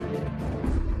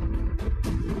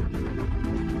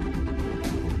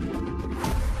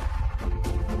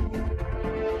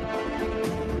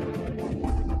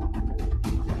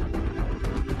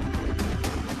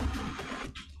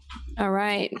All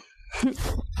right.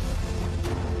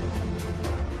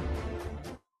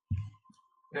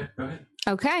 Yeah, go ahead.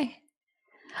 Okay.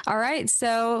 All right.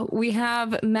 So we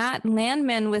have Matt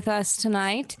Landman with us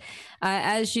tonight.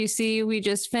 As you see, we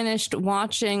just finished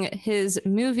watching his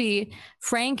movie,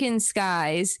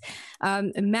 Frankenskies.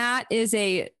 Matt is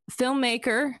a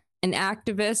filmmaker, an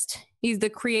activist. He's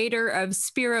the creator of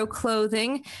Spiro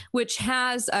Clothing, which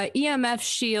has EMF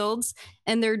shields,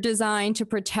 and they're designed to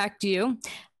protect you.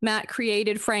 Matt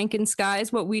created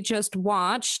Frankenskies, what we just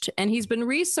watched, and he's been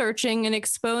researching and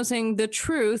exposing the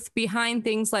truth behind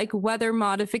things like weather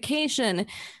modification,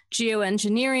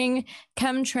 geoengineering,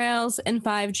 chemtrails, and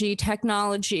 5G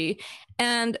technology.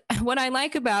 And what I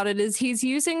like about it is he's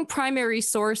using primary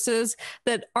sources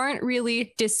that aren't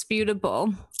really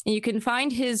disputable. You can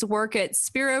find his work at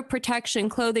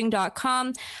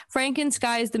spiroprotectionclothing.com,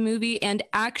 Frankenskies the movie, and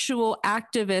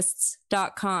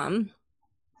actualactivists.com.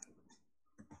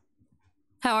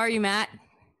 How are you, Matt?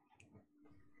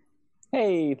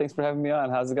 Hey, thanks for having me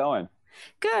on. How's it going?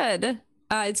 Good.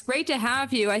 It's great to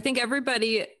have you. I think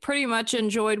everybody pretty much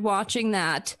enjoyed watching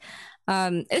that.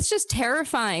 It's just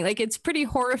terrifying. Like, it's pretty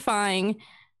horrifying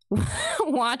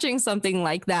watching something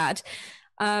like that.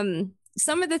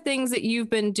 Some of the things that you've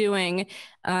been doing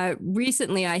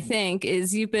recently, I think,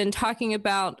 is you've been talking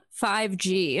about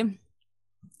 5G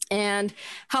and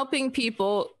helping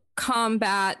people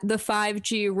combat the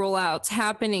 5G rollouts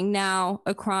happening now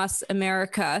across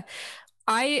America.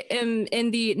 I am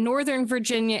in the Northern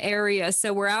Virginia area,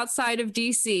 so we're outside of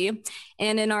DC,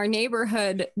 and in our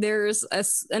neighborhood, there's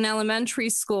an elementary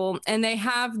school, and they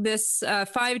have this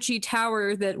 5G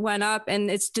tower that went up,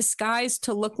 and it's disguised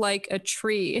to look like a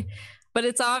tree, but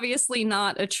it's obviously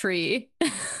not a tree.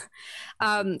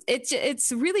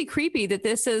 It's really creepy that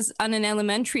this is on an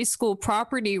elementary school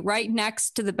property right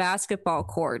next to the basketball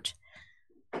court.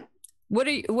 What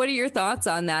are your thoughts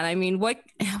on that? I mean, what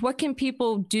can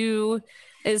people do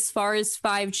as far as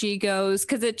 5G goes?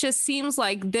 Because it just seems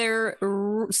like they're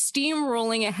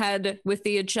steamrolling ahead with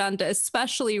the agenda,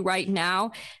 especially right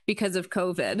now because of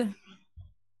COVID.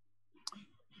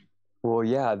 Well,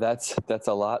 yeah, that's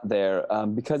a lot there.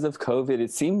 Because of COVID,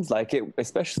 it seems like it,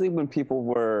 especially when people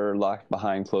were locked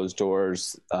behind closed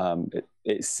doors,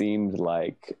 it seemed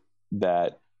like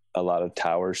that a lot of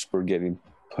towers were getting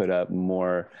put up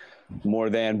more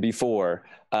than before.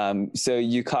 So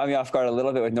you caught me off guard a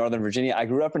little bit with Northern Virginia. I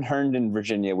grew up in Herndon,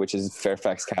 Virginia, which is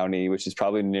Fairfax County, which is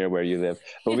probably near where you live.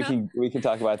 But yeah, we can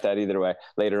talk about that either way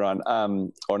later on,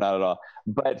 or not at all.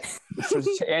 But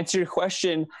to answer your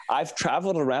question, I've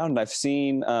traveled around and I've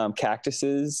seen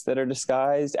cactuses that are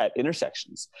disguised at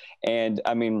intersections. And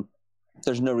I mean,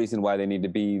 there's no reason why they need to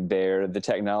be there. The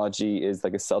technology is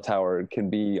like a cell tower can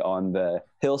be on the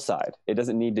hillside. It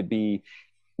doesn't need to be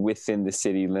within the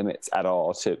city limits at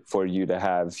all for you to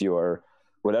have your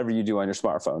whatever you do on your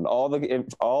smartphone. All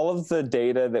of the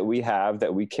data that we have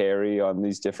that we carry on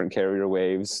these different carrier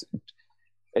waves,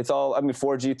 it's all, I mean,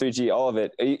 4G, 3G, all of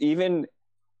it. Even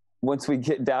once we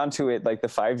get down to it, like the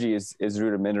 5G is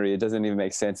rudimentary. It doesn't even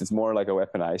make sense. It's more like a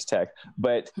weaponized tech.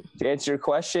 But to answer your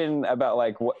question about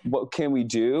like what can we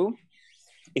do,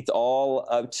 it's all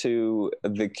up to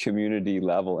the community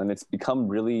level, and it's become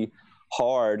really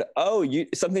hard.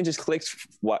 Something just clicked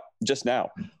just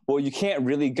now. Well, you can't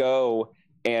really go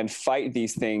and fight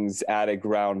these things at a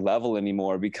ground level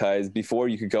anymore, because before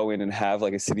you could go in and have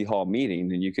like a city hall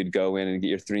meeting, and you could go in and get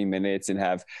your 3 minutes and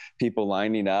have people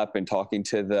lining up and talking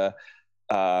to the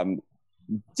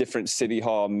different city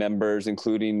hall members,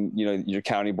 including, you know, your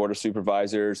county board of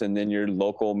supervisors and then your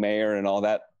local mayor and all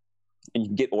that. And you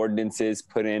can get ordinances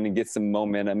put in and get some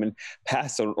momentum and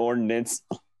pass an ordinance,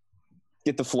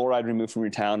 get the fluoride removed from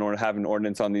your town, or have an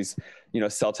ordinance on these, you know,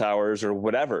 cell towers or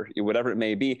whatever it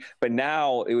may be. But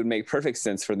now it would make perfect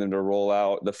sense for them to roll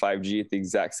out the 5G at the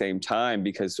exact same time,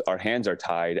 because our hands are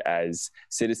tied as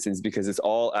citizens, because it's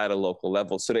all at a local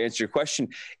level. So to answer your question,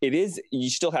 we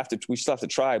still have to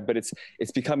try, but it's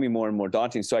becoming more and more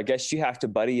daunting. So I guess you have to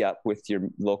buddy up with your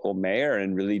local mayor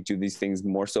and really do these things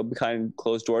more so behind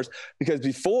closed doors. Because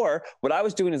before, what I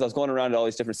was doing is I was going around to all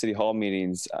these different city hall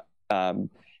meetings,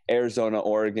 Arizona,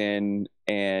 Oregon,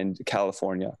 and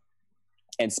California,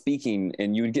 and speaking,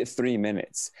 and you would get 3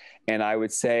 minutes. And I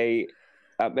would say,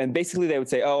 and basically they would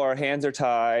say, oh, our hands are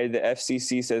tied. The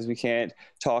FCC says we can't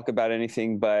talk about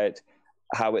anything but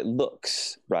how it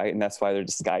looks, right? And that's why they're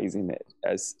disguising it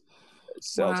as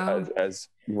as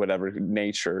whatever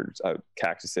nature,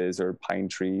 cactuses or pine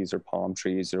trees or palm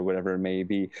trees or whatever it may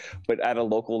be. But at a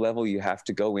local level, you have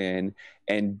to go in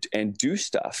and do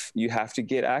stuff. You have to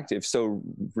get active. So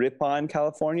rip on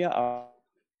California.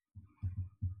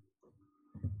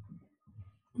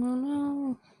 Oh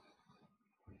no.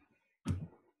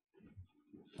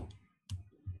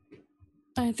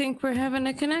 I think we're having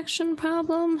a connection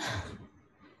problem.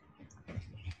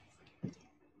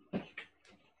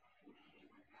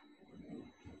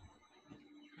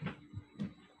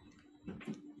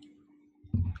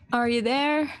 Are you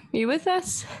there? Are you with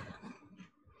us?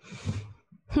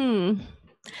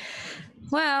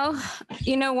 Well,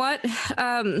 you know what?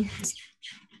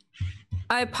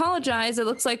 I apologize. It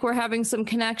looks like we're having some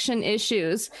connection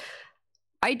issues.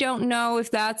 I don't know if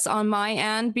that's on my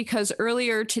end because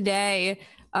earlier today,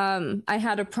 I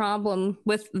had a problem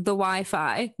with the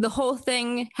Wi-Fi. The whole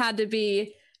thing had to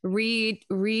be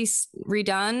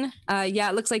redone. Yeah,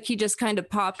 it looks like he just kind of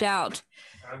popped out.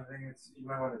 I think you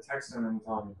might want to text him and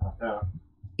tell him he popped out.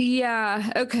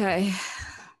 Yeah, okay.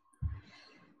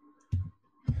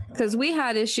 Because we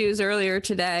had issues earlier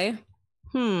today.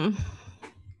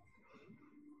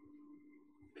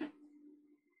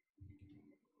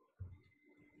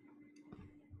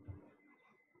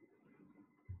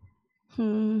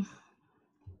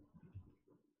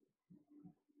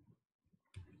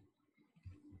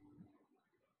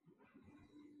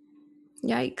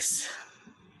 Yikes.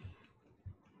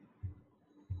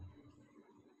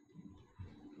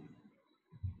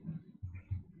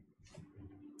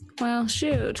 Well,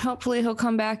 shoot. Hopefully he'll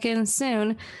come back in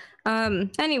soon.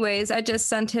 Anyways, I just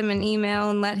sent him an email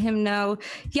and let him know.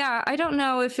 Yeah, I don't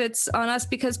know if it's on us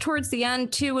because towards the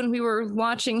end too, when we were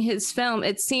watching his film,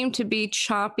 it seemed to be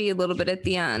choppy a little bit at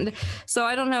the end. So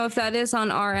I don't know if that is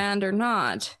on our end or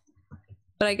not,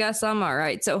 but I guess I'm all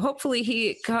right. So hopefully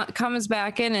he comes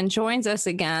back in and joins us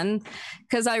again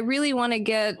because I really want to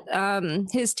get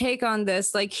his take on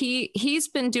this. Like he's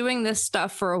been doing this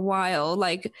stuff for a while.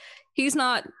 Like he's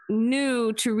not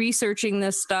new to researching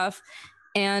this stuff.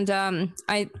 And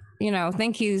I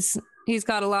think he's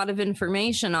got a lot of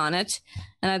information on it,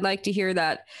 and I'd like to hear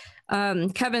that.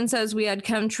 Kevin says we had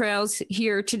chemtrails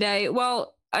here today.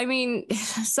 Well, I mean,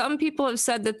 some people have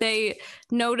said that they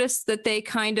noticed that they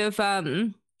kind of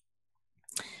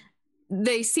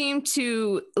they seem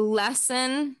to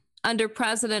lessen under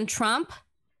President Trump.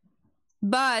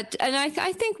 But, and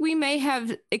I think we may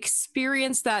have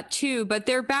experienced that too, but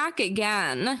they're back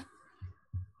again.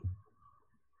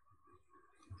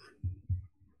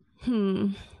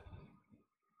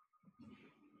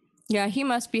 Yeah, he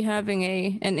must be having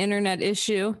an internet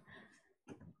issue.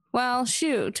 Well,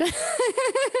 shoot.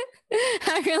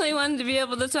 I really wanted to be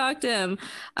able to talk to him.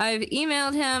 I've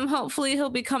emailed him. Hopefully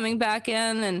he'll be coming back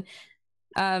in,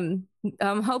 and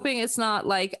I'm hoping it's not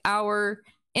like our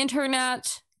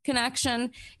internet connection.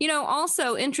 You know,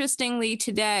 also interestingly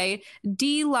today,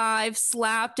 D Live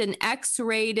slapped an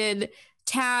X-rated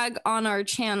tag on our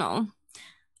channel.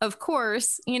 Of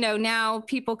course, you know, now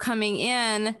people coming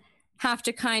in have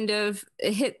to kind of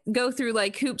go through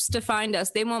like hoops to find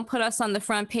us. They won't put us on the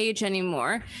front page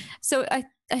anymore. So I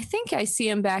think I see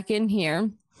him back in here.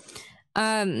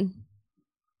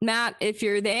 Matt, if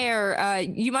you're there,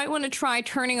 you might want to try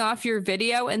turning off your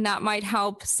video, and that might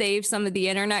help save some of the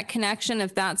internet connection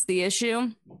if that's the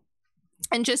issue.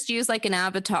 And just use like an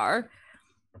avatar.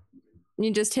 You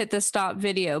just hit the stop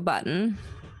video button.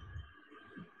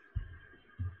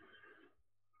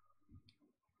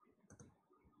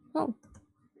 Oh.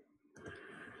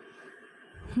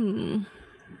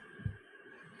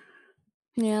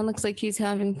 Yeah, looks like he's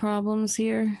having problems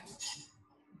here.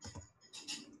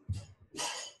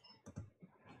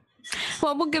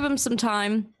 Well, we'll give him some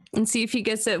time and see if he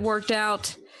gets it worked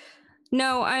out.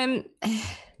 No, I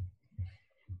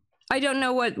don't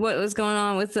know what was going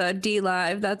on with D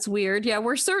Live. That's weird. Yeah,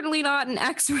 we're certainly not an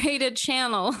X-rated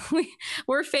channel.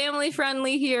 We're family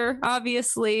friendly here,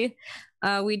 obviously.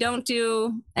 We don't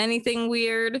do anything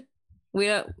weird. We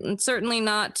don't, certainly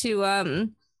not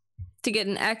to get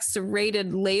an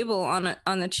X-rated label on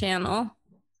the channel.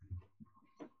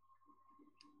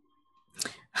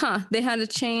 Huh, they had a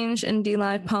change in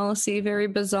D-Live policy. Very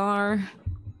bizarre.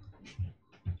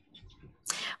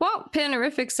 Well,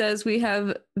 Panorific says we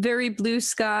have very blue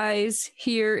skies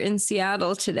here in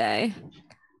Seattle today.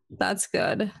 That's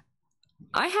good.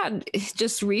 I had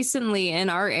just recently in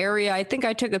our area, I think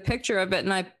I took a picture of it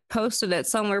and I posted it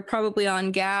somewhere, probably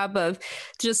on Gab, of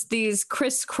just these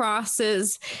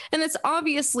crisscrosses. And it's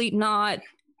obviously not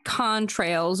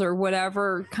contrails or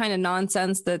whatever kind of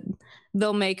nonsense that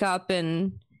they'll make up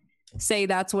and say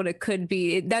that's what it could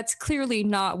be. That's clearly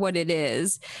not what it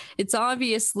is. It's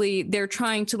obviously they're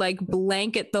trying to like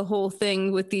blanket the whole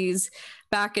thing with these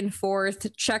back and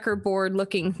forth checkerboard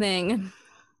looking thing.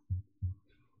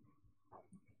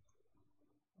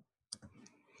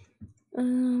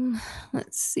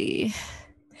 Let's see.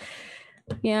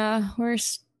 Yeah, we're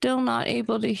Still not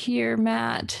able to hear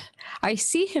Matt. I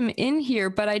see him in here,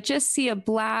 but I just see a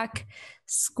black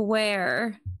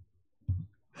square.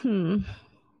 I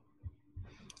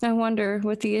wonder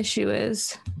what the issue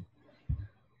is.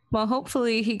 Well,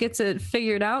 hopefully he gets it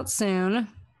figured out soon.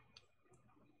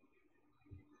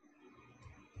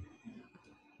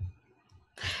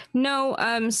 No,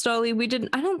 Stoli, we didn't.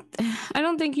 I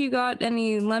don't think you got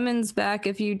any lemons back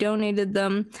if you donated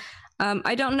them.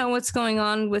 I don't know what's going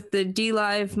on with the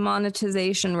DLive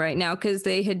monetization right now, because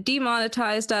they had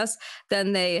demonetized us,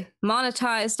 then they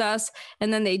monetized us,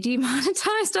 and then they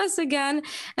demonetized us again,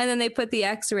 and then they put the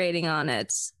X rating on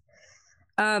it.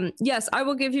 Yes, I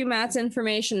will give you Matt's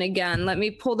information again. Let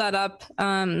me pull that up.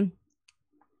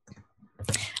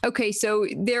 Okay, so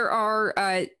there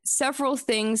are several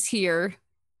things here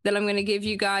that I'm going to give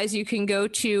you guys. You can go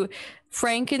to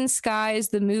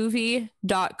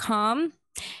frankenskiesthemovie.com.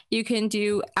 You can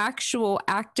do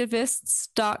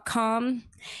actualactivists.com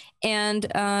and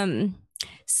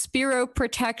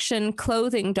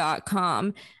spiroprotectionclothing.com.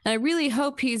 And I really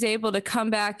hope he's able to come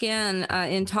back in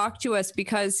and talk to us,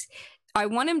 because I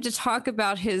want him to talk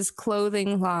about his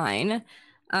clothing line.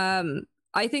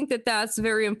 I think that that's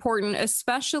very important,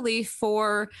 especially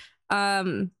for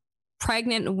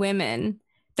pregnant women.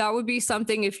 That would be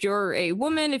something, if you're a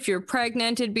woman, if you're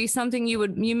pregnant, it'd be something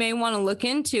you may want to look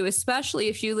into, especially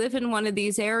if you live in one of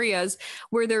these areas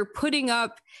where they're putting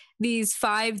up these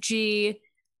 5G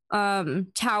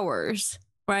towers,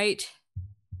 right?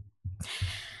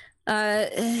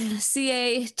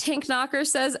 CA Tank Knocker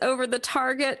says over the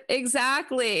target.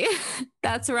 Exactly.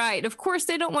 That's right. Of course,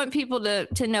 they don't want people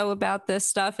to know about this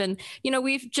stuff. And,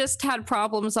 we've just had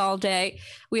problems all day.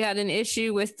 We had an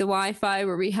issue with the Wi-Fi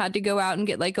where we had to go out and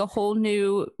get like a whole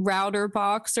new router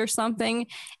box or something.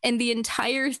 And the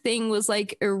entire thing was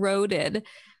like eroded.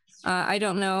 I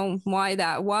don't know why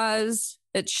that was.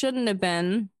 It shouldn't have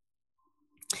been.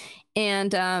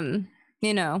 And,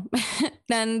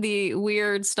 then the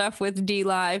weird stuff with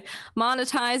DLive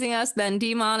monetizing us, then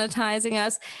demonetizing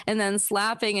us, and then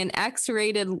slapping an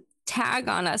X-rated tag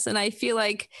on us. And I feel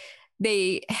like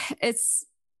they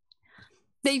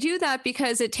do that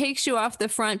because it takes you off the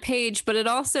front page, but it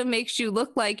also makes you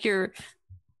look like your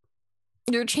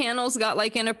channel's got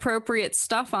like inappropriate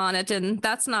stuff on it, and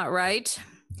that's not right.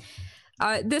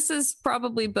 This is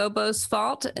probably Bobo's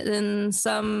fault in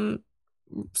some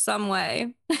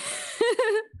way.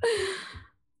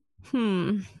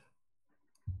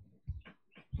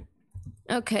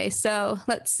 Okay, so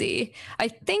let's see. I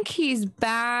think he's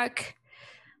back.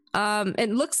 It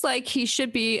looks like he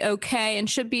should be okay and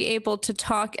should be able to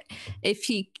talk. If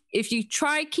you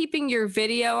try keeping your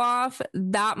video off,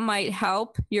 that might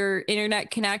help your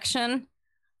internet connection.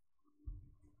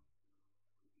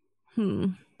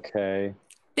 Okay.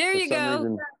 There you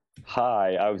go.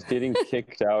 Hi, I was getting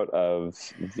kicked out of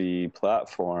the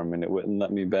platform and it wouldn't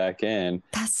let me back in.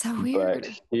 That's so weird.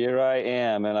 But here I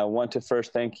am, and I want to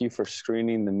first thank you for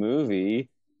screening the movie.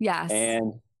 Yes.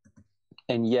 And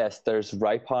yes, there's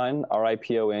Ripon,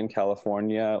 RIPON,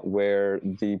 California, where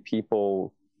the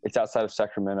people, it's outside of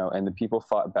Sacramento, and the people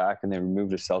fought back and they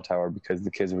removed a cell tower because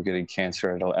the kids were getting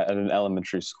cancer at an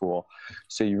elementary school.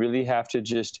 So you really have to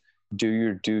just do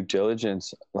your due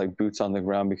diligence, like boots on the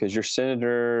ground, because your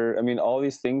senator, all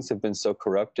these things have been so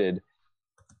corrupted.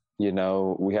 We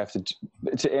have to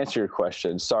answer your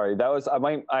question. Sorry, that was,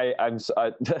 I'm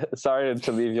sorry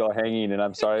to leave y'all hanging, and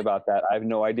I'm sorry about that. I have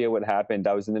no idea what happened.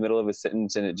 I was in the middle of a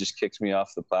sentence and it just kicked me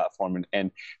off the platform,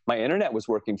 and my internet was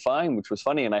working fine, which was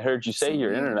funny. And I heard you say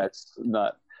your internet's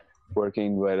not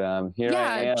working, but here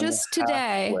I am. Just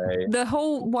today the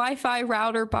whole Wi-Fi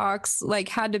router box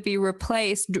had to be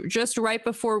replaced. Just right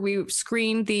before we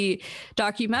screened the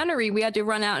documentary, we had to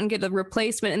run out and get a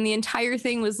replacement, and the entire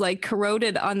thing was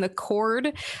corroded on the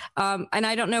cord, and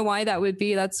I don't know why that would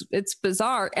be. It's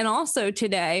bizarre. And also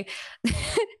today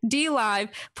DLive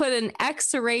put an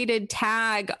X-rated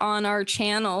tag on our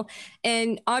channel,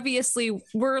 and obviously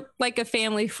we're a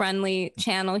family friendly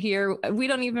channel here. We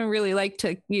don't even really like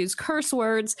to use curse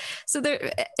words. So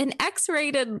there, an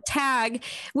X-rated tag,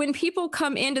 when people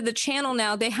come into the channel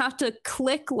now, they have to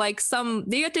click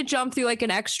they have to jump through an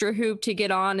extra hoop to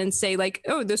get on and say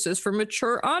oh, this is for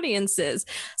mature audiences.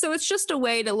 So it's just a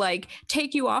way to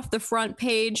take you off the front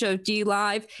page of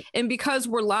DLive. And because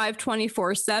we're live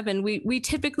 24/7, we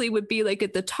typically would be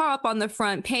at the top on the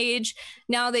front page.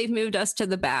 Now they've moved us to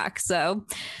the back. So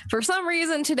for some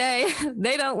reason today,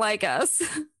 they don't like us.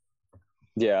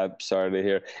 Yeah, sorry to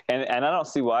hear. And I don't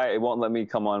see why it won't let me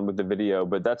come on with the video,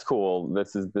 but that's cool.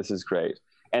 This is great.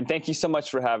 And thank you so much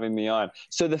for having me on.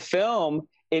 So the film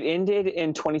It ended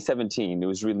in 2017. It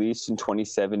was released in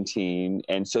 2017.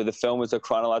 And so the film was a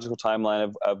chronological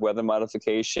timeline of weather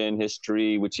modification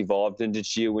history, which evolved into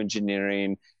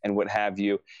geoengineering and what have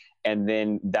you. And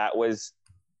then that was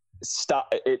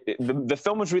the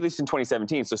film was released in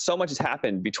 2017. So much has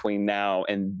happened between now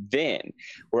and then.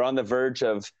 We're on the verge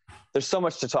of, there's so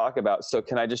much to talk about. So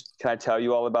can I tell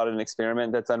you all about an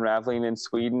experiment that's unraveling in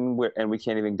Sweden and we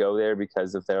can't even go there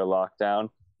because of their lockdown?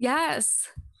 Yes.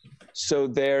 So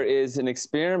there is an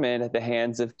experiment at the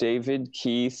hands of David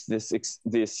Keith,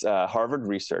 this Harvard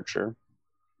researcher,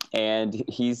 and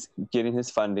he's getting his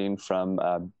funding from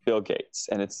Bill Gates.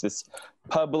 And it's this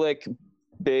public,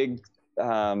 big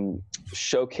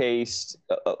showcase.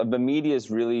 The media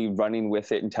is really running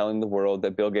with it and telling the world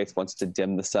that Bill Gates wants to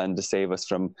dim the sun to save us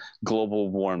from global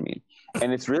warming.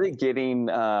 And it's really getting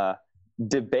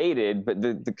debated, but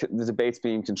the debate's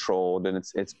being controlled, and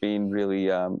it's being really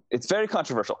it's very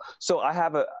controversial. So I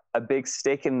have a big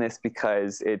stake in this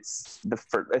because it's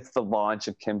the launch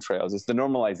of chemtrails. It's the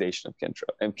normalization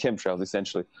of chemtrails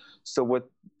essentially. So what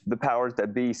the powers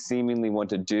that be seemingly want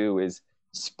to do is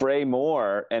spray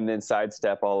more and then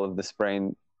sidestep all of the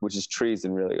spraying, which is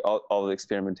treason, really, all the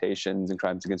experimentations and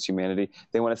crimes against humanity.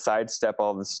 They want to sidestep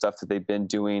all the stuff that they've been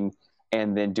doing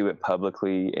and then do it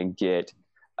publicly and get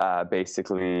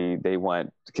basically they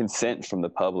want consent from the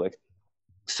public.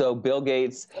 So Bill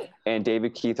Gates and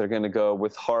David Keith are going to go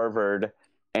with Harvard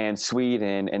and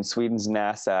Sweden's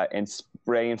NASA and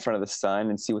spray in front of the sun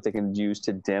and see what they can use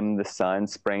to dim the sun,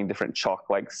 spraying different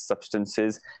chalk-like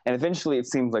substances. And eventually it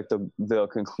seems like they'll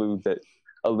conclude that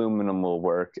aluminum will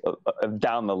work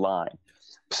down the line.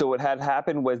 So what had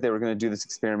happened was they were going to do this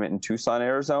experiment in Tucson,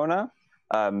 Arizona,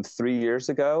 3 years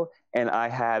ago. And I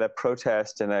had a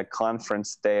protest and a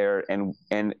conference there, and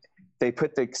they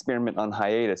put the experiment on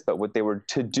hiatus. But what they were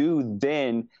to do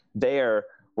then there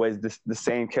was the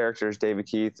same characters, David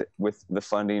Keith, with the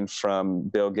funding from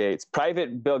Bill Gates,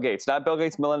 private Bill Gates, not Bill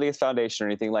Gates Melinda Gates Foundation or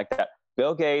anything like that.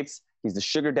 Bill Gates, he's the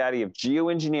sugar daddy of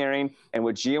geoengineering. And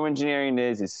what geoengineering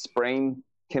is spraying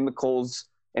chemicals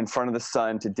in front of the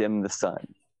sun to dim the sun.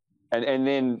 And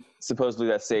then supposedly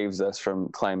that saves us from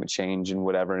climate change and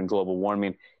whatever and global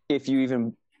warming. If you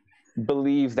even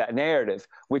believe that narrative,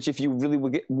 which if you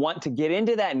really want to get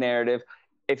into that narrative,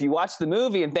 if you watch the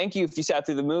movie, and thank you if you sat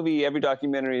through the movie, every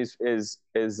documentary is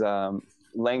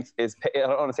length is, I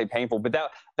don't want to say painful, but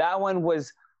that one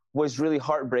was really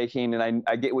heartbreaking. And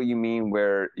I get what you mean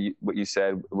what you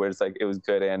said, where it's like, it was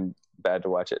good and bad to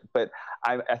watch it. But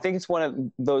I think it's one of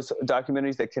those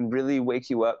documentaries that can really wake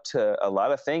you up to a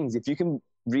lot of things. If you can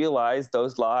realize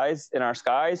those lies in our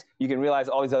skies, you can realize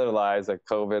all these other lies like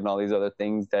COVID and all these other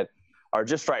things that are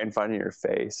just right in front of your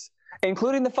face,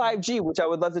 including the 5G, which I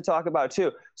would love to talk about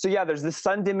too. So yeah, there's this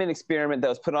sun dimming experiment that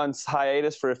was put on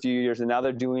hiatus for a few years, and now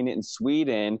they're doing it in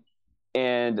Sweden,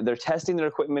 and they're testing their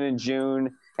equipment in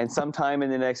June, and sometime in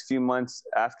the next few months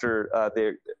after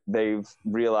they've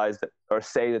realized that, or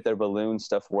say that their balloon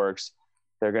stuff works,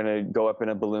 they're going to go up in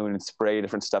a balloon and spray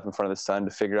different stuff in front of the sun to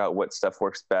figure out what stuff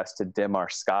works best to dim our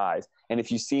skies. And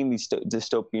if you've seen these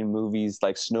dystopian movies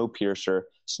like Snowpiercer,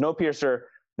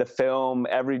 the film,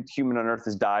 every human on Earth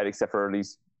has died except for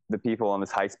the people on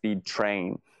this high-speed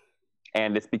train.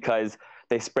 And it's because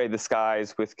they spray the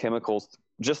skies with chemicals,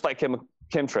 just like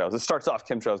chemtrails. It starts off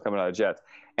chemtrails coming out of jets.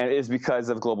 And it is because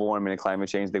of global warming and climate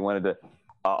change. They wanted to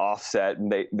offset,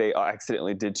 and they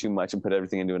accidentally did too much and put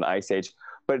everything into an ice age.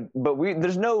 But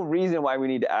there's no reason why we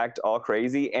need to act all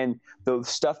crazy. And the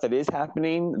stuff that is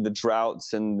happening, the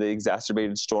droughts and the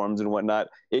exacerbated storms and whatnot,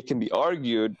 it can be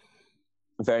argued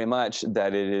very much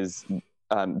that it is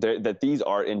that these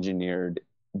are engineered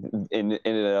in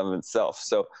and of itself.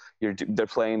 So they're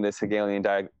playing this Hegelian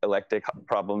dialectic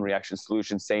problem reaction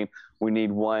solution, saying we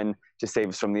need one to save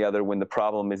us from the other when the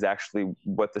problem is actually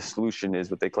what the solution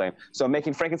is, what they claim. So I'm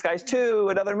making Frankenskies 2,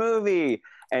 another movie,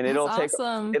 and it'll take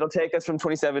us from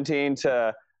 2017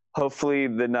 to hopefully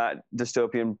the not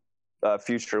dystopian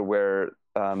future where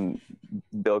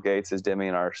Bill Gates is dimming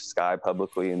our sky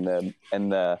publicly, and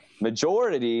the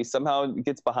majority somehow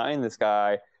gets behind this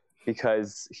guy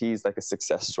because he's like a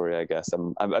success story, I guess.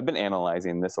 I've been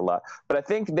analyzing this a lot, but I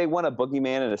think they want a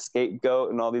boogeyman and a scapegoat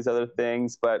and all these other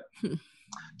things. But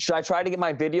should I try to get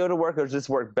my video to work, or does this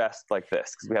work best like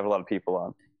this? Because we have a lot of people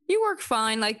on. You work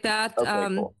fine like that.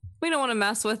 Okay, cool. We don't want to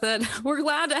mess with it. We're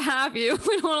glad to have you.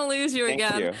 We don't want to lose you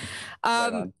again.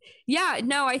 You. Yeah,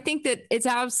 no, I think that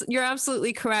you're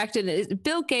absolutely correct. And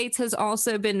Bill Gates has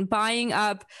also been buying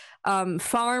up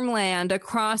farmland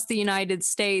across the United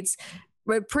States.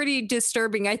 Pretty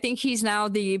disturbing. I think he's now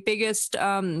the biggest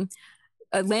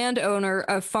a landowner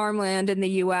of farmland in the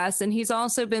US, and he's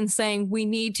also been saying we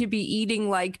need to be eating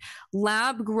like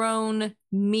lab grown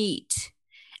meat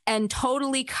and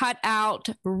totally cut out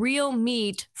real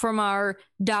meat from our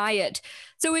diet.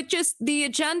 So the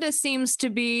agenda seems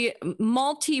to be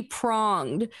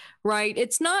multi-pronged, right?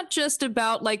 It's not just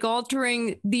about like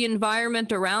altering the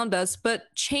environment around us,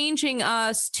 but changing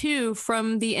us too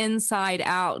from the inside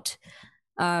out.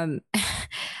 I'm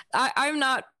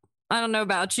not, I don't know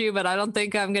about you, but I don't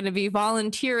think I'm going to be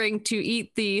volunteering to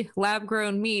eat the lab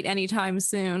grown meat anytime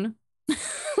soon.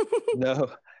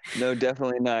 No,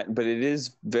 definitely not. But it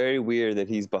is very weird that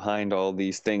he's behind all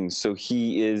these things. So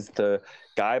he is the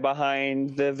guy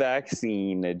behind the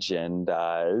vaccine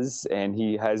agendas, and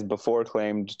he has before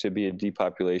claimed to be a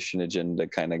depopulation agenda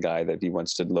kind of guy, that he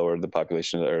wants to lower the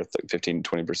population of the earth like 15 to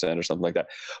 20% or something like that.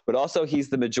 But also he's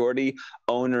the majority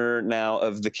owner now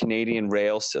of the Canadian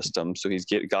rail system. So he's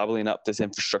gobbling up this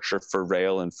infrastructure for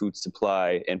rail and food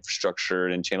supply infrastructure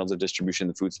and channels of distribution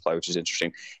of the food supply, which is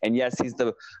interesting. And yes, he's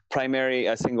the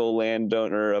primary single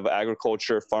landowner of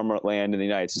agriculture, farmland in the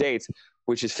United States,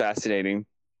 which is fascinating.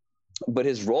 But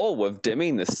his role with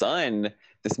dimming the sun,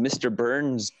 this Mr.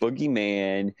 Burns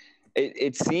boogeyman,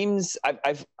 it seems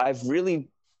I've really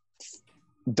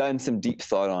done some deep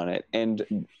thought on it.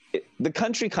 And the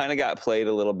country kind of got played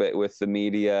a little bit with the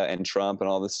media and Trump and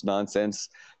all this nonsense,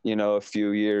 a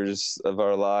few years of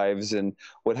our lives. And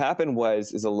what happened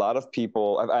is a lot of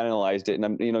people, I've analyzed it,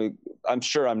 and I'm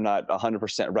sure I'm not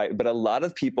 100% right, but a lot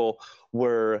of people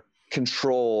were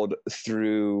controlled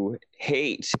through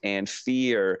hate and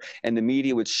fear, and the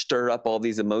media would stir up all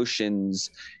these emotions,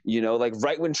 like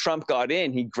right when Trump got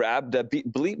in, he grabbed a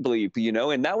bleep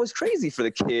bleep, and that was crazy for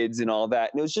the kids and all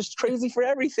that, and it was just crazy for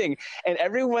everything, and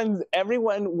everyone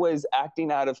was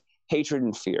acting out of hatred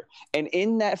and fear. And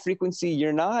in that frequency,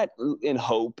 you're not in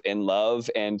hope and love,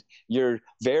 and you're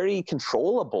very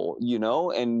controllable,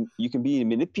 and you can be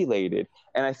manipulated.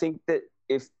 And I think that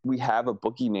if we have a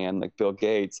boogeyman like Bill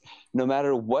Gates, no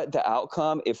matter what the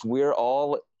outcome, if we're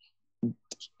all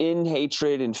in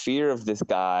hatred and fear of this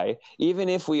guy, even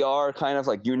if we are kind of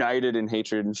like united in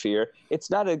hatred and fear, it's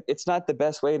not the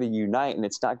best way to unite, and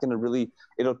it's not going to really,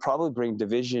 it'll probably bring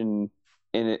division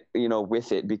in it,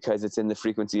 with it, because it's in the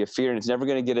frequency of fear, and it's never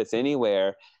going to get us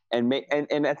anywhere. And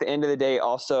at the end of the day,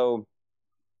 also,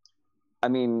 I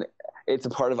mean, it's a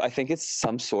part of, I think it's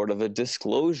some sort of a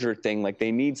disclosure thing. Like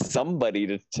they need somebody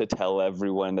to tell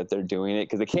everyone that they're doing it,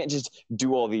 because they can't just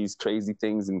do all these crazy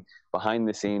things and behind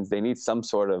the scenes. They need some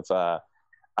sort of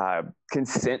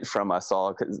consent from us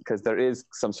all, because there is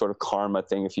some sort of karma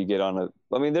thing if you get on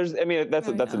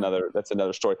that's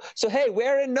another story. So hey,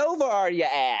 where in Nova are you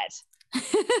at?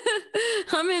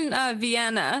 I'm in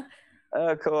Vienna.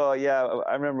 Oh, cool. Yeah,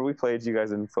 I remember we played you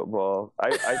guys in football.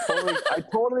 I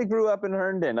totally grew up in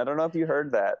Herndon. I don't know if you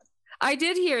heard that. I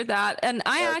did hear that. And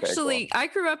I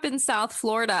grew up in South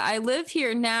Florida. I live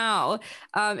here now.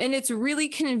 And it's really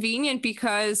convenient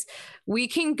because we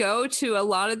can go to a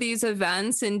lot of these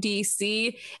events in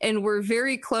DC, and we're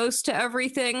very close to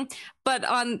everything. But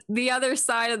on the other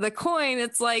side of the coin,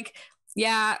 it's like,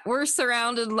 yeah, we're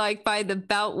surrounded like by the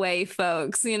Beltway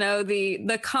folks,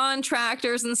 the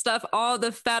contractors and stuff, all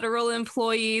the federal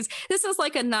employees. This is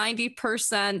like a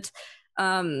 90%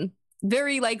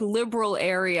 very like liberal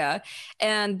area.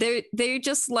 And they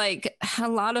just like, a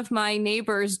lot of my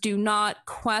neighbors do not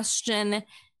question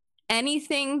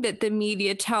anything that the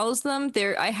media tells them.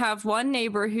 I have one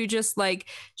neighbor who just like,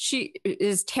 she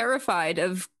is terrified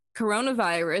of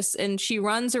coronavirus, and she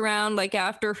runs around like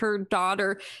after her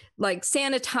daughter, like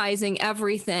sanitizing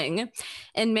everything,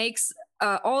 and makes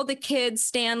all the kids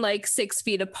stand like 6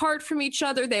 feet apart from each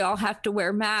other. They all have to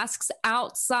wear masks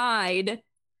outside.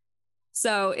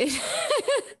 So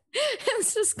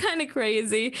it's just kind of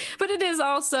crazy, but it is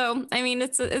also, I mean,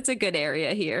 it's a good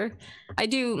area here. I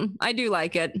do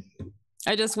like it.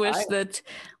 I just wish that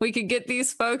we could get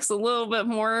these folks a little bit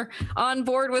more on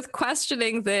board with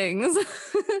questioning things.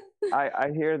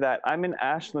 I hear that. I'm in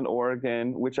Ashland,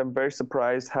 Oregon, which I'm very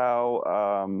surprised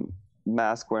how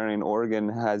mask wearing Oregon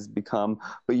has become.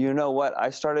 But you know what?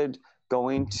 I started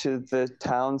going to the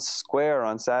town square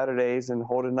on Saturdays and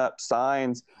holding up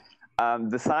signs.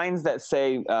 The signs that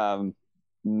say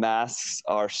masks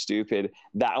are stupid,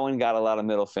 that one got a lot of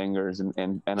middle fingers,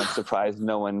 and I'm surprised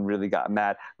no one really got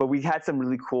mad. But we had some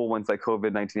really cool ones like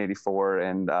COVID 1984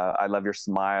 and I Love Your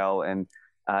Smile and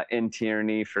In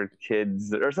Tyranny for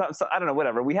Kids or something. So I don't know,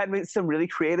 whatever. We had some really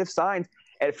creative signs,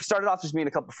 and it started off just me and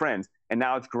a couple of friends, and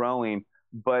now it's growing.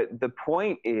 But the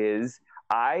point is,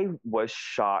 I was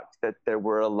shocked that there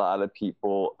were a lot of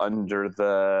people under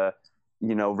the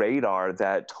radar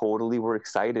that totally were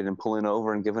excited and pulling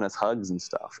over and giving us hugs and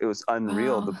stuff. It was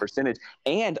unreal, the percentage.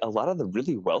 And a lot of the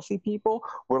really wealthy people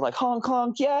were like, honk,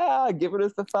 honk, yeah, giving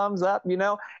us the thumbs up,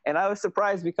 And I was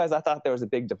surprised because I thought there was a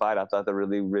big divide. I thought the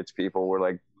really rich people were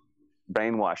like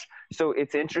brainwashed. So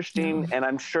it's interesting. And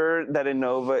I'm sure that in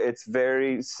Nova, it's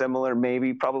very similar,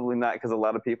 maybe, probably not, because a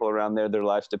lot of people around there, their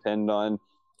lives depend on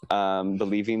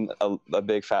believing a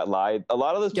big fat lie. A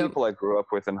lot of those people I grew up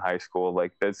with in high school,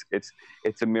 like this,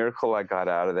 it's a miracle I got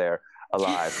out of there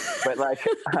alive. But like,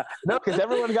 no, because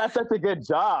everyone got such a good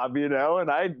job, and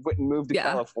I went and moved to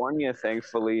California,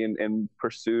 thankfully, and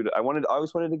pursued. I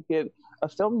always wanted to get a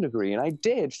film degree, and I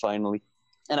did finally.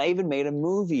 And I even made a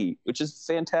movie, which is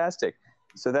fantastic.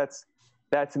 So that's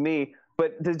me.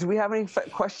 But do we have any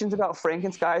questions about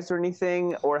Frankenskies or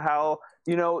anything, or how,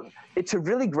 to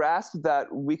really grasp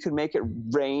that we could make it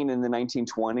rain in the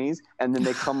 1920s, and then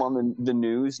they come on the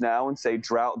news now and say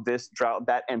drought this, drought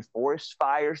that, and forest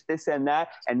fires, this and that,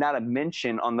 and not a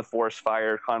mention on the forest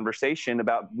fire conversation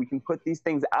about we can put these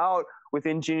things out with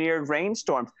engineered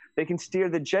rainstorms. They can steer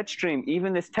the jet stream,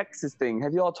 even this Texas thing.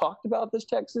 Have you all talked about this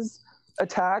Texas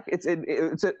attack?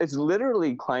 It's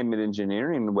literally climate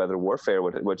engineering and weather warfare,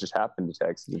 what just happened to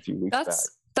Texas a few weeks back.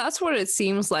 That's what it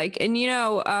seems like. And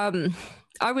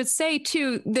I would say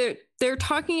too, they're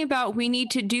talking about we need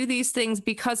to do these things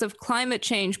because of climate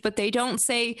change, but they don't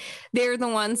say they're the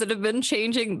ones that have been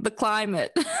changing the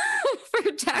climate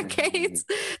for decades.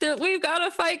 We've got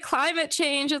to fight climate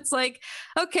change. It's like,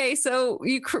 okay, so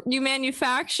you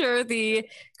manufacture the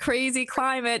crazy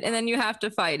climate and then you have to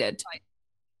fight it.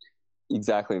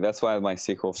 Exactly. That's why my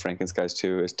sequel, Frankenskies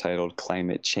 2, is titled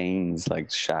Climate Chains, like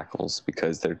shackles,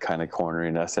 because they're kind of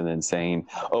cornering us and then saying,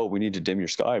 oh, we need to dim your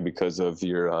sky because of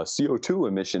your CO2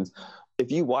 emissions.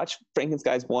 If you watch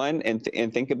Frankenskies 1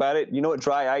 and think about it, you know what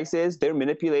dry ice is? They're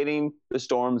manipulating the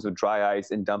storms with dry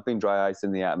ice and dumping dry ice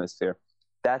in the atmosphere.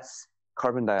 That's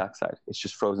carbon dioxide. It's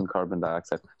just frozen carbon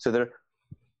dioxide. So they're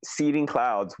seeding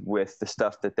clouds with the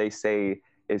stuff that they say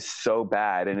is so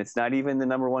bad, and it's not even the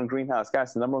number one greenhouse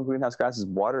gas. The number one greenhouse gas is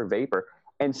water vapor.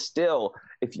 And still,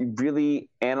 if you really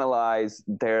analyze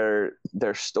their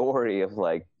story of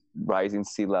like rising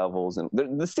sea levels, and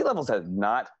the sea levels have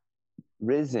not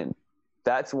risen.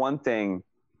 That's one thing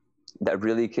that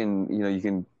really can, you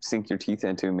can sink your teeth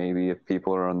into, maybe, if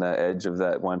people are on the edge of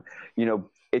that one.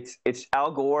 It's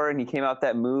Al Gore, and he came out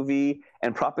that movie,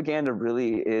 and propaganda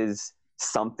really is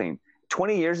something.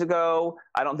 20 years ago,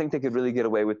 I don't think they could really get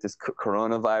away with this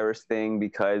coronavirus thing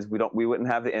because we wouldn't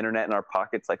have the internet in our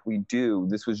pockets like we do.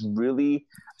 This was really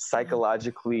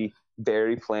psychologically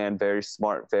very planned, very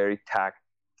smart, very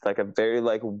like a very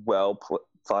well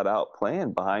thought out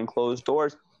plan behind closed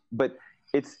doors. But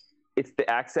it's the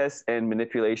access and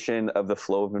manipulation of the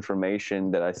flow of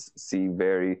information that I see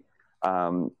very.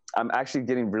 I'm actually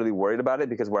getting really worried about it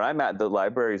because where I'm at, the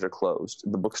libraries are closed,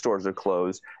 the bookstores are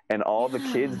closed, and all the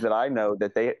kids that I know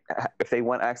that if they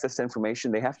want access to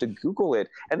information, they have to Google it,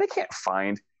 and they can't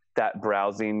find that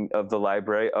browsing of the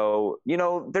library. Oh,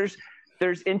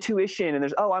 there's intuition, and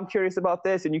there's, I'm curious about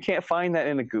this, and you can't find that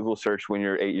in a Google search when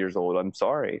you're 8 years old. I'm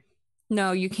sorry.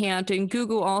 No, you can't. And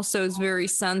Google also is very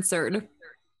censored.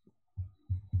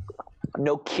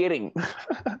 No kidding.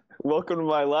 Welcome to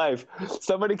my life.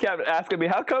 Somebody kept asking me,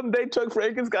 how come they took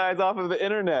Frankenskies off of the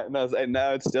internet? And I was like,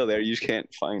 no, it's still there. You just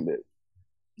can't find it.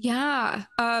 Yeah.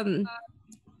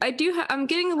 I do. I'm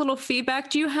getting a little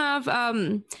feedback. Do you have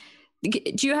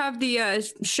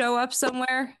the show up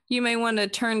somewhere? You may want to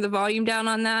turn the volume down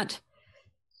on that.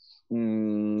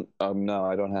 No,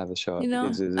 I don't have the show up.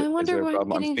 I wonder what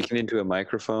I'm speaking into a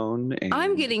microphone. And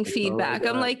I'm getting feedback.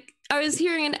 I'm like, I was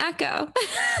hearing an echo.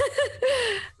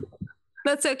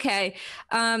 That's okay.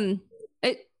 I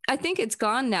think it's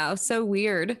gone now. So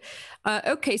weird.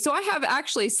 Okay, so I have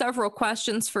actually several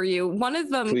questions for you. One of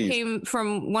them came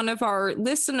from one of our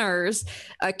listeners,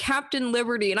 Captain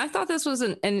Liberty, and I thought this was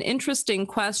an interesting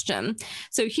question.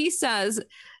 So he says,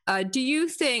 do you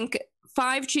think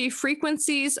 5G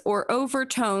frequencies or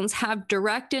overtones have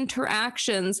direct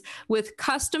interactions with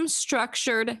custom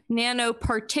structured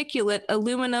nanoparticulate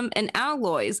aluminum and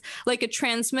alloys, like a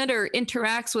transmitter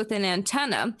interacts with an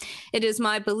antenna? It is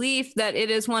my belief that it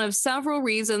is one of several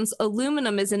reasons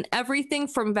aluminum is in everything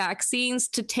from vaccines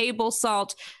to table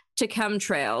salt to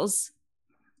chemtrails.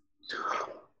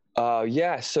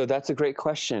 Yeah, so that's a great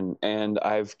question. And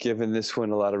I've given this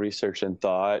one a lot of research and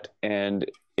thought, and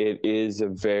it is a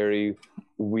very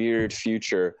weird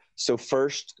future. So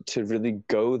first, to really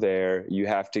go there, you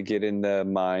have to get in the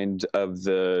mind of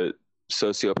the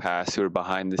sociopaths who are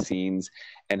behind the scenes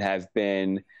and have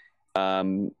been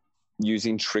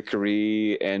using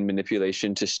trickery and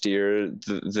manipulation to steer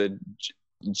the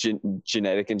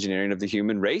genetic engineering of the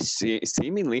human race,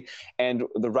 seemingly. And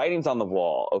the writing's on the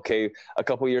wall. Okay, a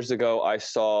couple years ago, I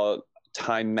saw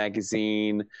Time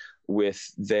magazine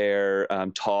with their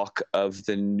talk of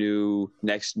the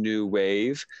next new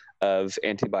wave of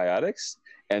antibiotics.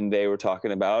 And they were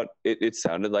talking about it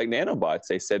sounded like nanobots.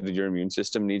 They said that your immune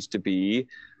system needs to be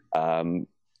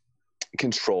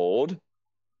controlled,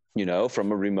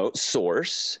 from a remote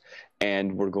source.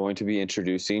 And we're going to be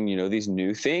introducing, these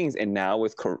new things. And now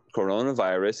with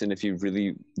coronavirus, and if you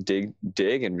really dig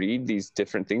and read these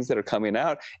different things that are coming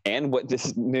out, and what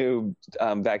this new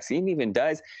vaccine even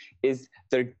does, is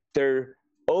they're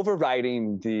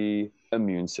overriding the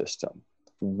immune system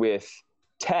with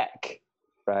tech,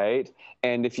 right?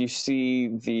 And if you see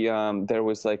there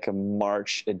was like a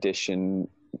March edition,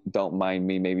 don't mind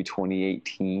me, maybe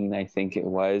 2018, I think it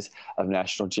was, of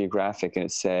National Geographic, and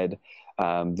it said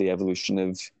the evolution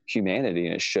of humanity,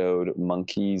 and it showed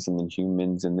monkeys and then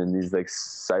humans and then these like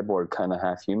cyborg kind of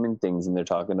half human things, and they're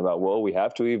talking about, well, we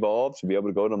have to evolve to be able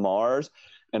to go to Mars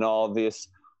and all this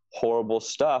horrible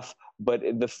stuff. But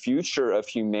in the future of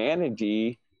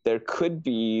humanity, there could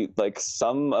be like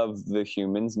some of the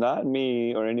humans, not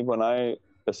me or anyone I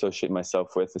associate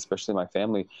myself with, especially my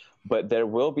family, but there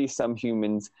will be some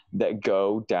humans that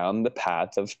go down the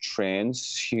path of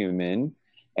transhuman.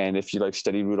 And if you like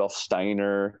study Rudolf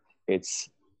Steiner, it's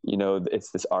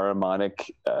this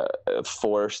Ahrimanic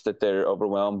force that they're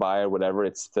overwhelmed by or whatever.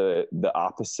 It's the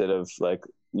opposite of like,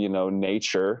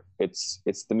 nature. It's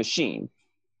the machine,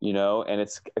 and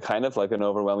it's kind of like an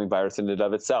overwhelming virus in and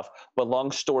of itself. But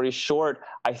long story short,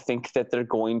 I think that they're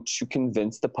going to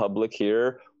convince the public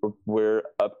here, we're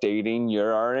updating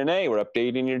your RNA, we're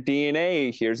updating your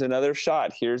DNA. Here's another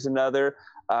shot. Here's another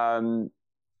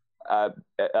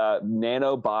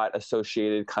nanobot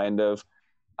associated kind of,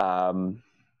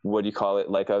 what do you call it?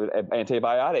 Like an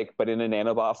antibiotic, but in a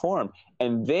nanobot form.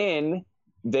 And then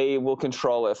they will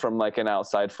control it from like an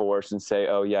outside force and say,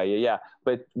 oh yeah.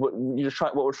 But what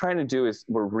we're trying to do is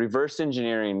we're reverse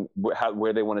engineering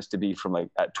where they want us to be from like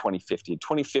at 2050.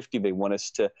 2050, they want us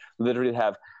to literally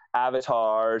have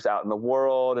avatars out in the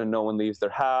world and no one leaves their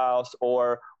house,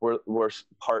 or we're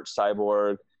part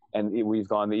cyborg. And we've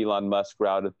gone the Elon Musk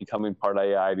route of becoming part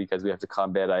AI because we have to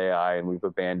combat AI, and we've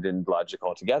abandoned logic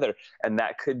altogether. And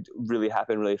that could really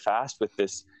happen really fast with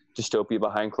this dystopia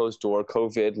behind closed door,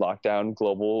 COVID, lockdown,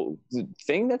 global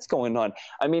thing that's going on.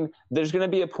 I mean, there's going to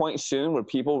be a point soon where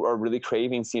people are really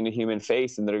craving seeing a human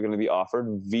face, and they're going to be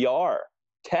offered VR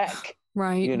tech.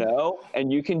 Right.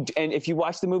 And if you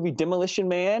watch the movie Demolition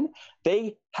Man,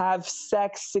 they have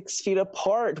sex 6 feet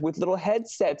apart with little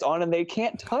headsets on and they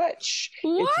can't touch.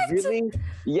 What? It's really,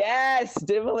 yes,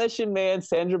 Demolition Man,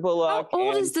 Sandra Bullock. How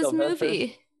old is this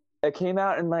movie? It came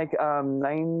out in like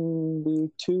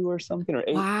 92 or something, or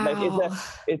 8. Wow. Like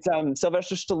it's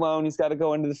Sylvester Stallone. He's got to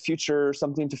go into the future or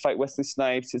something to fight Wesley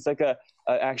Snipes. It's like a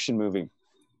action movie.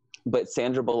 But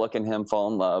Sandra Bullock and him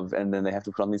fall in love, and then they have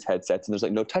to put on these headsets, and there's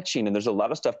like no touching, and there's a lot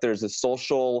of stuff. There's a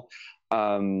social,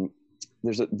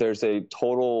 there's a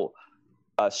total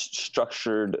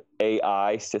structured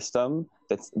AI system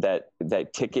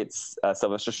that tickets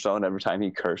Sylvester Stallone every time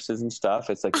he curses and stuff.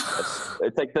 It's like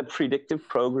it's like the predictive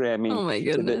programming oh my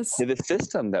goodness. to the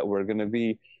system that we're going to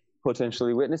be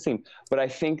potentially witnessing. But I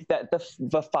think that the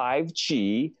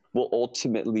 5G will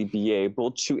ultimately be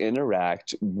able to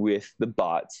interact with the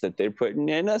bots that they're putting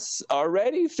in us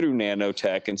already through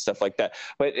nanotech and stuff like that.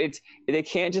 But they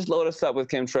can't just load us up with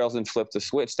chemtrails and flip the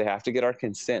switch. They have to get our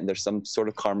consent. There's some sort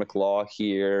of karmic law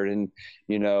here, and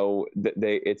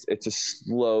it's a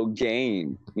slow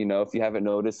game. If you haven't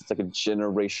noticed, it's like a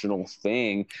generational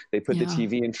thing. They put the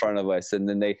TV in front of us, and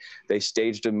then they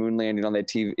staged a moon landing on the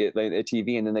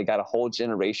TV, and then they got a whole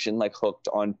generation like hooked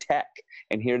on tech.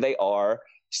 And here they are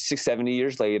 70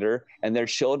 years later, and their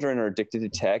children are addicted to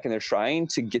tech, and they're trying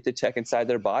to get the tech inside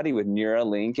their body with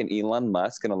Neuralink and Elon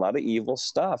Musk and a lot of evil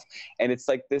stuff. And it's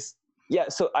like this. Yeah.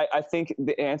 So I think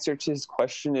the answer to his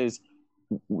question is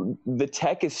the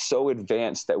tech is so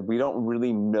advanced that we don't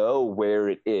really know where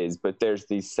it is, but there's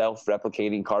these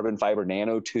self-replicating carbon fiber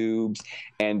nanotubes,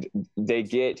 and they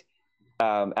get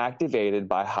activated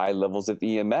by high levels of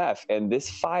EMF. And this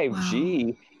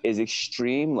 5G is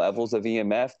extreme levels of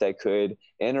EMF that could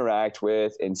interact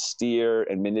with and steer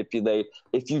and manipulate.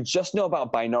 If you just know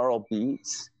about binaural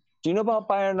beats, do you know about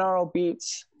binaural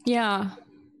beats? Yeah.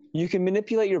 You can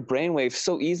manipulate your brainwaves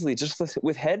so easily just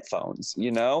with headphones,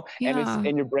 Yeah.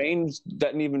 and your brain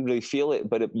doesn't even really feel it,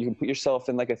 but you can put yourself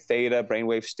in like a theta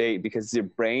brainwave state because your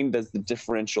brain does the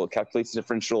differential, calculates the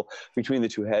differential between the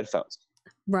two headphones.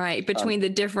 Right. Between the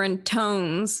different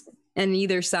tones and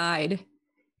either side.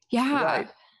 Yeah. Right.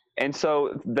 And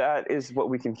so that is what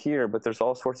we can hear, but there's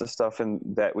all sorts of stuff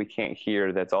that we can't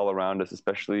hear that's all around us,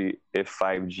 especially if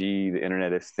 5G, the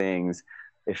Internet of Things,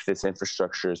 if this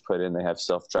infrastructure is put in. They have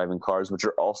self-driving cars, which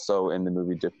are also in the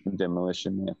movie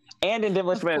Demolition Man. And in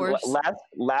Demolition Man,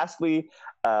 lastly,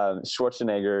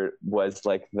 Schwarzenegger was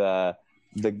like the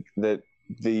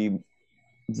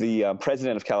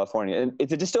president of California. And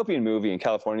it's a dystopian movie, and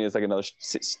California is like another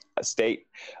state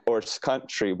or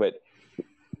country, but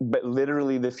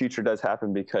literally the future does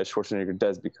happen because Schwarzenegger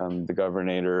does become the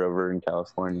governor over in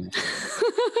California.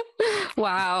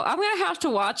 Wow. I'm going to have to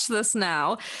watch this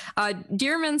now.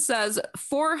 Dearman says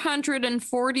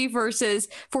 440 versus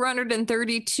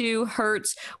 432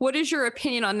 hertz. What is your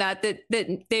opinion on that? That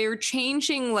they're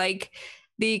changing like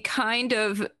the kind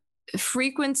of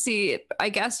frequency, I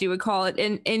guess you would call it,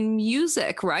 in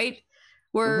music, right?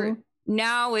 Where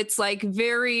now it's like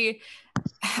very,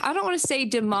 I don't want to say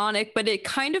demonic, but it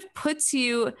kind of puts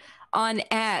you on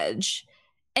edge.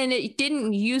 And it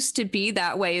didn't used to be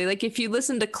that way. Like if you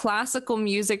listen to classical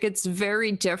music, it's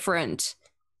very different.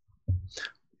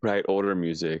 Right, older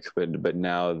music, but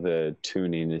now the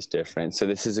tuning is different. So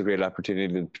this is a great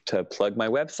opportunity to plug my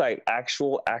website,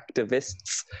 Actual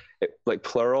Activists, like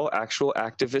plural,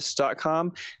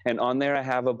 actualactivists.com. And on there I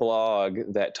have a blog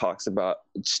that talks about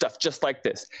stuff just like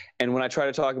this. And when I try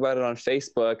to talk about it on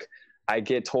Facebook, I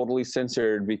get totally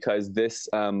censored because this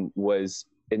was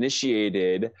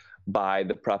initiated by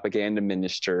the propaganda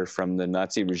minister from the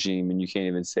Nazi regime, and you can't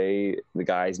even say the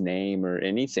guy's name or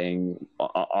anything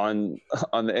on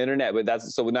the internet. But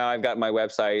that's so now I've got my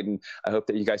website, and I hope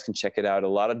that you guys can check it out. A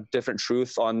lot of different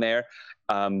truth on there.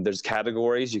 There's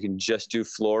categories. You can just do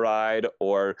fluoride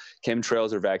or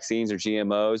chemtrails or vaccines or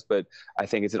GMOs, but I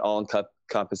think it's an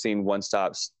all-encompassing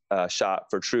one-stop shop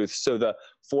for truth. So the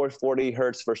 440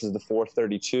 hertz versus the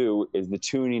 432 is the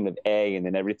tuning of A, and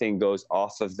then everything goes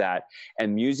off of that.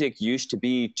 And music used to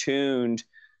be tuned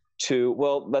to,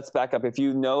 well, let's back up. If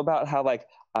you know about how like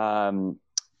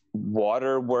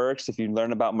water works, if you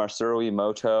learn about Masaru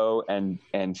Emoto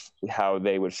and how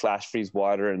they would flash freeze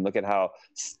water and look at how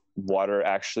water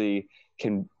actually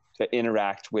can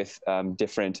interact with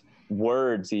different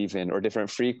words even, or different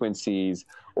frequencies,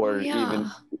 or even,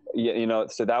 you know,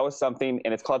 so that was something,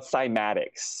 and it's called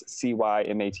cymatics,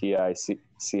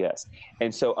 cymatics.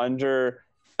 And so under,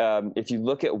 if you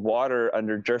look at water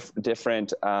under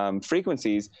different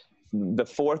frequencies, the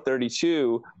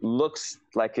 432 looks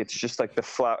like it's just like the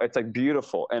flower, it's like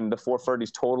beautiful, and the 430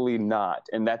 is totally not.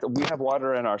 And that we have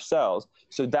water in ourselves,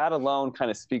 so that alone kind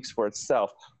of speaks for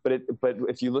itself. But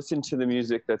if you listen to the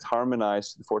music that's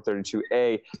harmonized to the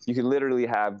 432A, you can literally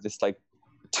have this like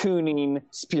tuning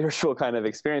spiritual kind of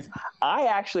experience. I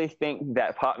actually think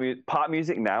that pop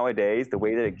music nowadays, the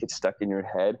way that it gets stuck in your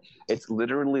head, it's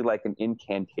literally like an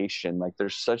incantation. Like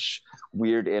there's such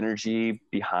weird energy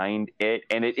behind it,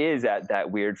 and it is at that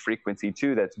weird frequency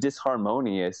too that's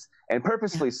disharmonious, and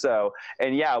purposely so.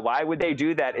 And yeah, why would they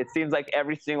do that? It seems like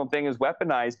every single thing is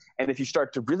weaponized, and if you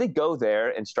start to really go there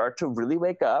and start to really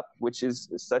wake up, which is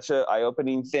such a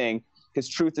eye-opening thing, because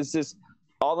truth is this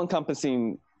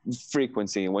all-encompassing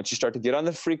frequency, and once you start to get on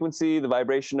the frequency, the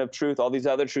vibration of truth, all these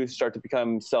other truths start to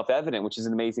become self-evident, which is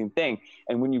an amazing thing.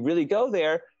 And when you really go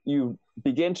there, you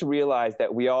begin to realize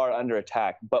that we are under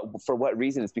attack. But for what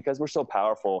reason? It's because we're so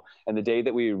powerful, and the day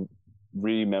that we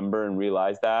remember and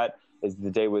realize that is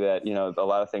the day where that, you know, a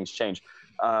lot of things change.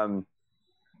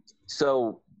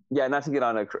 So yeah, not to get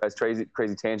on a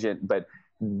crazy tangent, but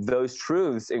those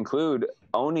truths include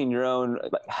owning your own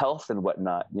health and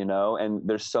whatnot, you know, and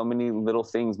there's so many little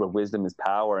things where wisdom is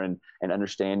power, and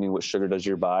understanding what sugar does to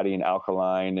your body, and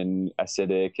alkaline and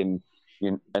acidic, and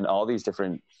all these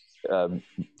different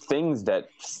things that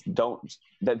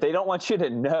they don't want you to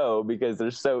know because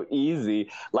they're so easy,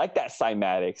 like that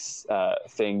cymatics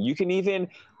thing. You can even,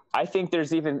 I think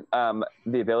there's even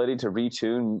the ability to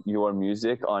retune your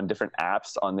music on different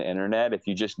apps on the internet if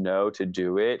you just know to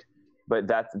do it. But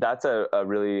that's a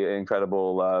really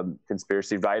incredible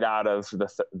conspiracy right out of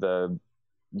the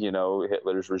you know,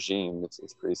 Hitler's regime.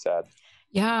 It's pretty sad.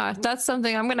 Yeah, that's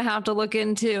something I'm going to have to look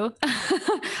into.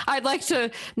 I'd like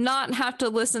to not have to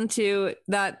listen to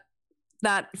that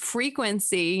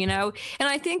frequency, you know. And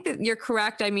I think that you're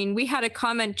correct. I mean, we had a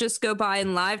comment just go by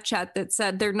in live chat that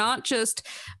said they're not just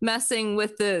messing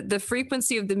with the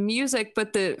frequency of the music,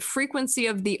 but the frequency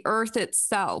of the earth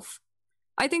itself.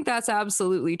 I think that's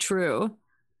absolutely true.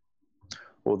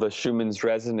 Well, the Schumann's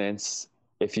resonance,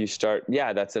 if you start,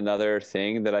 yeah, that's another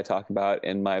thing that I talk about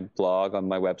in my blog on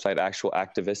my website,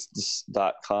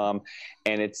 actualactivists.com.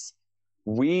 And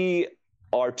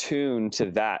are tuned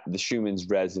to that, the Schumann's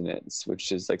resonance,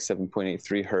 which is like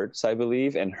 7.83 hertz, I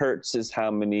believe. And hertz is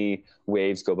how many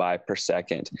waves go by per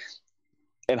second.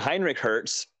 And Heinrich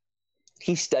Hertz,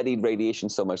 he studied radiation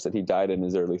so much that he died in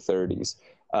his early 30s.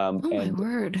 My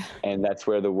word. And that's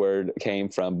where the word came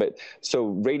from. But so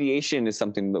radiation is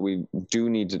something that we do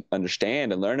need to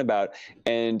understand and learn about.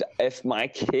 And if my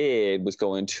kid was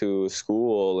going to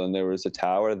school and there was a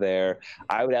tower there,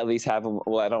 I would at least have them.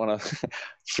 Well, I don't want to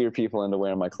fear people into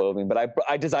wearing my clothing, but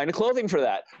I designed a clothing for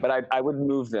that. But I would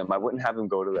move them. I wouldn't have them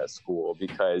go to that school,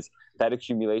 because that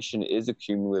accumulation is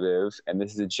accumulative. And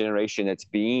this is a generation that's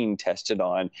being tested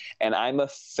on. And I'm a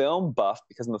film buff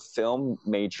because I'm a film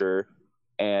major.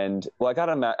 And well, I got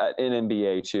an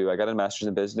MBA too. I got a master's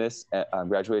in business.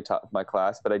 Graduated top of my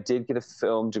class, but I did get a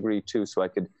film degree too, so I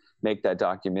could make that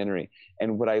documentary.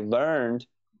 And what I learned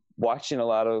watching a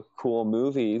lot of cool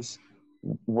movies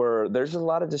there's a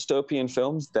lot of dystopian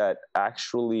films that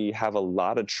actually have a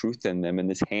lot of truth in them. And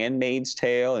this Handmaid's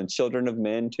Tale and Children of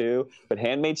Men too. But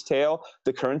Handmaid's Tale,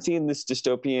 the currency in this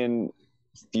dystopian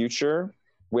future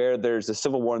where there's a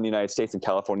civil war in the United States and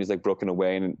California is like broken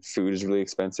away and food is really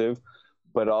expensive.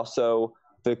 But also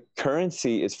the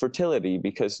currency is fertility,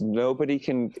 because nobody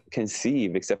can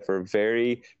conceive except for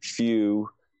very few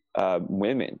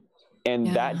women. And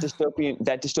that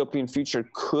dystopian future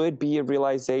could be a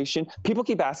realization. People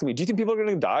keep asking me, do you think people are going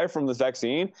to die from this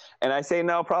vaccine? And I say,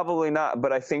 no, probably not.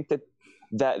 But I think that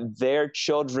their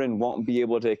children won't be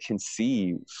able to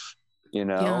conceive, you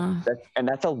know? And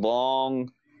that's a long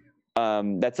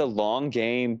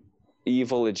game,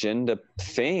 evil agenda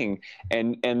thing.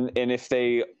 And if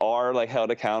they are like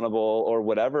held accountable or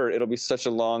whatever, it'll be such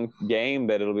a long game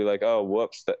that it'll be like, oh,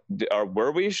 whoops,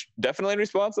 were we definitely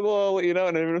responsible, you know?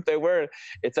 And even if they were,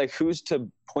 it's like, who's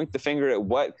to point the finger at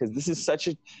what? Because this is such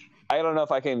I don't know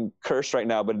if I can curse right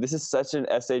now, but this is such an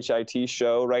SHIT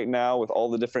show right now with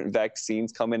all the different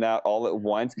vaccines coming out all at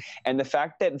once. And the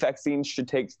fact that vaccines should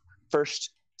take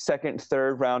first, second,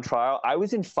 third round trial. I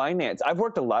was in finance. I've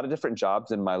worked a lot of different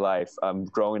jobs in my life.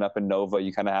 Growing up in Nova,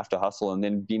 you kind of have to hustle, and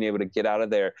then being able to get out of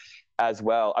there as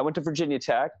well. I went to Virginia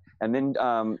Tech, and then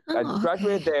I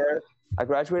graduated there. I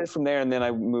graduated from there, and then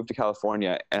I moved to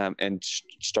California and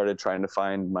started trying to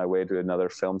find my way to another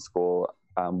film school,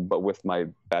 but with my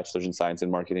bachelor's in science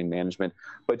and marketing management.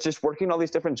 But just working all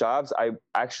these different jobs, I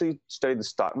actually studied the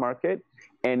stock market.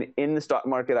 And in the stock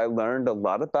market, I learned a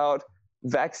lot about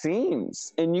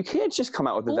vaccines. And you can't just come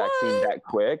out with a vaccine that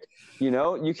quick. You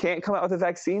know, you can't come out with a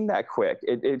vaccine that quick.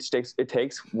 It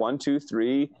takes 1, 2,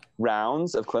 3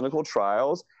 rounds of clinical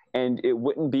trials. And it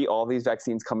wouldn't be all these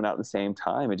vaccines coming out at the same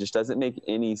time. It just doesn't make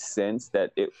any sense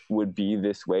that it would be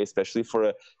this way, especially for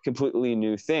a completely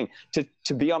new thing.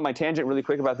 To be on my tangent really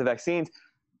quick about the vaccines,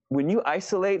 when you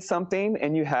isolate something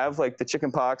and you have like the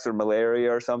chickenpox or malaria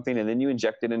or something, and then you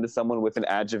inject it into someone with an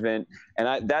adjuvant,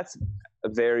 and that's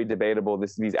very debatable,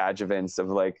 these adjuvants of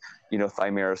like, you know,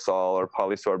 thimerosal or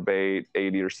polysorbate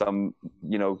 80 or some,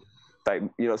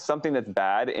 something that's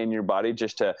bad in your body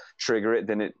just to trigger it,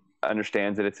 then it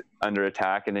understands that it's under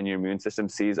attack, and then your immune system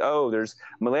sees, oh, there's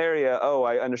malaria. Oh,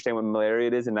 I understand what malaria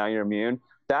it is, and now you're immune.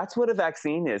 That's what a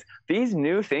vaccine is. These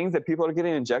new things that people are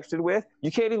getting injected with,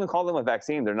 you can't even call them a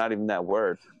vaccine. They're not even that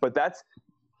word. But that's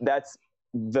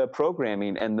the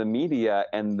programming and the media,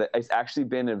 and it's actually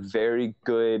been a very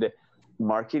good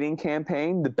marketing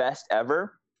campaign, the best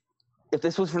ever. If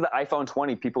this was for the iPhone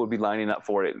 20, people would be lining up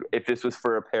for it. If this was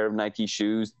for a pair of Nike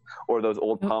shoes or those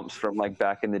old pumps from like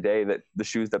back in the day, that the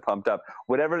shoes that pumped up,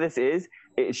 whatever this is,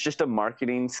 it's just a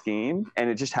marketing scheme, and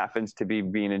it just happens to be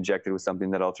being injected with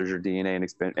something that alters your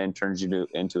DNA and turns you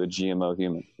into a GMO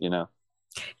human, you know?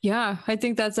 Yeah, I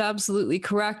think that's absolutely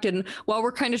correct. And while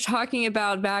we're kind of talking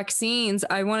about vaccines,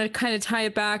 I want to kind of tie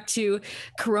it back to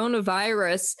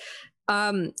coronavirus.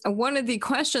 One of the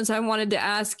questions I wanted to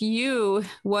ask you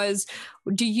was,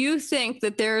 do you think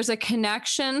that there's a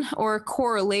connection or a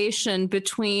correlation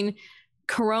between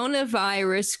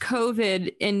coronavirus,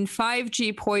 COVID, and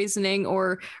 5G poisoning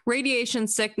or radiation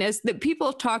sickness? That people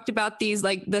have talked about these,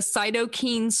 like the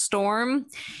cytokine storm,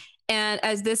 and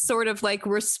as this sort of like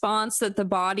response that the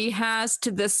body has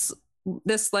to this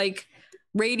like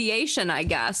radiation, I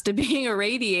guess, to being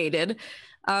irradiated.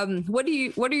 What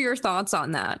are your thoughts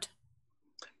on that?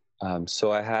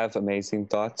 So I have amazing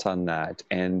thoughts on that.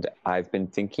 And I've been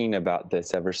thinking about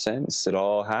this ever since it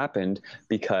all happened,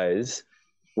 because,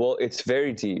 well, it's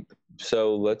very deep.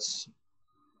 So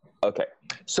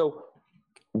So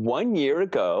 1 year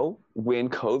ago, when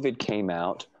COVID came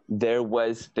out, there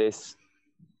was this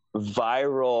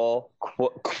viral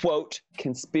quote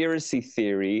conspiracy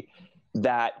theory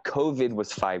that COVID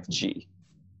was 5G.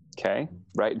 Okay,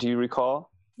 right? Do you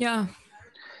recall? Yeah.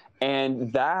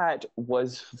 And that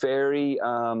was very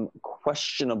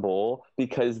questionable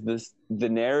because the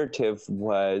narrative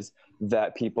was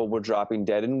that people were dropping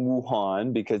dead in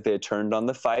Wuhan because they had turned on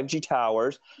the 5G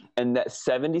towers, and that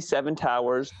 77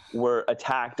 towers were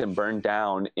attacked and burned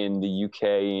down in the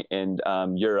UK and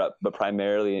Europe, but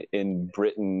primarily in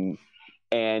Britain.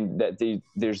 And that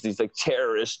there's these like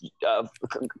terrorist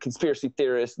conspiracy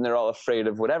theorists, and they're all afraid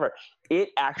of whatever. It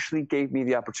actually gave me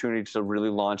the opportunity to really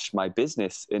launch my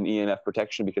business in EMF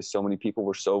protection because so many people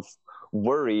were so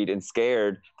worried and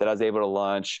scared that I was able to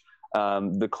launch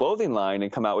the clothing line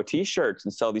and come out with t-shirts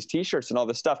and sell these t-shirts and all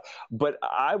this stuff. But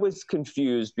I was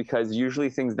confused because usually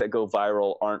things that go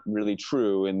viral aren't really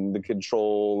true, and the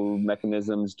control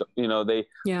mechanisms, you know, they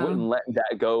wouldn't let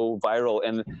that go viral.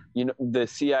 And, you know, the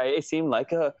CIA seemed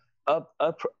like a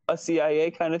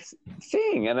CIA kind of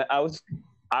thing. And I was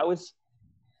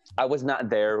not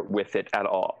there with it at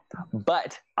all.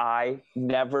 But I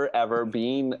never, ever,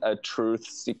 being a truth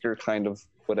seeker kind of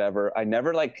whatever, I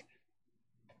never like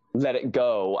let it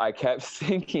go. I kept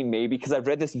thinking maybe, because I've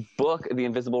read this book, The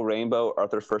Invisible Rainbow,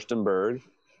 Arthur Furstenberg,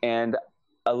 and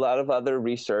a lot of other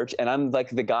research. And I'm like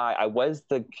the guy, I was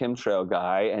the chemtrail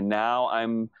guy, and now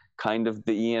I'm kind of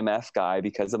the EMF guy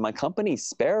because of my company,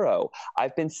 Sparrow.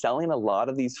 I've been selling a lot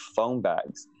of these foam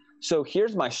bags. So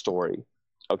here's my story.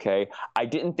 Okay. I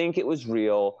didn't think it was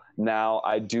real. Now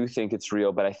I do think it's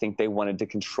real, but I think they wanted to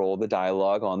control the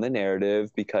dialogue on the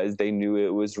narrative because they knew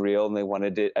it was real, and they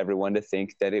wanted everyone to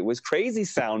think that it was crazy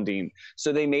sounding.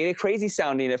 So they made it crazy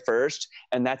sounding at first,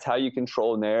 and that's how you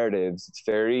control narratives. It's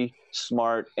very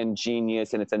smart and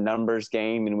genius, and it's a numbers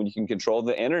game. And when you can control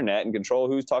the internet and control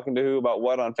who's talking to who about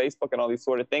what on Facebook and all these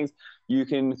sort of things, you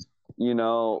can, you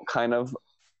know, kind of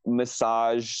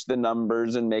massage the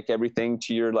numbers and make everything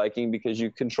to your liking because you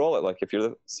control it, like if you're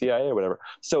the CIA or whatever.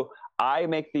 So I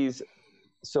make these.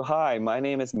 So hi, my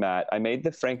name is Matt. I made the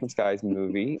Frankenskies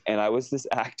movie, and I was this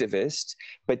activist,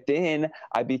 but then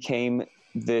I became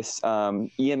this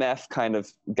EMF kind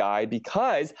of guy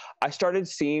because I started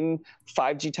seeing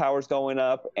 5G towers going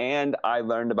up, and I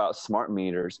learned about smart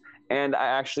meters. And I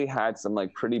actually had some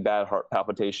like pretty bad heart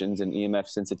palpitations and EMF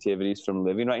sensitivities from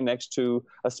living right next to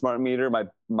a smart meter.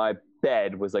 My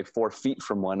bed was like 4 feet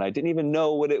from one. I didn't even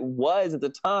know what it was at the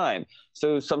time.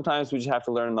 So sometimes we just have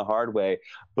to learn the hard way.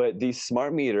 But these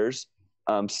smart meters,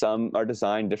 some are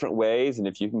designed different ways. And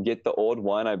if you can get the old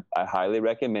one, I highly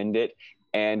recommend it.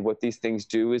 And what these things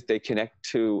do is they connect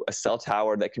to a cell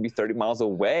tower that can be 30 miles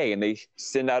away, and they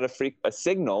send out a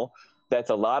signal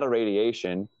that's a lot of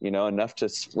radiation, you know, enough to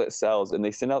split cells. And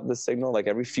they send out the signal like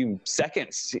every few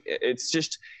seconds.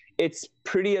 It's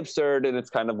pretty absurd, and it's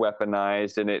kind of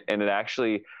weaponized, and it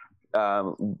actually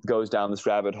goes down this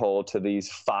rabbit hole to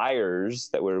these fires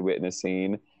that we're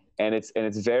witnessing. And it's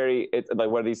like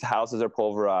where these houses are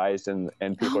pulverized, and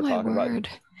people are talking about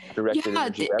directed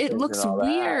energy weapons. It looks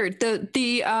weird.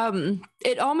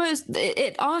 It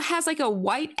all has like a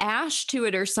white ash to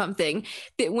it or something,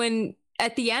 that when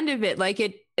at the end of it, like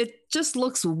it just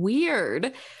looks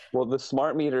weird. Well, the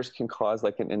smart meters can cause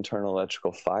like an internal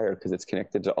electrical fire because it's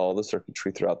connected to all the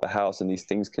circuitry throughout the house, and these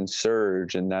things can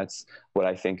surge. And that's what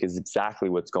I think is exactly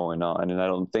what's going on. And I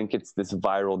don't think it's this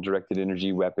viral directed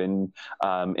energy weapon,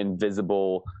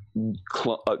 invisible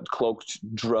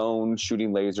cloaked drone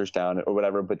shooting lasers down or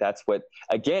whatever. But that's what,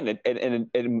 again,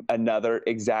 in another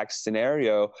exact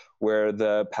scenario where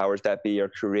the powers that be are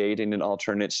creating an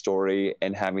alternate story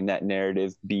and having that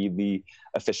narrative be the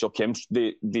official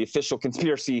the official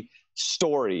conspiracy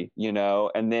story, you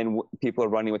know, and then people are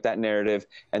running with that narrative.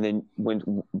 And then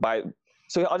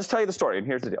so I'll just tell you the story, and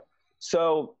here's the deal.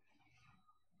 So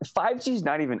 5G is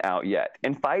not even out yet,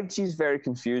 and 5G is very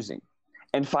confusing.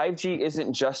 And 5G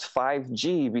isn't just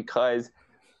 5G because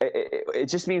it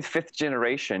just means fifth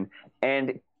generation.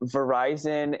 And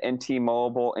Verizon and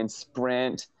T-Mobile and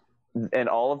Sprint and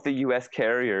all of the US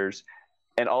carriers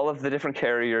and all of the different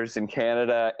carriers in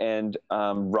Canada and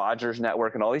Rogers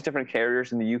Network and all these different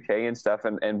carriers in the UK and stuff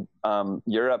and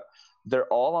Europe, they're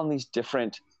all on these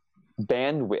different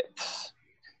bandwidths.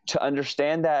 To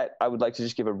understand that, I would like to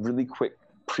just give a really quick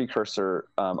precursor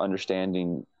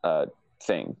understanding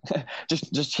thing.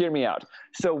 just hear me out.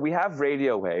 So we have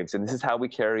radio waves, and this is how we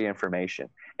carry information.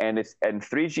 And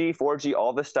 3G, 4G,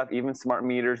 all this stuff, even smart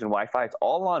meters and Wi-Fi, it's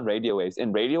all on radio waves.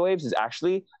 And radio waves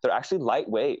they're actually light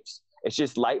waves. It's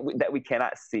just light that we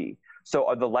cannot see.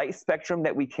 So the light spectrum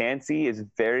that we can see is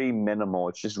very minimal.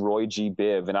 It's just Roy G.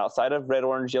 Biv. And outside of red,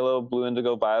 orange, yellow, blue,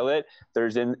 indigo, violet,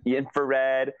 there's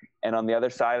infrared. And on the other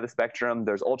side of the spectrum,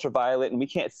 there's ultraviolet. And we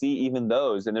can't see even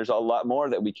those. And there's a lot more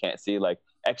that we can't see, like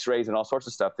X-rays and all sorts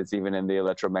of stuff that's even in the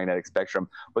electromagnetic spectrum.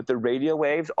 But the radio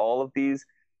waves, all of these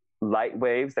light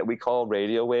waves that we call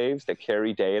radio waves that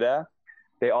carry data,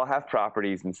 they all have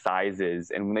properties and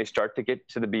sizes. And when they start to get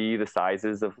to be the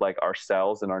sizes of like our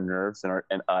cells and our nerves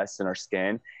and us and our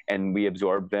skin, and we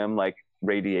absorb them like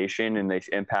radiation and they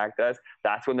impact us,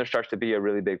 that's when there starts to be a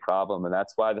really big problem. And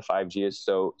that's why the 5G is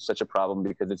such a problem,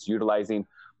 because it's utilizing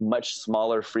much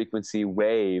smaller frequency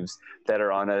waves that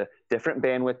are on a different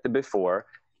bandwidth than before,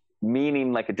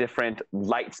 meaning like a different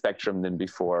light spectrum than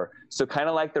before. So kind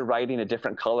of like they're writing a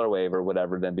different color wave or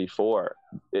whatever than before.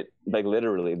 It, like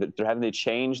literally, they're having to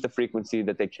change the frequency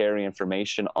that they carry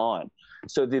information on.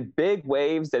 So the big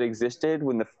waves that existed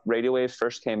when the radio waves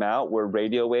first came out were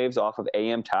radio waves off of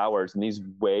AM towers. And these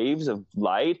waves of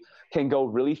light can go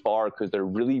really far because they're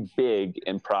really big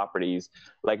in properties.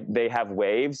 Like they have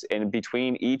waves, and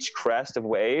between each crest of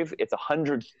wave, it's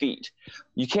 100 feet.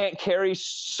 You can't carry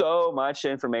so much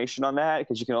information on that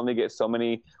because you can only get so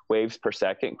many waves per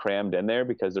second crammed in there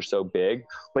because they're so big,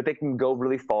 but they can go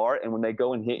really far. And when they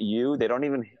go and hit you, they don't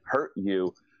even hurt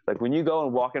you. Like when you go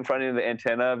and walk in front of the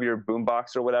antenna of your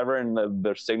boombox or whatever, and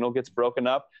the signal gets broken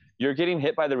up, you're getting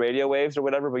hit by the radio waves or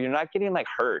whatever, but you're not getting like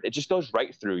hurt. It just goes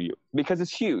right through you because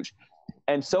it's huge.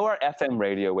 And so are FM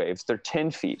radio waves. They're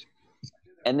 10 feet.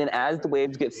 And then as the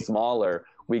waves get smaller,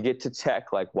 we get to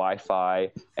tech like Wi-Fi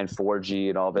and 4G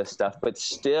and all this stuff, but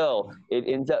still it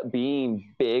ends up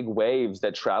being big waves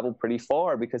that travel pretty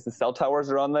far because the cell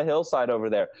towers are on the hillside over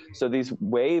there. So these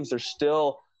waves are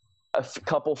still a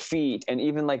couple feet, and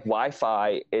even like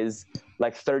Wi-Fi is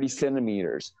like 30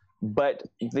 centimeters. But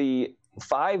the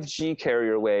 5G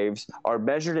carrier waves are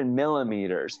measured in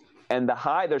millimeters. And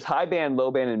there's high band, low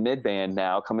band, and mid band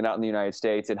now coming out in the United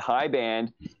States. And high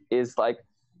band is like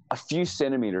a few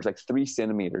centimeters, like 3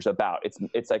 centimeters about.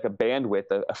 It's like a bandwidth,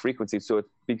 a frequency. So it's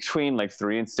between like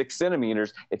 3 and 6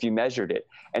 centimeters if you measured it.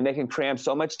 And they can cram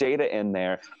so much data in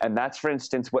there. And that's, for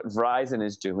instance, what Verizon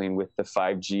is doing with the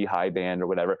 5G high band or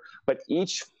whatever. But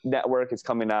each network is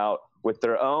coming out with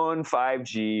their own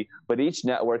 5G, but each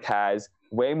network has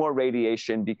way more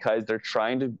radiation because they're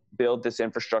trying to build this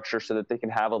infrastructure so that they can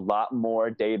have a lot more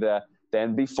data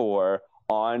than before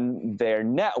on their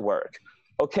network.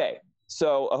 Okay.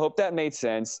 So I hope that made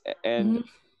sense. And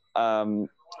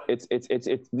it's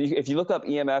if you look up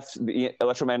EMF, the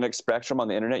electromagnetic spectrum on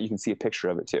the internet, you can see a picture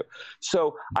of it too.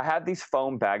 So I have these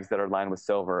foam bags that are lined with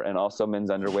silver, and also men's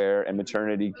underwear and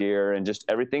maternity gear, and just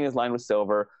everything is lined with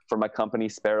silver for my company,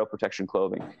 Sparrow Protection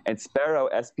Clothing. And Sparrow,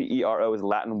 S-P-E-R-O, is a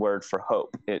Latin word for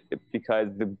hope, because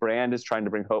the brand is trying to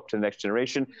bring hope to the next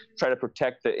generation, try to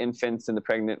protect the infants and the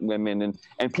pregnant women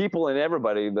and people and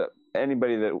anybody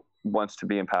that wants to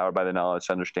be empowered by the knowledge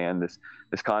to understand this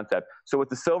concept. So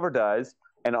what the silver does,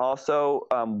 and also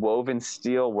woven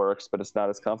steel works, but it's not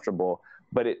as comfortable.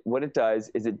 But what it does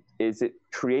is it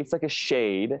creates like a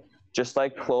shade, just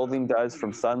like clothing does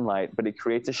from sunlight, but it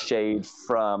creates a shade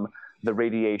from the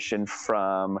radiation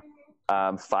from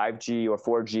 5G or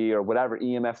 4G or whatever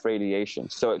EMF radiation.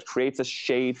 So it creates a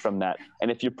shade from that. And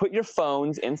if you put your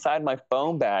phones inside my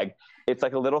phone bag, it's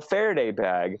like a little Faraday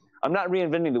bag. I'm not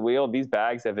reinventing the wheel. These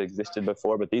bags have existed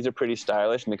before, but these are pretty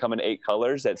stylish, and they come in 8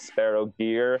 colors at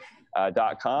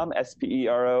sparrowgear.com,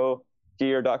 S-P-E-R-O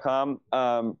gear.com.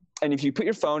 And if you put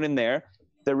your phone in there,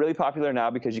 they're really popular now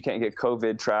because you can't get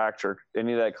COVID tracked or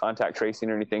any of that contact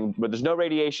tracing or anything, but there's no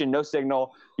radiation, no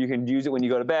signal. You can use it when you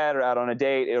go to bed or out on a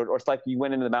date, or it's like you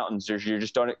went into the mountains. Your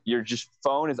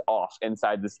phone is off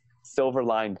inside this silver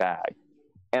lined bag.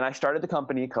 And I started the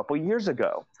company a couple years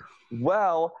ago.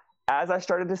 Well, as I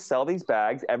started to sell these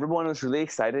bags, everyone was really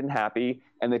excited and happy,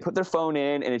 and they put their phone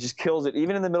in, and it just kills it,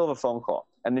 even in the middle of a phone call.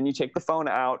 And then you take the phone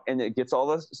out, and it gets all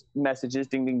those messages,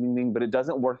 ding, ding, ding, ding, but it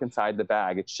doesn't work inside the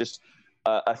bag. It's just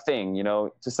a thing, you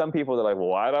know. To some people, they're like, well,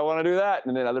 why do I want to do that?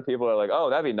 And then other people are like, oh,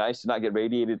 that'd be nice to not get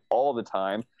radiated all the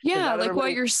time. Yeah, like while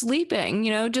you're sleeping,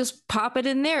 just pop it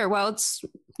in there while it's,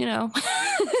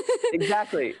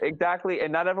 Exactly.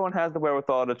 And not everyone has the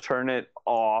wherewithal to turn it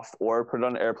off or put it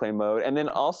on airplane mode. And then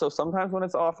also sometimes when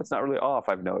it's off, it's not really off,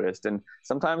 I've noticed. And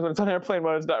sometimes when it's on airplane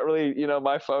mode, it's not really,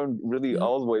 my phone really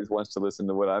always wants to listen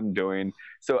to what I'm doing.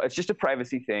 So it's just a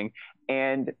privacy thing.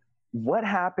 And what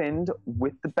happened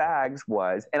with the bags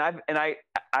was, and I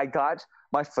got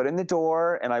my foot in the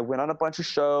door, and I went on a bunch of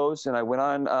shows, and I went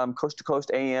on Coast to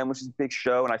Coast AM, which is a big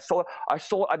show. And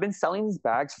I've been selling these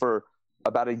bags for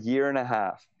about a year and a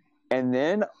half. And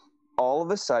then all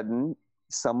of a sudden,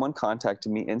 someone contacted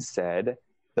me and said,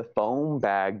 the foam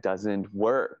bag doesn't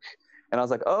work. And I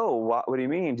was like, oh, what do you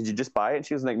mean? Did you just buy it? And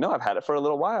she was like, no, I've had it for a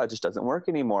little while. It just doesn't work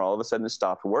anymore. All of a sudden, it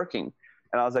stopped working.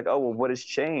 And I was like, oh, well, what has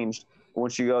changed? When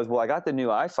she goes, well, I got the new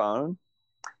iPhone.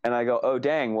 And I go, oh,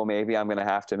 dang, well, maybe I'm going to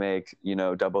have to make,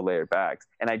 double layer bags.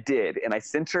 And I did. And I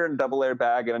sent her a double layer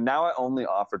bag. And now I only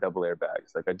offer double layer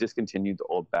bags. Like I discontinued the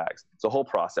old bags. It's a whole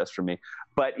process for me.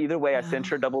 But either way, I sent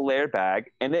her a double layer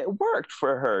bag and it worked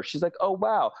for her. She's like, oh,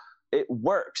 wow, it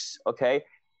works. Okay.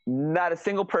 Not a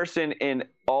single person in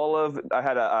all of,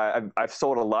 I've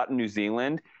sold a lot in New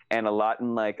Zealand and a lot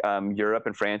in like Europe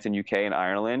and France and UK and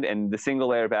Ireland. And the single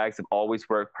layer bags have always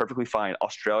worked perfectly fine.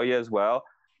 Australia as well.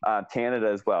 Canada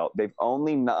as well. They've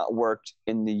only not worked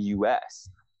in the US,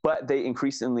 but they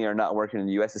increasingly are not working in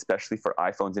the US, especially for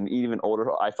iPhones and even older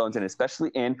iPhones, and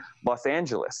especially in Los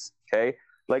Angeles. Okay.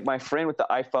 Like my friend with the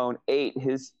iPhone 8,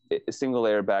 his single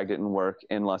layer bag didn't work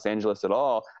in Los Angeles at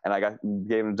all. And I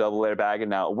gave him a double layer bag and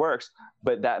now it works.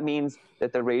 But that means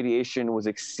that the radiation was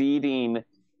exceeding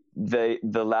the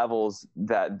levels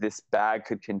that this bag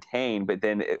could contain, but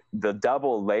then the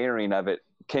double layering of it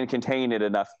can contain it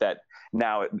enough that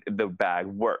now the bag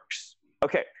works.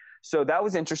 Okay, so that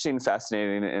was interesting and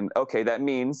fascinating. And okay, that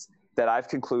means that I've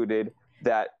concluded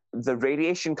that the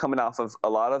radiation coming off of a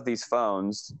lot of these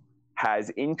phones has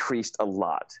increased a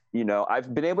lot.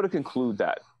 I've been able to conclude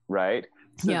that, right?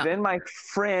 So then my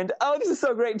friend, oh, this is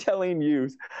so great telling you.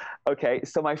 Okay,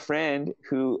 so my friend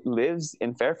who lives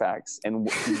in Fairfax and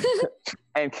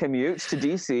commutes to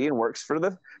DC and works for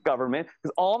the government,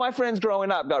 because all my friends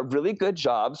growing up got really good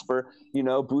jobs for,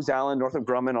 Booz Allen, Northrop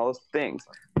Grumman, all those things,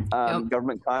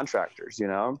 government contractors,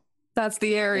 That's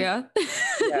the area.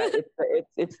 Yeah,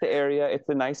 it's the area. It's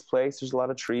a nice place. There's a lot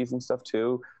of trees and stuff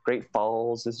too. Great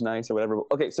Falls is nice or whatever.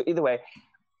 Okay, so either way,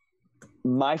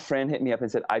 my friend hit me up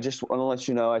and said, I just want to let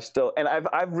you know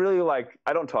I've really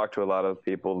I don't talk to a lot of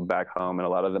people back home and a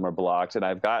lot of them are blocked, and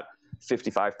I've got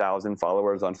 55,000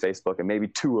 followers on Facebook and maybe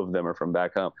 2 of them are from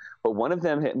back home. But one of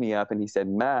them hit me up and he said,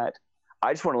 Matt,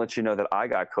 I just want to let you know that I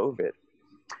got COVID.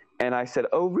 And I said,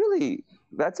 oh, really?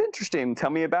 That's interesting.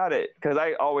 Tell me about it. Because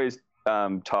I always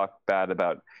talk bad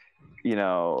about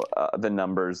the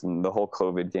numbers and the whole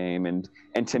COVID game.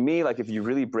 And to me, if you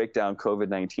really break down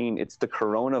COVID-19, it's the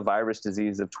coronavirus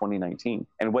disease of 2019.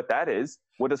 And what does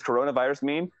coronavirus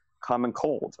mean? Common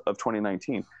cold of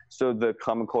 2019. So the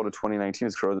common cold of 2019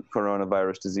 is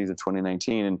coronavirus disease of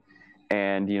 2019.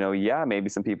 And maybe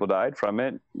some people died from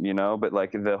it, but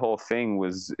the whole thing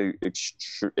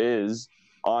is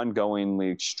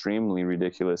ongoingly, extremely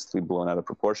ridiculously blown out of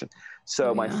proportion.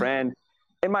 So my friend,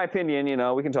 in my opinion,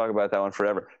 we can talk about that one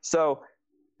forever. So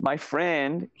my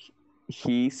friend,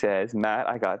 he says, Matt,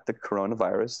 I got the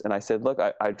coronavirus. And I said, look,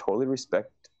 I totally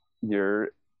respect your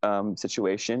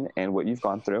situation and what you've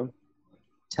gone through.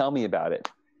 Tell me about it.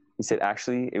 He said,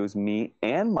 actually, it was me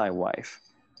and my wife.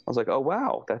 I was like, oh,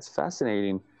 wow, that's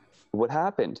fascinating. What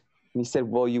happened? And he said,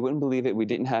 well, you wouldn't believe it. We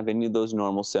didn't have any of those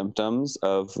normal symptoms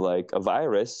of a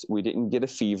virus. We didn't get a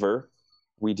fever.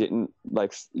 We didn't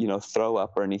throw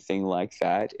up or anything like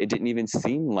that. It didn't even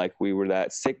seem like we were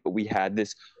that sick, but we had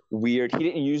this weird, he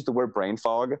didn't use the word brain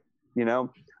fog,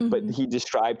 but he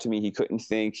described to me he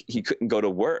couldn't go to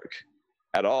work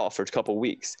at all for a couple of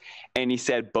weeks. And he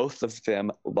said both of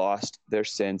them lost their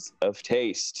sense of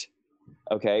taste.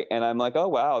 Okay. And I'm like, oh,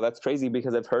 wow, that's crazy,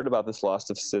 because I've heard about this loss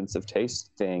of sense of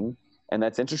taste thing. And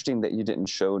that's interesting that you didn't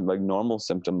show normal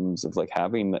symptoms of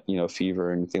having, fever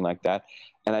or anything like that.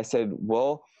 And I said,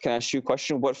 well, can I ask you a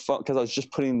question? What phone? Because I was just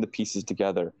putting the pieces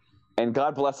together. And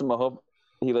God bless him. I hope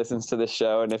he listens to this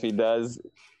show. And if he does,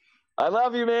 I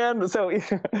love you, man. So he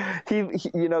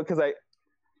because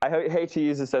I hate to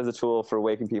use this as a tool for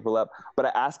waking people up, but I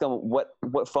asked him, what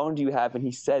phone do you have? And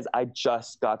he says, I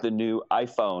just got the new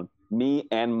iPhone. Me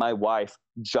and my wife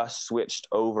just switched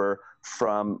over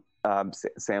from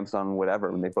Samsung,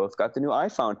 whatever, and they both got the new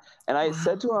iPhone. And I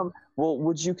said to him, well,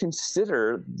 would you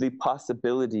consider the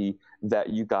possibility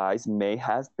that you guys may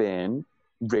have been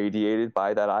radiated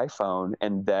by that iPhone,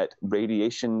 and that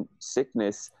radiation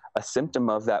sickness, a symptom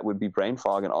of that would be brain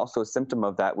fog, and also a symptom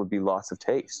of that would be loss of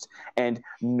taste. And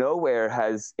nowhere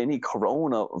has any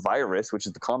coronavirus, which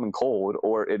is the common cold,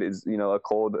 or it is, a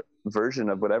cold version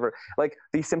of whatever,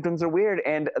 these symptoms are weird.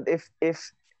 And if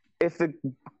the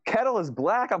kettle is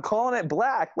black, I'm calling it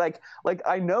black.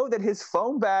 I know that his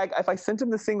phone bag, if I sent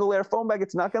him the single layer phone bag,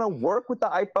 it's not going to work with the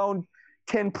iPhone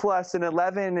 10 plus and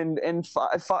 11 and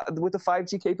with the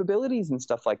 5G capabilities and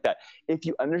stuff like that. If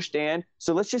you understand,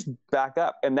 so let's just back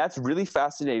up. And that's really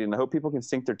fascinating. I hope people can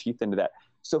sink their teeth into that.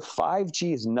 So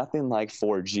 5G is nothing like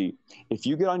 4G. If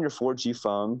you get on your 4G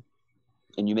phone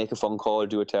and you make a phone call or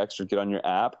do a text or get on your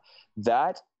app,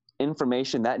 that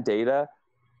information, that data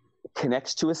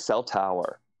connects to a cell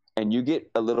tower, and you get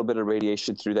a little bit of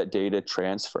radiation through that data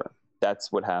transfer.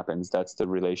 That's what happens. That's the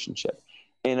relationship.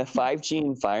 In a 5G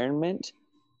environment,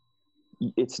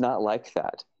 it's not like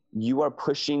that. You are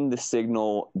pushing the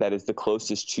signal that is the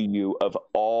closest to you of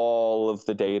all of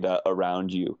the data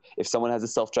around you. If someone has a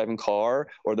self-driving car,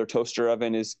 or their toaster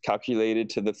oven is calculated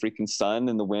to the freaking sun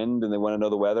and the wind, and they want to know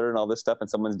the weather and all this stuff, and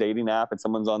someone's dating app and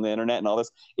someone's on the internet and all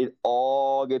this, it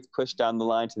all gets pushed down the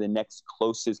line to the next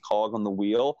closest cog on the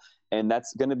wheel. And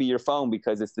that's going to be your phone,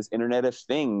 because it's this Internet of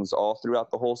Things all throughout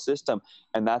the whole system.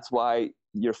 And that's why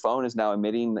your phone is now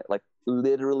emitting like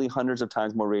literally hundreds of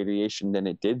times more radiation than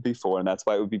it did before. And that's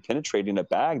why it would be penetrating a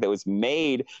bag that was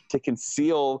made to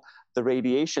conceal the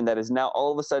radiation that is now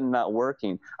all of a sudden not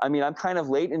working. I mean, I'm kind of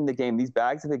late in the game. These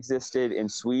bags have existed in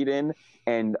Sweden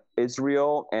and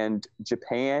Israel and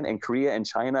Japan and Korea and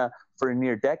China for a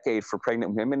near decade for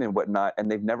pregnant women and whatnot. And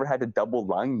they've never had to double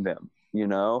line them, you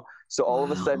know? So all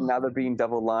of a sudden now they're being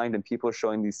double lined and people are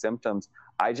showing these symptoms.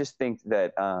 I just think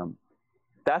that,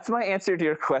 that's my answer to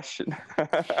your question.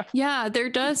 Yeah, there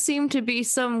does seem to be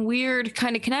some weird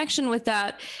kind of connection with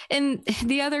that. And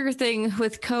the other thing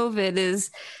with COVID is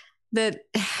that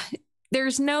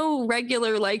there's no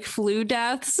regular like flu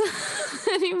deaths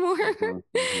anymore.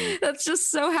 Mm-hmm. That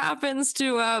just so happens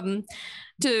to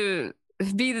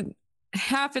be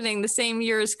happening the same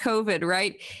year as COVID,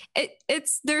 right?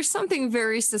 There's something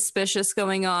very suspicious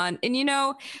going on. And, you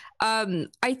know,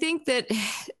 I think that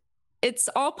it's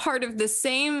all part of the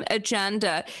same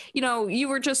agenda. You know, you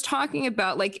were just talking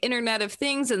about like Internet of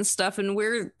Things and stuff and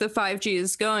where the 5G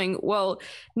is going. Well,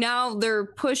 now they're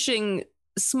pushing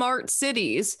smart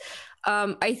cities.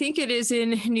 I think it is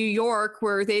in New York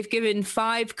where they've given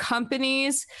 5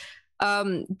 companies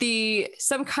some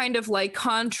kind of like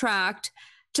contract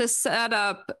to set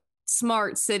up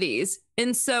smart cities.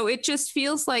 And so it just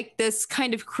feels like this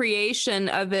kind of creation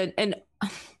of an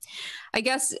I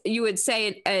guess you would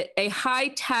say a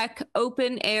high-tech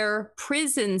open-air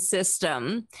prison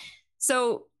system.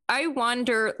 So I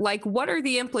wonder, like, what are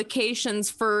the implications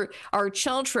for our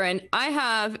children? I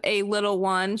have a little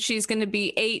one. She's going to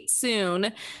be 8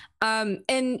 soon.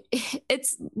 And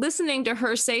it's listening to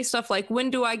her say stuff like,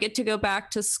 when do I get to go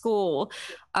back to school?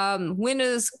 When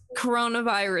is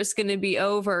coronavirus going to be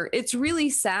over? It's really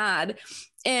sad.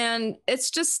 And it's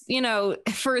just, you know,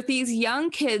 for these young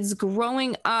kids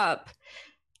growing up,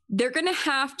 they're going to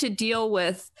have to deal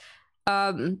with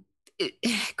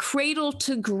cradle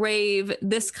to grave,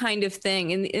 this kind of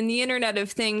thing. And the Internet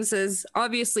of Things is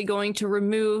obviously going to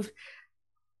remove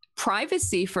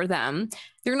privacy for them.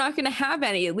 They're not going to have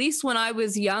any. At least when I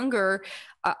was younger,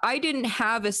 I didn't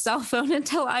have a cell phone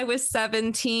until I was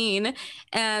 17.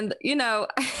 And, you know,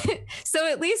 so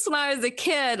at least when I was a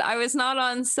kid, I was not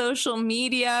on social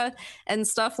media and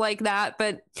stuff like that.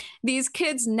 But these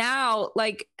kids now,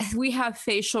 like, we have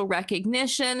facial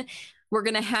recognition. We're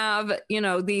going to have, you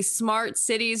know, these smart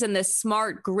cities and this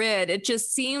smart grid. It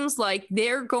just seems like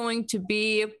they're going to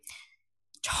be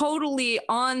totally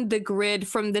on the grid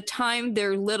from the time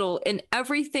they're little, and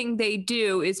everything they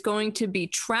do is going to be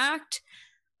tracked.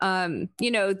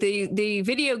 You know, the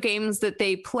video games that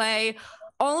they play,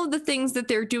 all of the things that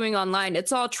they're doing online,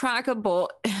 it's all trackable.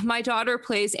 My daughter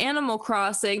plays Animal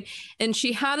Crossing, and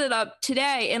she had it up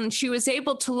today, and she was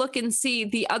able to look and see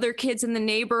the other kids in the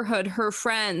neighborhood, her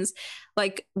friends.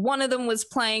 Like, one of them was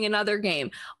playing another game.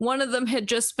 One of them had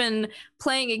just been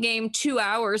playing a game 2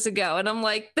 hours ago. And I'm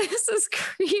like, this is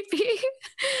creepy.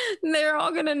 They're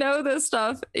all going to know this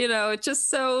stuff. You know, it's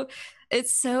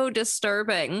so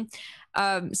disturbing.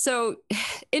 So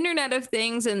Internet of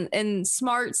Things and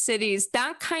smart cities,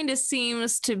 that kind of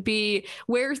seems to be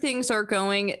where things are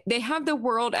going. They have the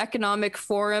World Economic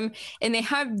Forum and they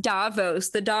have Davos,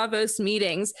 the Davos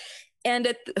meetings. And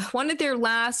at one of their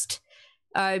last,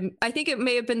 I think it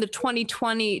may have been the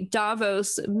 2020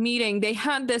 Davos meeting, they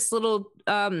had this little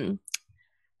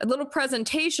a little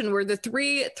presentation where the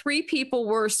three people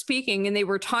were speaking, and they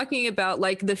were talking about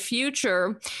like the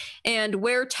future and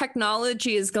where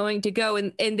technology is going to go.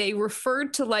 And they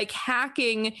referred to like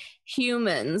hacking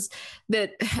humans,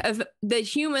 that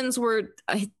humans were,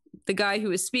 the guy who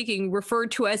was speaking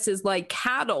referred to us as like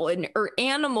cattle or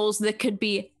animals that could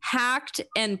be hacked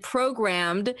and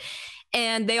programmed.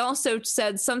 And they also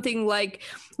said something like,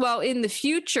 well, in the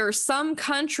future, some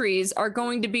countries are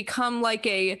going to become like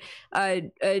a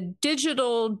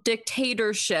digital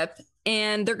dictatorship,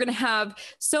 and they're going to have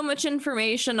so much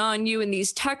information on you. And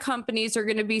these tech companies are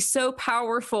going to be so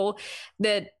powerful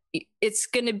that it's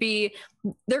going to be,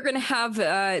 they're going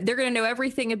to know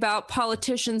everything about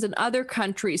politicians in other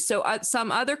countries. So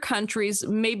some other countries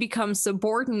may become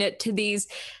subordinate to these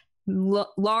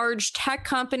large tech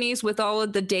companies with all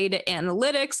of the data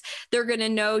analytics. They're going to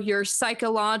know your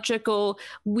psychological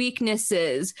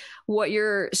weaknesses, what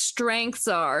your strengths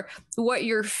are, what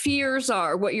your fears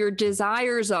are, what your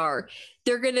desires are.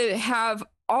 They're going to have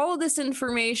all this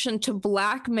information to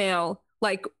blackmail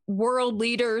like world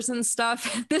leaders and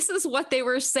stuff. This is what they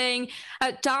were saying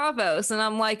at Davos. And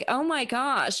I'm like, oh my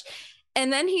gosh.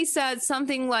 And then he said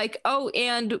something like, oh,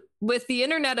 and with the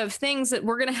Internet of Things, that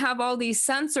we're going to have all these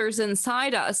sensors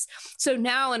inside us. So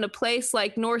now in a place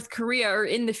like North Korea, or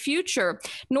in the future,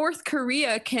 North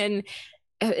Korea can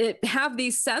have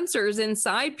these sensors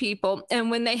inside people.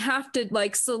 And when they have to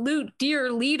like salute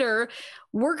dear leader,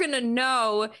 we're going to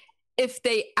know if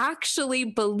they actually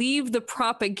believe the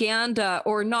propaganda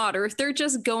or not, or if they're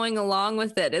just going along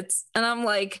with it. And I'm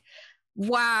like,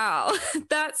 wow,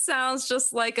 that sounds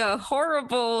just like a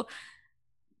horrible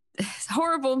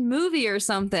movie or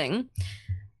something.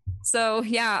 So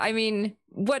yeah, I mean,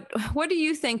 what do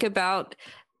you think about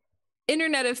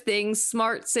Internet of Things,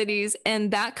 smart cities,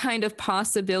 and that kind of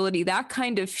possibility, that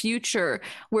kind of future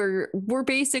where we're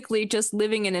basically just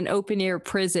living in an open air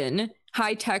prison,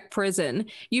 high-tech prison?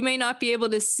 You may not be able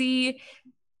to see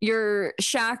your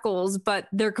shackles, but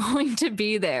they're going to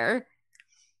be there.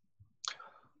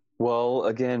 Well,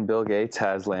 again, Bill Gates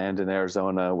has land in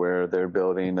Arizona where they're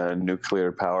building a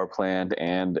nuclear power plant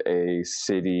and a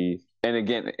city. And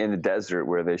again, in the desert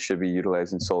where they should be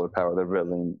utilizing solar power, they're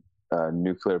building a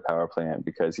nuclear power plant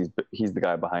because he's the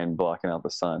guy behind blocking out the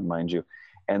sun, mind you.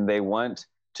 And they want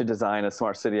to design a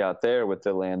smart city out there with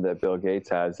the land that Bill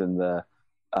Gates has in the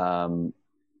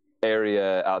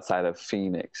area outside of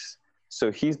Phoenix.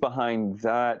 So he's behind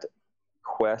that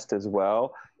quest as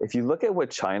well. If you look at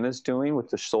what China's doing with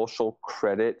the social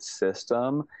credit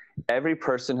system, every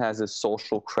person has a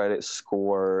social credit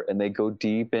score, and they go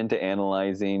deep into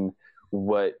analyzing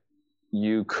what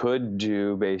you could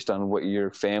do based on what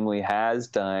your family has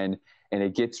done. And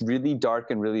it gets really dark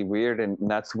and really weird. And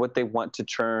that's what they want to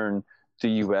turn the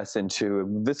US into.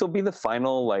 This will be the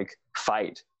final like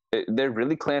fight. They're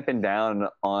really clamping down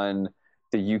on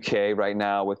the UK right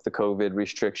now with the COVID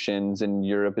restrictions, and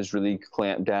Europe is really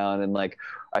clamped down. And like,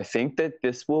 I think that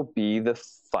this will be the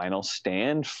final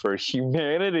stand for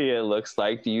humanity. It looks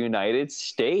like the United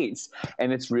States,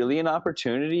 and it's really an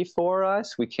opportunity for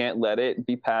us. We can't let it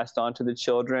be passed on to the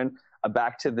children.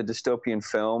 Back to the dystopian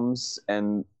films,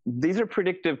 and these are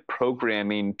predictive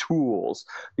programming tools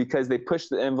because they push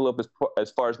the envelope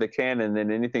as far as they can, and then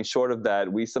anything short of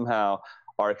that, we somehow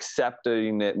are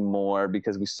accepting it more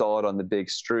because we saw it on the big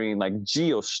screen, like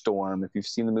Geostorm. If you've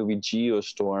seen the movie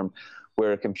Geostorm,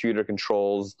 where a computer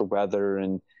controls the weather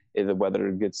and the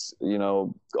weather gets,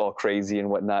 all crazy and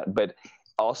whatnot. But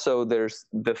also there's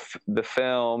the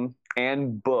film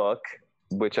and book,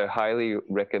 which I highly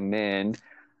recommend.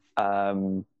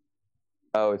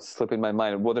 It's slipping my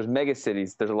mind. Well, there's mega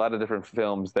cities. There's a lot of different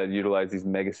films that utilize these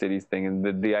mega cities thing.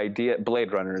 And the idea,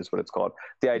 Blade Runner is what it's called.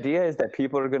 The idea is that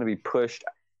people are going to be pushed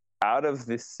out of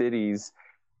the cities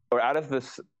or out of the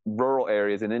rural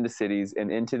areas and into cities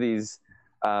and into these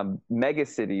mega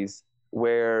cities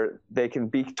where they can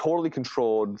be totally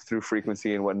controlled through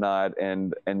frequency and whatnot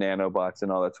and nanobots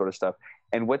and all that sort of stuff.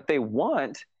 And what they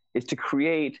want is to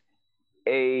create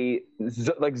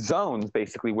like zones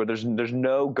basically where there's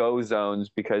no go zones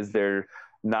because they're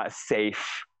not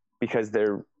safe, because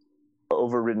they're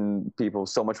overridden people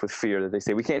so much with fear that they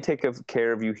say we can't take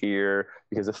care of you here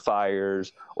because of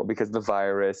fires or because of the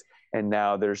virus. And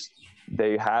now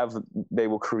they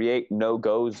will create no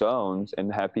go zones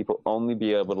and have people only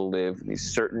be able to live in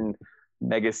these certain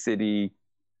mega city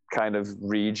kind of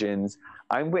regions.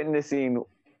 I'm witnessing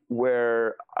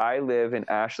where I live in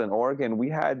Ashland, Oregon, we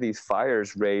had these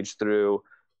fires rage through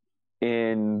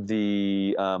in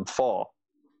the fall.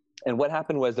 And what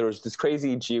happened was there was this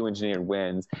crazy geoengineered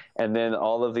winds, and then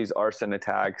all of these arson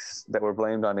attacks that were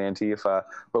blamed on Antifa.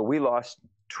 But we lost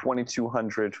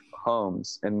 2,200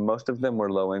 homes, and most of them were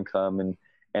low income,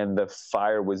 and the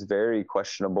fire was very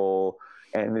questionable.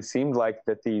 And it seemed like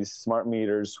that these smart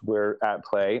meters were at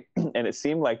play, and it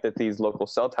seemed like that these local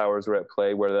cell towers were at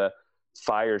play where the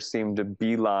fires seemed to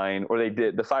beeline, or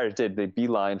the fires did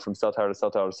beeline from cell tower to cell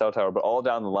tower to cell tower, but all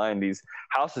down the line, these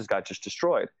houses got just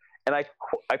destroyed. And I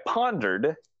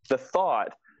pondered the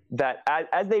thought that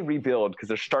as they rebuild, because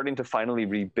they're starting to finally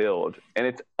rebuild, and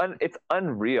it's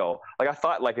unreal. Like I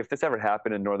thought, like if this ever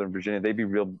happened in Northern Virginia, they'd be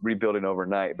rebuilding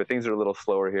overnight. But things are a little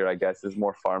slower here, I guess. There's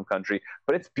more farm country,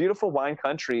 but it's beautiful wine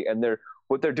country, and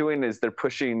what they're doing is they're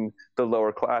pushing the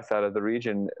lower class out of the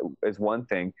region is one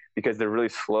thing, because they're really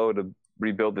slow to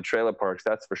rebuild the trailer parks.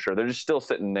 That's for sure. They're just still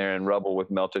sitting there in rubble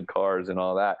with melted cars and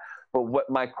all that. But what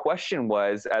my question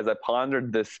was, as I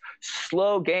pondered this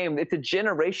slow game, it's a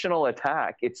generational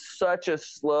attack. It's such a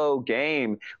slow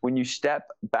game when you step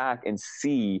back and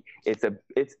see it's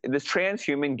this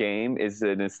transhuman game is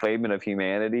an enslavement of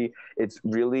humanity. It's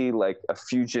really like a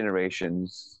few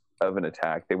generations of an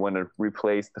attack. They want to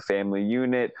replace the family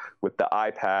unit with the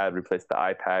iPad, replace the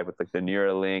iPad with like the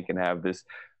Neuralink, and have this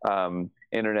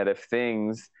Internet of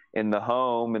Things in the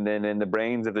home and then in the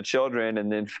brains of the children,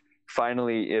 and then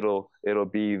finally it'll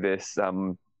be this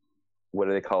what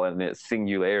do they call it,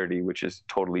 singularity, which is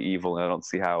totally evil, and I don't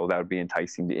see how that would be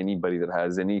enticing to anybody that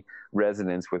has any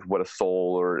resonance with what a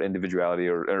soul or individuality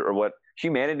or what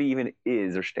humanity even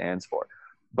is or stands for.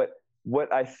 But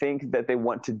what I think that they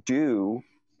want to do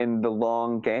in the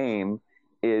long game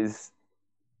is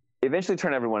eventually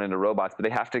turn everyone into robots, but they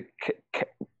have to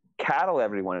cattle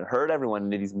everyone and herd everyone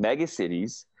into these mega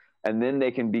cities, and then they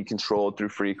can be controlled through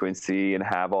frequency and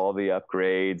have all the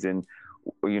upgrades, and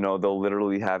they'll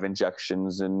literally have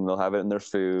injections, and they'll have it in their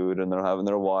food, and they'll have it in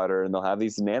their water, and they'll have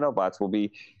these nanobots will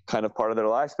be kind of part of their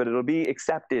lives, but it'll be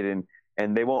accepted,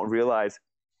 and they won't realize.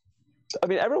 I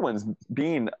mean, everyone's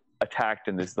being attacked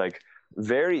in this like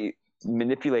very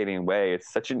manipulating way.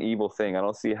 It's such an evil thing. I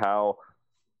don't see how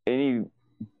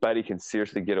anybody can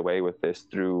seriously get away with this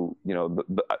through,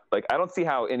 like, I don't see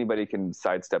how anybody can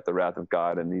sidestep the wrath of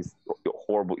God in these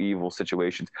horrible, evil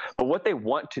situations. But what they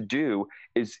want to do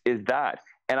is that.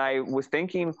 And I was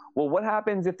thinking, well, what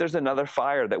happens if there's another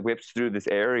fire that whips through this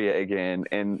area again,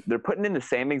 and they're putting in the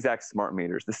same exact smart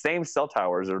meters, the same cell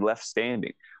towers are left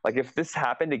standing. Like, if this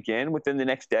happened again within the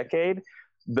next decade,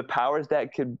 the powers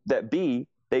that be,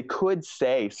 they could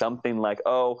say something like,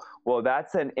 oh, well,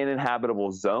 that's an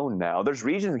uninhabitable zone now. There's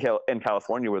regions in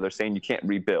California where they're saying you can't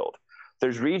rebuild.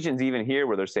 There's regions even here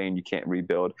where they're saying you can't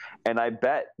rebuild. And I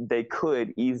bet they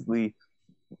could easily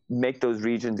make those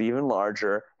regions even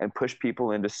larger and push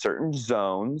people into certain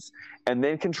zones and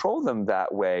then control them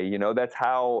that way. That's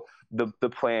how the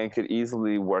plan could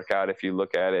easily work out if you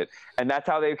look at it. And that's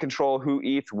how they control who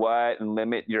eats what and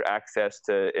limit your access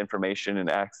to information and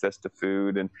access to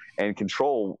food and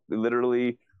control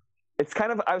literally. It's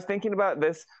kind of, I was thinking about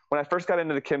this when I first got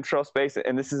into the chemtrail space,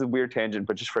 and this is a weird tangent,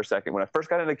 but just for a second, when I first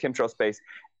got into the chemtrail space,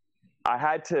 I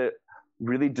had to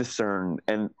really discern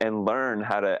and learn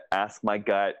how to ask my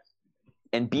gut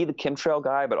and be the chemtrail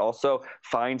guy, but also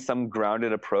find some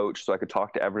grounded approach so I could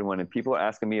talk to everyone. And people are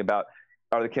asking me about,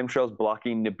 are the chemtrails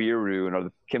blocking Nibiru, and are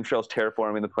the chemtrails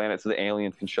terraforming the planet so the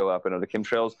aliens can show up, and are the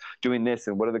chemtrails doing this,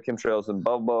 and what are the chemtrails, and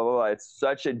blah, blah, blah, blah. It's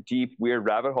such a deep, weird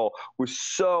rabbit hole with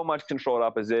so much controlled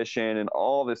opposition and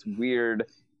all this weird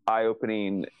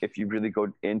eye-opening. If you really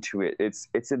go into it, it's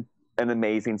an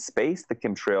amazing space, the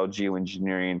chemtrail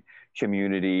geoengineering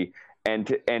community.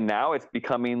 And now it's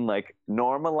becoming like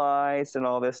normalized and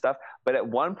all this stuff. But at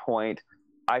one point,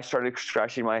 I started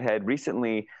scratching my head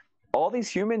recently. All these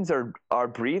humans are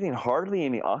breathing hardly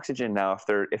any oxygen now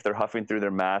if they're huffing through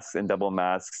their masks and double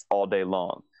masks all day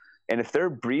long. And if they're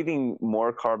breathing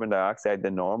more carbon dioxide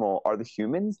than normal, are the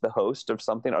humans the host of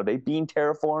something? Are they being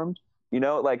terraformed?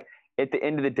 Like, at the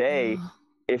end of the day,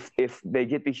 if they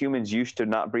get the humans used to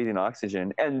not breathing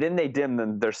oxygen, and then they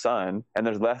dim their sun and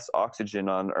there's less oxygen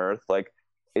on Earth, like,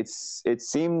 it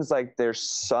seems like there's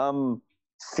something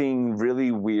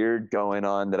really weird going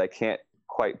on that I can't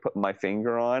quite put my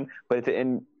finger on. But at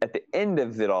the end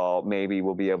of it all, maybe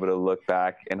we'll be able to look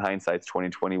back, in hindsight's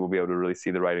 2020, we'll be able to really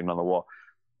see the writing on the wall.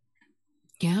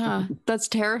 Yeah, that's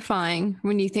terrifying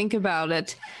when you think about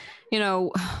it.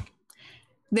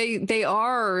 They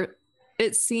are,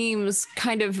 it seems,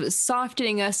 kind of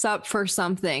softening us up for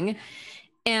something.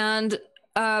 And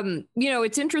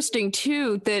it's interesting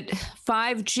too that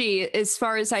 5G, as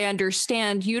far as I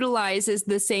understand, utilizes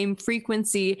the same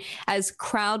frequency as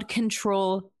crowd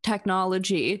control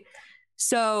technology.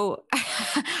 So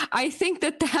I think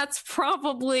that that's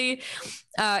probably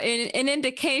an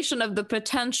indication of the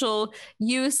potential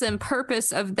use and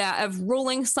purpose of that, of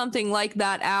rolling something like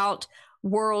that out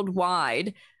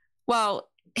worldwide. Well,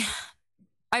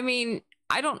 I mean,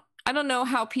 I don't know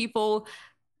how people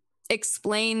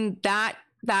explain that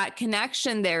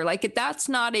connection there. Like, that's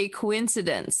not a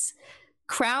coincidence.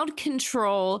 Crowd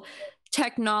control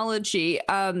technology,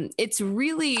 it's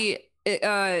really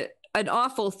an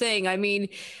awful thing. I mean,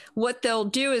 what they'll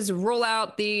do is roll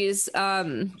out these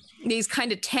kind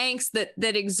of tanks that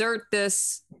exert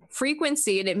this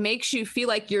frequency, and it makes you feel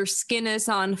like your skin is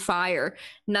on fire.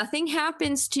 Nothing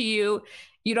happens to you.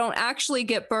 You don't actually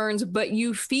get burns, but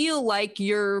you feel like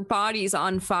your body's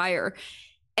on fire.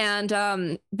 And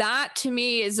that to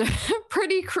me is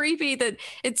pretty creepy, that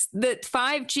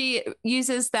 5G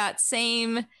uses that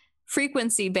same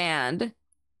frequency band.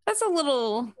 That's a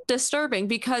little disturbing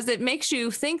because it makes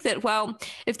you think that, well,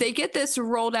 if they get this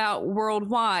rolled out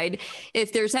worldwide,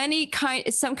 if there's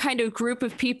some kind of group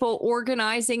of people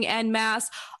organizing en masse,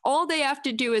 all they have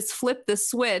to do is flip the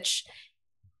switch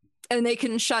and they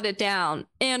can shut it down.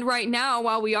 And right now,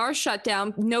 while we are shut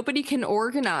down, nobody can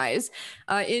organize.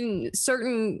 In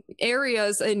certain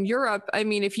areas in Europe, I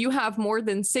mean, if you have more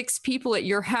than 6 people at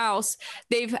your house,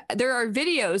 there are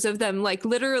videos of them like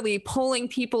literally pulling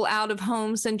people out of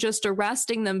homes and just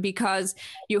arresting them because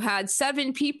you had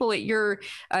 7 people at your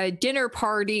dinner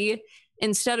party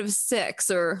instead of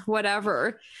 6 or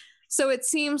whatever. So it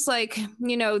seems like,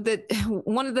 that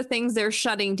one of the things they're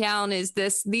shutting down is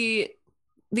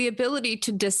the ability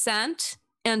to dissent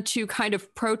and to kind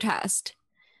of protest.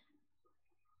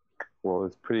 Well,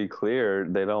 it's pretty clear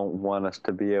they don't want us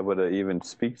to be able to even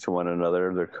speak to one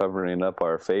another. They're covering up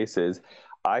our faces.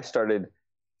 I started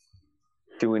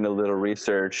doing a little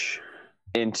research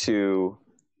into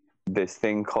this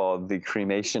thing called the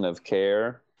cremation of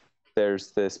care.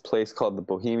 There's this place called the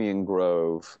Bohemian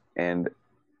Grove, and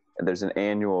there's an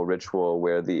annual ritual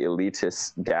where the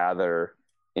elitists gather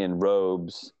in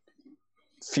robes,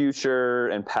 future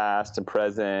and past and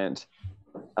present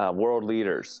world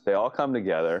leaders. They all come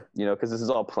together, because this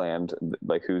is all planned,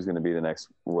 like who's going to be the next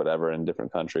whatever in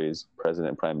different countries,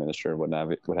 president, prime minister, what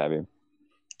have you.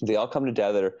 They all come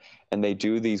together and they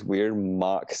do these weird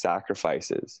mock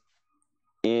sacrifices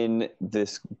in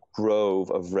this grove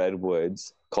of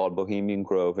redwoods called Bohemian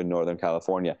Grove in Northern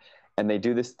California. And they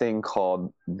do this thing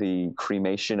called the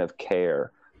cremation of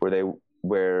care,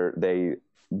 where they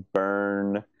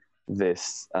burn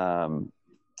this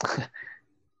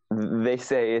they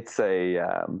say it's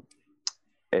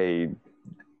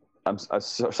I'm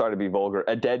sorry to be vulgar,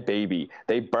 a dead baby.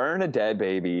 They burn a dead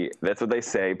baby. That's what they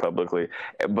say publicly.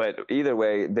 But either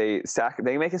way, they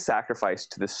make a sacrifice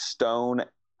to the stone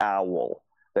owl.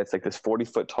 That's like this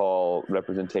 40-foot tall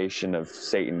representation of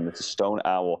Satan. It's a stone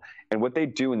owl. And what they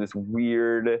do in this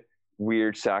weird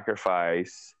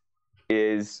sacrifice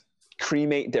is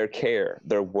cremate their care,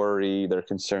 their worry, their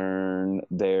concern,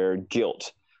 their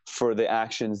guilt for the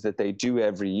actions that they do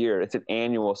every year. It's an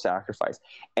annual sacrifice.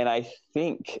 And I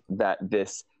think that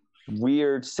this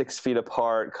weird 6 feet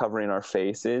apart covering our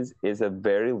faces is a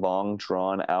very long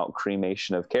drawn out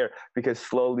cremation of care, because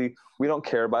slowly we don't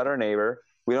care about our neighbor.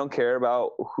 We don't care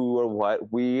about who or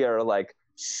what. We are like,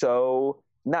 so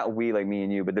not we, like me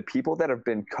and you, but the people that have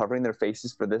been covering their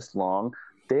faces for this long,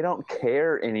 they don't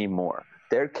care anymore.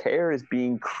 Their care is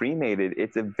being cremated.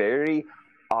 It's a very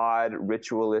odd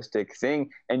ritualistic thing.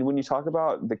 And when you talk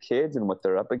about the kids and what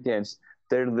they're up against,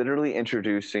 they're literally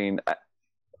introducing,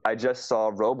 I just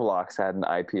saw Roblox had an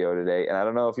IPO today, and I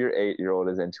don't know if your 8-year-old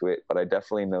is into it, but I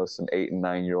definitely know some 8 and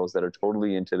 9-year-olds that are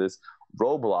totally into this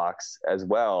Roblox as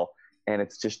well. And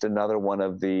it's just another one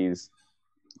of these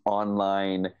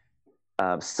online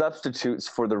substitutes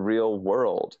for the real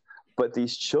world. But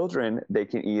these children, they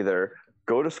can either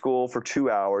go to school for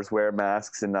 2 hours, wear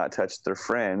masks and not touch their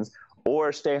friends,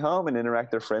 or stay home and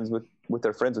interact with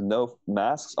their friends with no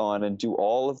masks on and do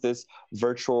all of this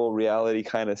virtual reality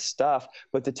kind of stuff.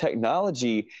 But the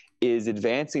technology is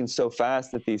advancing so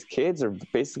fast that these kids are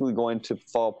basically going to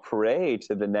fall prey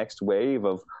to the next wave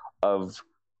of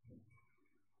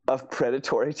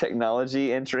predatory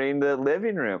technology entering the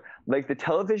living room. Like the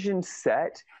television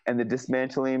set and the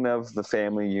dismantling of the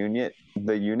family unit,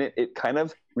 it kind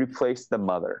of replaced the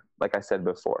mother, like I said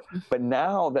before. But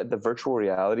now that the virtual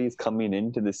reality is coming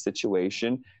into this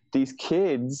situation, these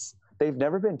kids, they've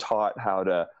never been taught how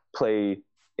to play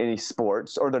any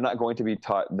sports, or they're not going to be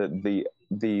taught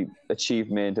the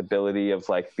achievement ability of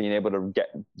like being able to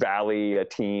rally a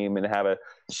team and have a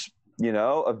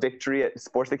victory at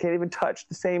sports. They can't even touch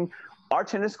the same. Our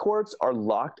tennis courts are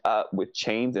locked up with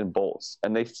chains and bolts,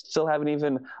 and they still haven't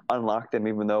even unlocked them,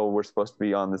 even though we're supposed to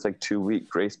be on this like 2-week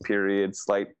grace period,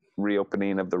 slight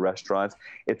reopening of the restaurants.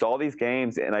 It's all these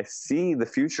games, and I see the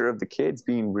future of the kids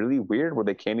being really weird, where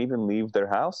they can't even leave their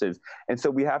houses. And so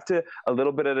we have to, a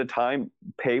little bit at a time,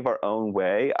 pave our own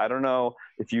way. I don't know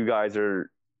if you guys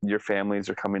your families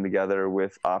are coming together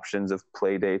with options of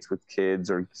play dates with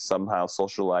kids, or somehow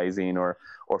socializing, or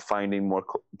finding more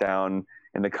down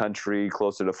in the country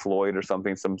closer to Floyd or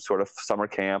something, some sort of summer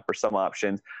camp or some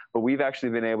options. But we've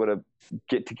actually been able to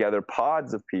get together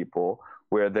pods of people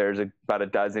where there's about a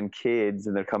dozen kids,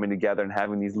 and they're coming together and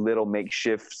having these little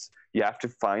makeshifts. You have to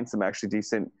find some actually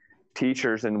decent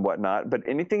teachers and whatnot, but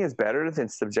anything is better than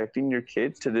subjecting your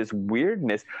kids to this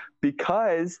weirdness,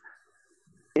 because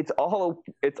it's all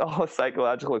a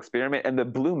psychological experiment. And the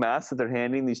blue masks that they're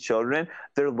handing these children,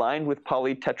 they're lined with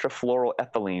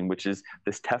polytetrafluoroethylene, which is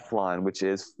this Teflon, which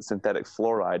is synthetic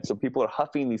fluoride. So people are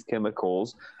huffing these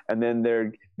chemicals, and then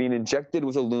they're being injected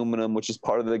with aluminum, which is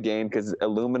part of the game, because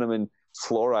aluminum and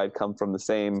fluoride come from the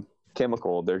same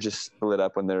chemical. They're just split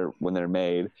up when they're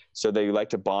made. So they like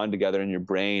to bond together in your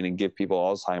brain and give people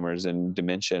Alzheimer's and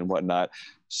dementia and whatnot.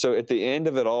 So at the end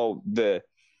of it all,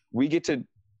 we get to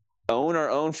own our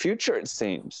own future, it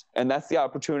seems. And that's the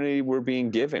opportunity we're being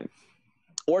given.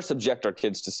 Or subject our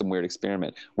kids to some weird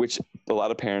experiment, which a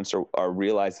lot of parents are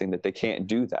realizing that they can't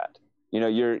do that. You know,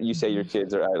 you say your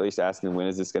kids are at least asking, when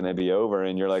is this going to be over?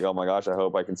 And you're like, oh my gosh, I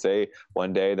hope I can say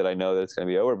one day that I know that it's going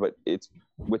to be over. But it's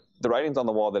with the writings on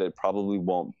the wall that it probably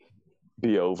won't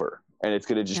be over. And it's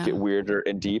going to just get weirder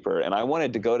and deeper. And I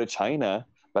wanted to go to China,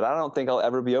 but I don't think I'll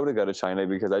ever be able to go to China,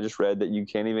 because I just read that you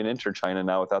can't even enter China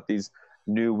now without these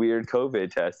new weird COVID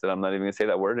tests. And I'm not even going to say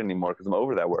that word anymore because I'm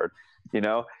over that word. You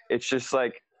know, it's just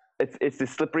like, it's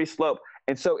this slippery slope.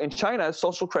 And so in China,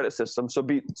 social credit system, so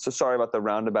sorry about the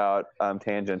roundabout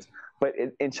tangents, but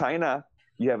in China,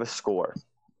 you have a score,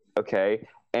 okay?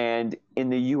 And in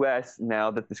the US,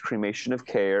 now that this cremation of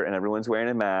care and everyone's wearing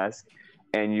a mask,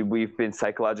 and we've been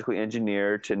psychologically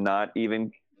engineered to not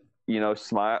even,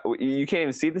 smile. You can't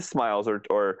even see the smiles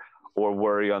or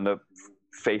worry on the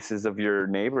faces of your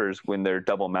neighbors when they're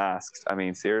double masked. I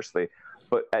mean, seriously.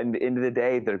 But at the end of the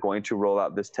day, they're going to roll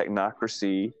out this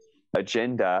technocracy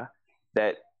agenda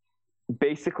that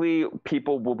basically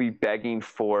people will be begging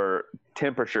for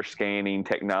temperature scanning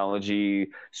technology,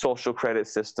 social credit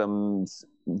systems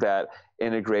that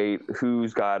integrate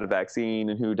who's got a vaccine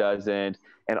and who doesn't,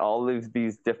 and all of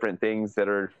these different things that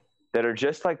are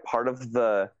just like part of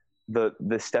the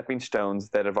stepping stones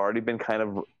that have already been kind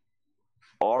of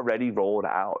already rolled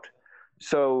out.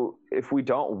 So if we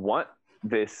don't want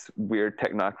this weird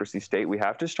technocracy state, we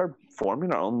have to start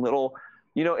forming our own little,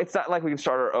 it's not like we can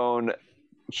start our own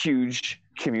huge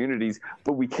communities,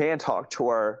 but we can talk to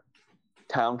our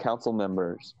town council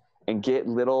members and get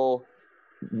little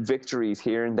victories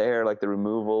here and there, like the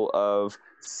removal of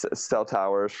cell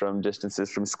towers from distances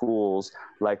from schools.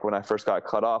 Like when I first got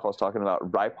cut off, I was talking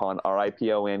about Ripon,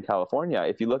 R-I-P-O-N, California.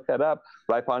 If you look that up,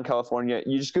 Ripon, California,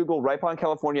 you just Google Ripon,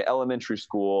 California elementary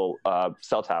school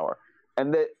cell tower.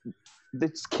 And the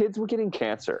kids were getting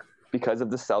cancer because of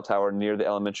the cell tower near the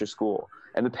elementary school.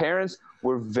 And the parents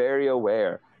were very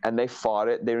aware, and they fought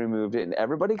it, they removed it, and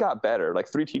everybody got better. Like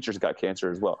 3 teachers got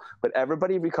cancer as well, but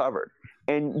everybody recovered.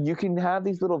 And you can have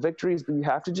these little victories, but you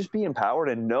have to just be empowered.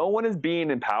 And no one is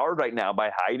being empowered right now by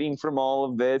hiding from all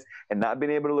of this and not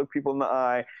being able to look people in the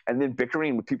eye, and then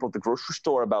bickering with people at the grocery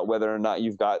store about whether or not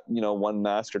you've got, 1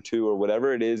 mask or 2 or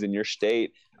whatever it is in your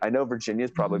state. I know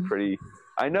Virginia's probably pretty,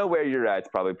 I know where you're at, it's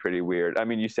probably pretty weird. I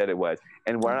mean, you said it was.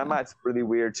 And where I'm at, it's really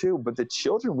weird too. But the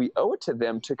children, we owe it to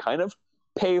them to kind of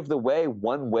pave the way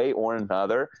one way or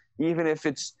another, even if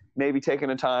it's maybe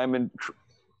taking a time and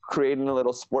creating a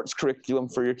little sports curriculum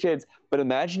for your kids. But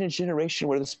imagine a generation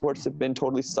where the sports have been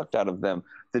totally sucked out of them.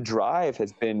 The drive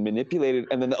has been manipulated,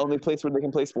 and then the only place where they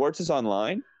can play sports is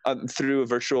online through a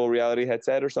virtual reality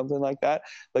headset or something like that.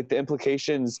 Like the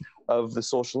implications of the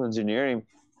social engineering.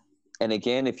 And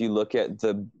again, if you look at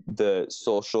the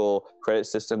social credit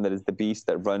system that is the beast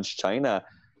that runs China,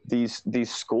 these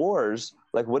scores,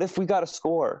 like what if we got a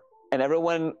score and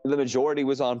everyone, the majority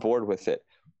was on board with it?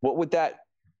 What would that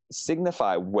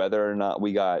signify? Whether or not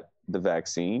we got the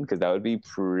vaccine? Because that would be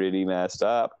pretty messed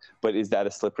up. But is that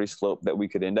a slippery slope that we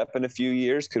could end up in a few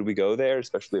years? Could we go there,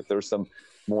 especially if there was some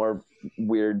more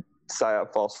weird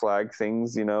psyop false flag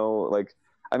things,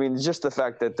 I mean, just the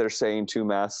fact that they're saying 2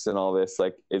 masks and all this,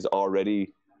 like, is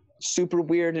already super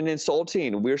weird and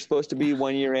insulting. We're supposed to be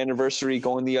 1 year anniversary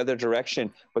going the other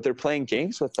direction, but they're playing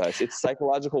games with us. It's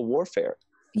psychological warfare.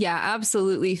 Yeah,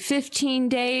 absolutely. 15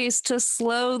 days to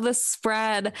slow the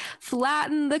spread,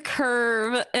 flatten the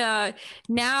curve.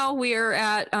 Now we're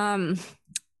at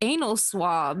anal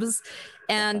swabs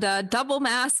and double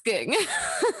masking.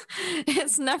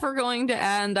 It's never going to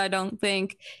end, I don't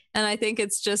think. And I think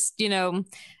it's just,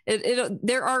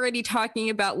 they're already talking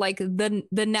about like the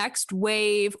next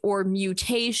wave or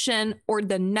mutation or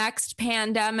the next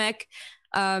pandemic.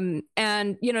 And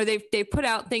they put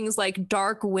out things like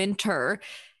dark winter,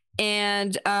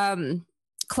 and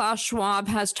Klaus Schwab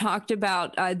has talked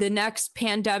about the next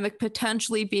pandemic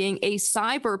potentially being a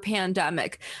cyber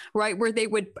pandemic, right? Where they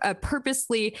would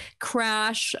purposely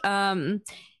crash,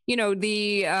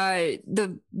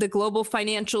 the global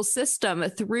financial system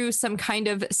through some kind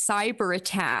of cyber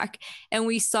attack, and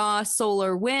we saw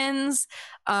solar winds,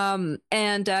 and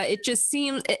it just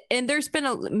seems, and there's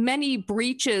been many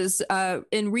breaches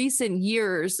in recent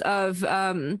years of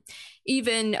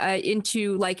even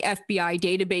into like FBI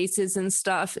databases and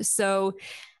stuff. So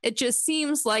it just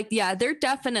seems like, yeah, they're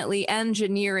definitely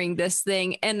engineering this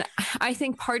thing. And I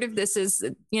think part of this is,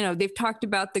 they've talked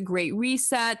about the Great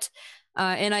Reset.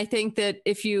 And I think that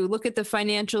if you look at the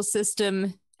financial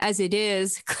system as it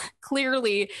is,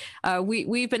 clearly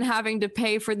we've been having to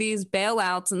pay for these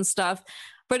bailouts and stuff.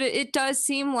 But it does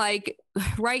seem like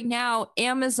right now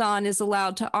Amazon is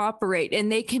allowed to operate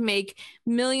and they can make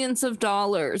millions of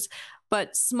dollars,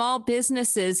 but small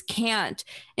businesses can't.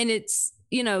 And it's,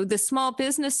 the small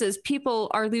businesses,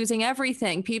 people are losing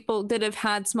everything. People that have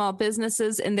had small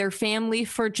businesses in their family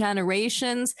for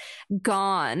generations,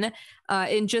 gone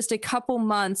in just a couple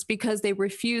months because they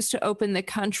refuse to open the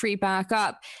country back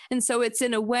up. And so it's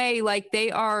in a way like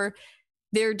they're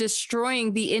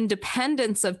destroying the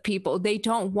independence of people. They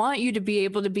don't want you to be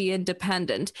able to be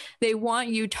independent. They want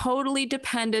you totally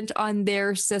dependent on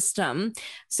their system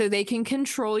so they can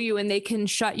control you and they can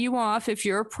shut you off if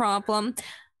you're a problem,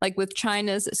 like with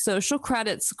China's social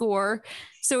credit score.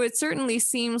 So it certainly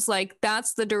seems like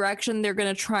that's the direction they're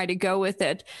going to try to go with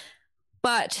it.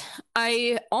 But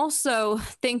I also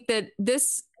think that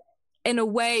this, in a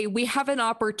way, we have an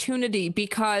opportunity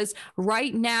because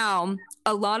right now,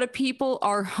 a lot of people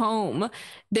are home.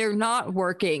 They're not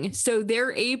working. So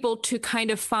they're able to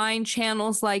kind of find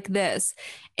channels like this.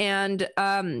 And,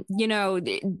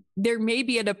 there may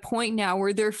be at a point now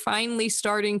where they're finally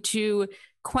starting to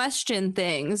question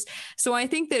things. So I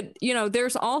think that,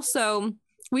 there's also,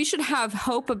 we should have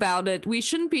hope about it. We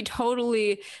shouldn't be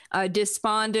totally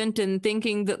despondent and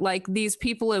thinking that like these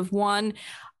people have won.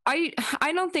 I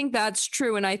don't think that's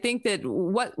true. And I think that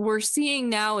what we're seeing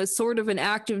now is sort of an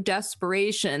act of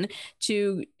desperation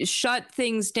to shut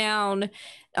things down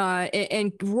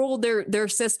and roll their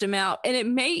system out. And it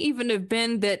may even have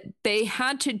been that they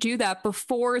had to do that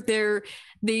before the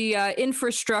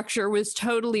infrastructure was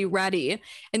totally ready.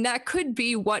 And that could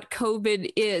be what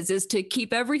COVID is to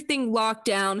keep everything locked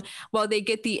down while they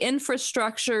get the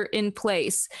infrastructure in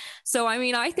place. So, I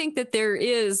mean, I think that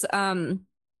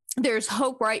there's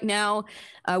hope right now.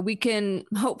 We can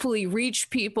hopefully reach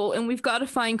people, and we've got to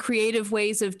find creative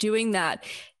ways of doing that.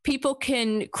 People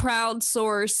can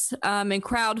crowdsource and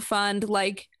crowdfund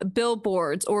like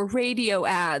billboards or radio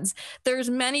ads.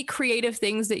 There's many creative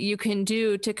things that you can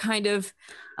do to kind of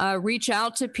reach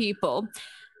out to people.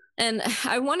 And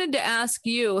I wanted to ask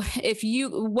you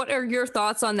what are your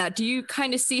thoughts on that? Do you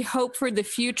kind of see hope for the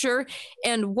future?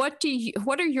 And what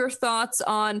are your thoughts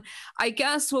on, I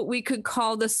guess, what we could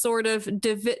call the sort of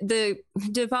the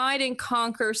divide and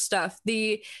conquer stuff,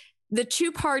 the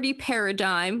two-party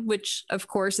paradigm, which of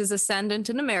course is ascendant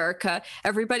in America.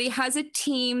 Everybody has a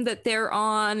team that they're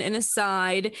on and a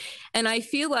side. And I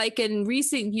feel like in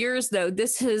recent years, though,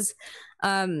 this has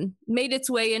made its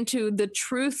way into the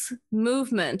truth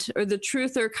movement or the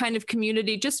truther kind of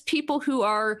community, just people who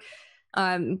are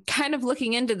kind of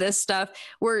looking into this stuff,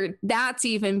 where that's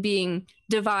even being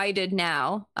divided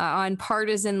now on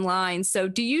partisan lines. So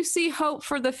do you see hope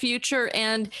for the future?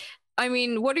 And I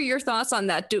mean, what are your thoughts on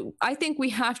that? I think we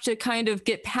have to kind of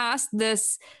get past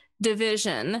this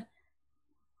division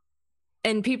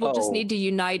and people just need to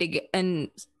unite and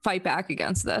fight back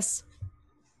against this.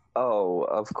 Oh,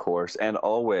 of course. And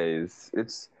always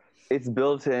it's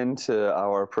built into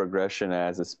our progression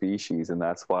as a species. And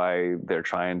that's why they're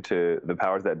trying to, the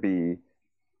powers that be,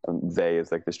 they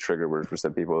is like this trigger word for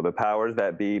some people, the powers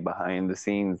that be behind the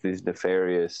scenes, these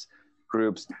nefarious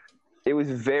groups. It was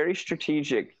very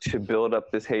strategic to build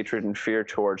up this hatred and fear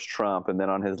towards Trump. And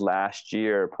then on his last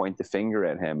year, point the finger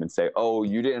at him and say, oh,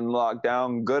 you didn't lock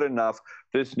down good enough.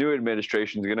 This new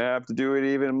administration is going to have to do it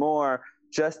even more.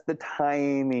 Just the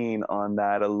timing on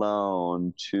that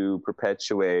alone to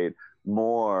perpetuate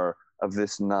more of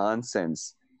this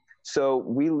nonsense. So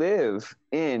we live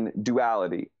in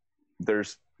duality.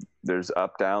 There's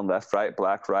up, down, left, right,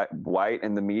 black, right, white,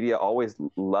 and the media always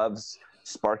loves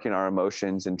sparking our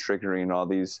emotions and triggering all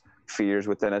these fears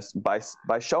within us by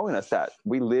showing us that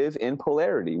we live in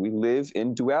polarity, we live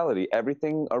in duality.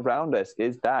 Everything around us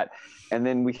is that. And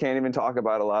then we can't even talk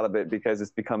about a lot of it because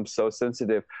it's become so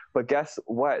sensitive. But guess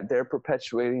what? They're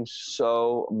perpetuating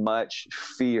so much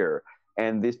fear.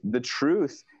 And the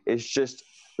truth is just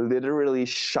literally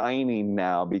shining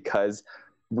now, because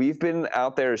we've been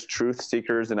out there as truth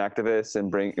seekers and activists and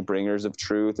bringers of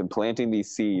truth and planting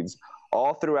these seeds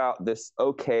all throughout this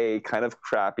kind of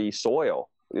crappy soil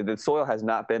The soil has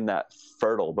not been that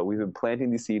fertile, but we've been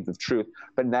planting these seeds of truth.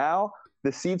 But now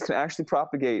the seeds can actually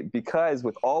propagate, because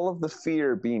with all of the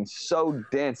fear being so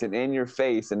dense and in your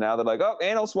face, and now they're like, oh,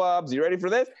 anal swabs, you ready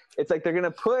for this? It's like they're going to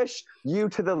push you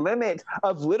to the limit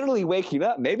of literally waking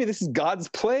up. Maybe this is God's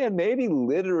plan. Maybe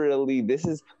literally this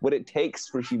is what it takes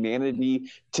for humanity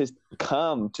to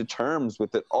come to terms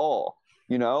with it all.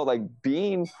 You know, like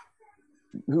being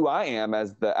who I am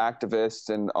as the activist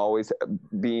and always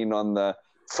being on the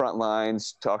front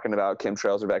lines talking about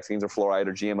chemtrails or vaccines or fluoride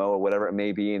or GMO or whatever it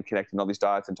may be, and connecting all these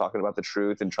dots and talking about the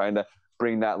truth and trying to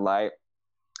bring that light.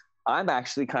 I'm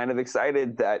actually kind of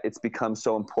excited that it's become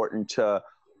so important to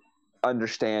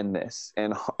understand this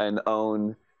and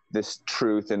own this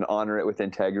truth and honor it with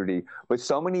integrity. But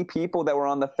so many people that were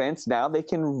on the fence, now they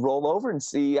can roll over and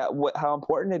see how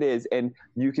important it is, and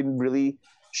you can really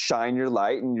shine your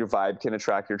light, and your vibe can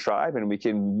attract your tribe, and we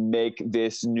can make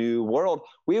this new world.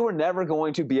 We were never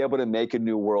going to be able to make a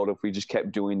new world if we just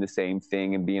kept doing the same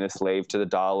thing and being a slave to the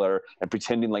dollar and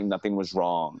pretending like nothing was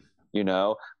wrong, you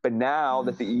know? But now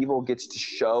that the evil gets to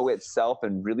show itself,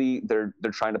 and really they're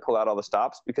trying to pull out all the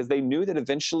stops, because they knew that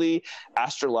eventually,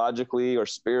 astrologically or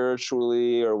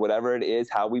spiritually or whatever it is,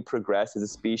 how we progress as a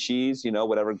species, you know,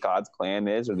 whatever God's plan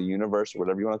is, or the universe or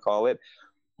whatever you want to call it,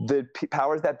 the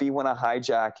powers that be want to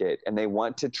hijack it, and they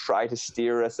want to try to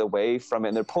steer us away from it.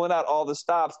 And they're pulling out all the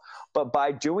stops, but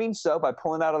by doing so, by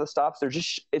pulling out all the stops,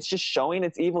 it's just showing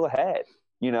its evil head.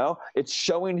 You know, it's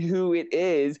showing who it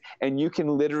is, and you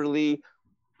can literally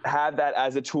have that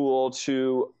as a tool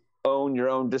to own your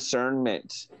own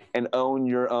discernment and own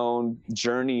your own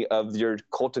journey of your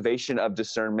cultivation of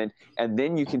discernment. And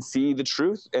then you can see the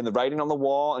truth and the writing on the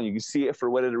wall, and you can see it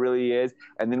for what it really is.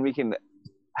 And then we can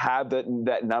have those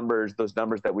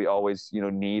numbers that we always, you know,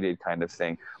 needed, kind of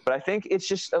thing. But I think it's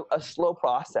just a slow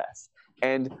process.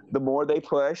 And the more they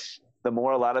push, the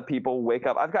more a lot of people wake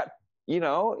up. I've got, you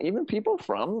know, even people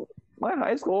from my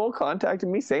high school contacted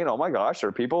me saying, oh my gosh,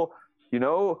 are people, you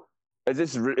know, is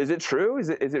it true?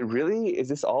 Is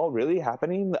this all really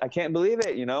happening? I can't believe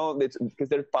it. You know, it's because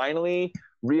they're finally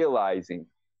realizing,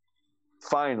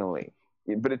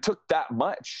 but it took that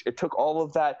much. It took all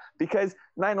of that, because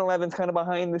 9/11 is kind of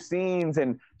behind the scenes,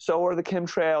 and so are the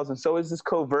chemtrails, and so is this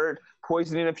covert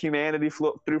poisoning of humanity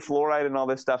through fluoride and all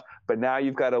this stuff. But now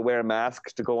you've got to wear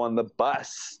masks to go on the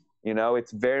bus. You know,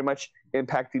 it's very much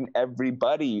impacting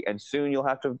everybody, and soon you'll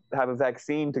have to have a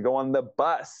vaccine to go on the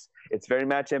bus. It's very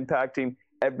much impacting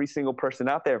every single person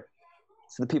out there.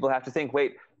 So the people have to think,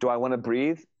 wait, do I want to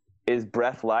breathe? Is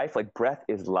breath life? Like, breath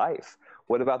is life.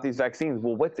 What about these vaccines?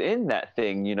 Well, what's in that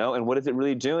thing, you know, and what is it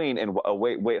really doing? And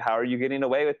wait, how are you getting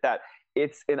away with that?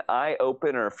 It's an eye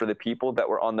opener for the people that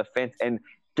were on the fence. And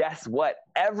guess what?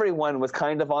 Everyone was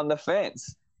kind of on the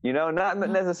fence, you know, not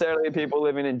necessarily people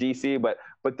living in DC, but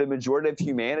the majority of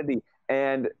humanity.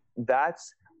 And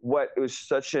that's what was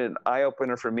such an eye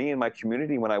opener for me in my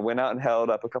community when I went out and held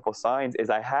up a couple signs, is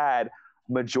I had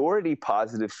majority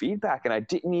positive feedback. And I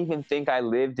didn't even think I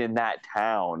lived in that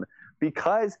town,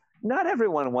 because not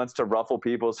everyone wants to ruffle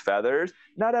people's feathers.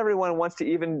 Not everyone wants to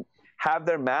even have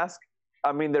their mask,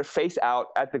 their face out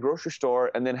at the grocery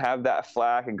store, and then have that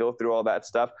flag and go through all that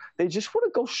stuff. They just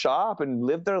want to go shop and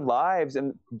live their lives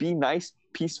and be nice,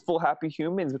 peaceful, happy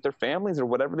humans with their families or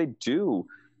whatever they do,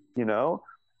 you know?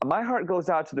 My heart goes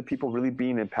out to the people really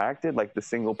being impacted, like the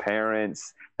single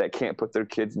parents that can't put their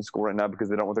kids in school right now because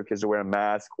they don't want their kids to wear a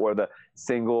mask, or the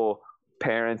single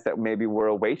parents that maybe were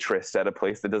a waitress at a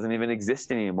place that doesn't even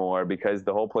exist anymore because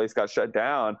the whole place got shut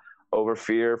down over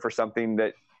fear for something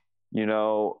that, you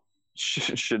know,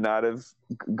 should not have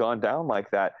gone down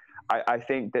like that. I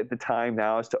think that the time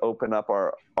now is to open up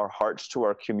our hearts to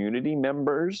our community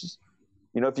members.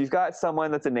 You know, if you've got someone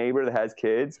that's a neighbor that has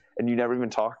kids and you never even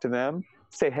talk to them,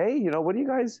 say, hey, you know, what are you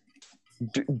guys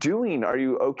doing? Are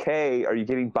you okay? Are you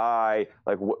getting by?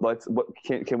 Like, what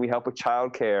can we help with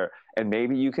childcare? And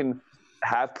maybe you can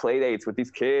have play dates with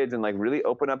these kids and like really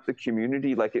open up the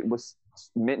community like it was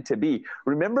meant to be.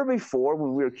 Remember before,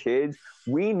 when we were kids,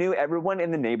 we knew everyone in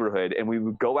the neighborhood and we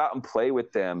would go out and play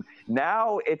with them.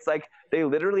 Now it's like they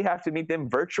literally have to meet them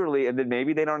virtually, and then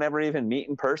maybe they don't ever even meet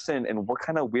in person. And what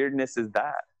kind of weirdness is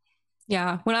that?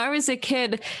 Yeah. When I was a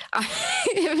kid,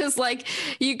 it was like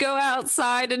you go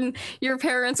outside and your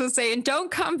parents would say, don't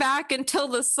come back until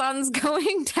the sun's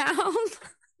going down.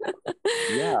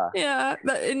 Yeah. Yeah,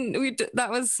 that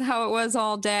was how it was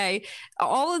all day.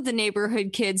 All of the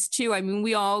neighborhood kids too. I mean,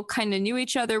 we all kind of knew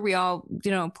each other. We all,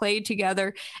 played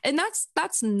together, and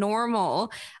that's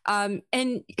normal.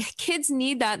 And kids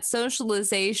need that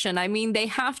socialization. I mean, they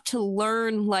have to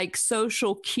learn like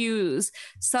social cues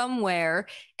somewhere,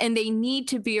 and they need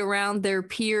to be around their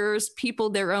peers, people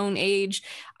their own age.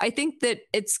 I think that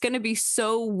it's going to be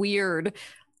so weird,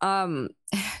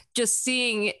 just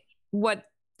seeing what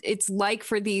it's like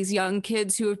for these young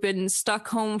kids who have been stuck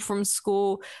home from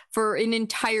school for an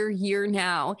entire year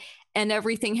now, and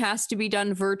everything has to be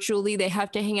done virtually. They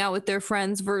have to hang out with their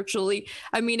friends virtually.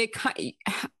 I mean,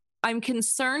 I'm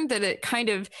concerned that it kind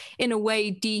of, in a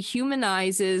way,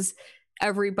 dehumanizes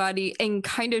everybody and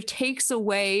kind of takes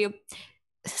away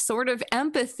sort of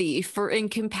empathy for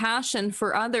and compassion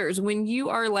for others when you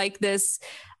are like this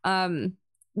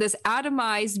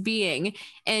atomized being,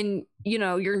 and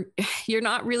you're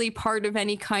not really part of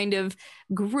any kind of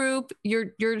group.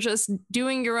 You're just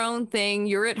doing your own thing.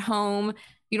 You're at home.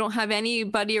 You don't have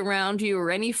anybody around you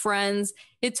or any friends.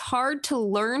 It's hard to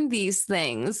learn these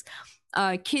things.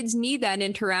 Kids need that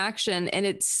interaction,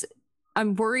 and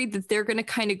I'm worried that they're going to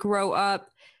kind of grow up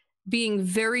being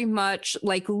very much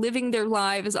like living their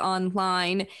lives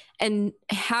online and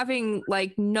having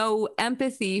like no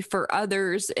empathy for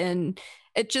others, and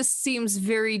it just seems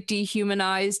very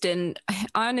dehumanized and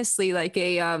honestly like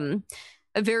a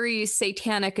very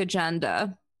satanic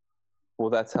agenda. Well,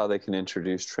 that's how they can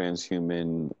introduce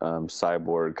transhuman,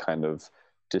 cyborg kind of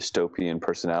dystopian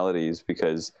personalities,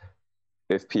 because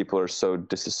if people are so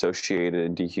disassociated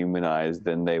and dehumanized,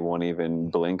 then they won't even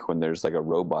blink when there's like a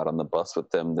robot on the bus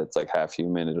with them that's like half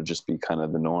human. It'll just be kind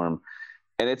of the norm.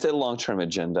 And it's a long-term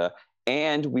agenda.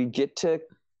 And we get to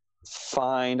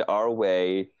find our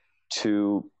way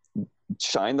to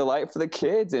shine the light for the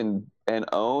kids and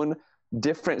own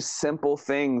different simple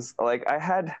things. Like I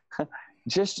had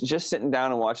just sitting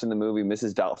down and watching the movie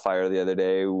Mrs. Doubtfire the other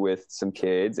day with some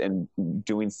kids and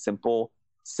doing simple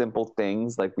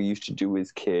things like we used to do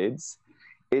as kids.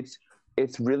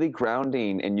 It's really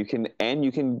grounding, and you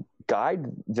can guide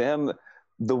them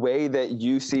the way that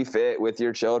you see fit with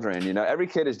your children. Every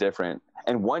kid is different,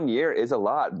 and 1 year is a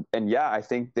lot. And yeah, I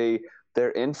think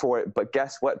they're in for it, but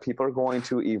guess what? People are going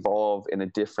to evolve in a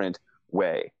different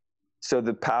way. So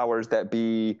the powers that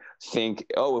be think,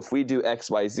 oh, if we do X,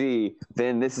 Y, Z,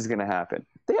 then this is going to happen.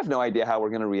 They have no idea how we're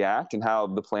going to react and how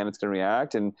the planet's going to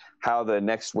react and how the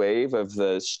next wave of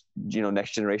the,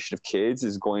 next generation of kids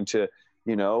is going to,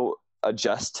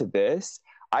 adjust to this.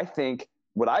 I think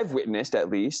what I've witnessed, at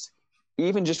least,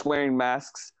 even just wearing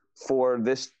masks for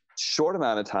this short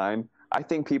amount of time, I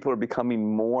think people are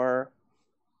becoming more,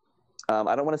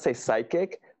 I don't want to say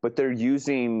psychic, but they're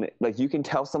using, like, you can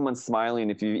tell someone's smiling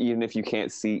even if you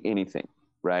can't see anything,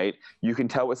 right? You can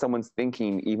tell what someone's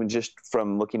thinking even just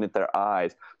from looking at their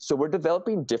eyes. So we're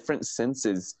developing different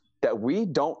senses that we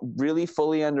don't really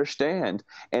fully understand.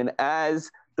 And as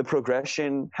the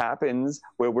progression happens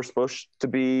where we're supposed to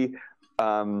be,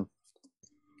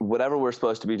 whatever we're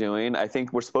supposed to be doing, I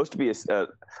think we're supposed to be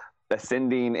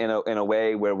ascending in a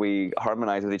way where we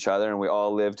harmonize with each other and we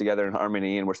all live together in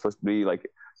harmony, and we're supposed to be like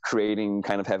creating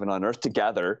kind of heaven on earth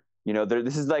together.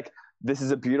 This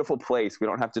is a beautiful place. We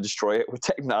don't have to destroy it with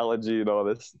technology and all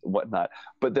this whatnot,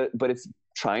 but it's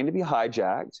trying to be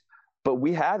hijacked. But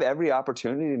we have every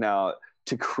opportunity now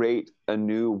to create a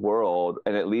new world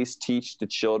and at least teach the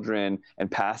children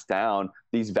and pass down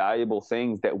these valuable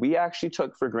things that we actually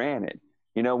took for granted.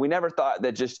 We never thought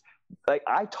that just, like,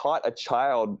 I taught a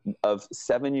child of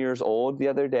 7 years old the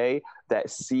other day that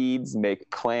seeds make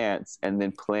plants, and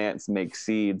then plants make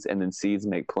seeds, and then seeds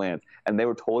make plants. And they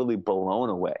were totally blown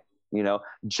away,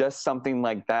 just something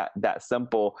like that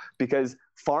simple, because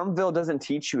Farmville doesn't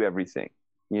teach you everything,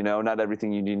 not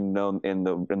everything you need to know in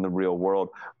the real world,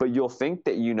 but you'll think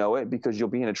that you know it because you'll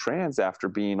be in a trance after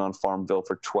being on Farmville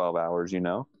for 12 hours,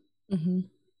 Mm-hmm.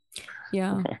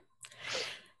 Yeah. Okay.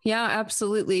 Yeah,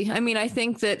 absolutely. I mean, I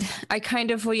think that I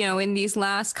kind of, in these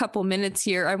last couple minutes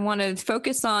here, I want to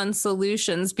focus on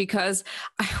solutions, because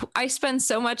I spend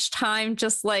so much time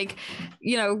just like,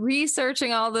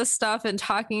 researching all this stuff and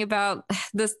talking about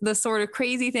the sort of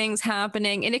crazy things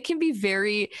happening. And it can be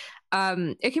very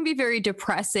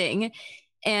depressing.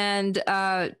 And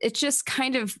it just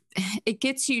kind of, it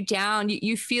gets you down.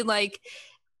 You feel like,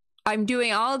 I'm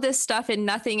doing all of this stuff and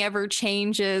nothing ever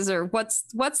changes, or what's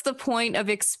the point of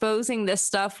exposing this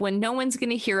stuff when no one's going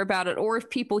to hear about it, or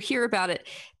if people hear about it,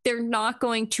 they're not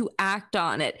going to act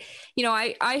on it.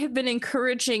 I have been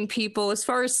encouraging people, as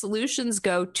far as solutions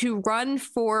go, to run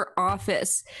for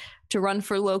office, to run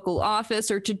for local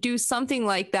office or to do something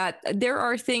like that. There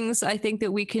are things I think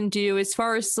that we can do as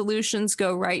far as solutions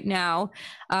go right now.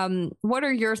 What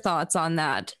are your thoughts on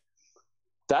that?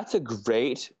 That's a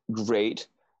great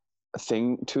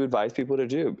thing to advise people to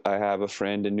do. I have a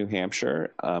friend in New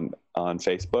Hampshire on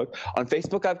Facebook. On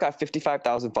Facebook, I've got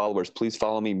 55,000 followers. Please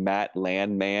follow me, Matt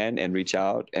Landman, and reach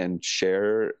out and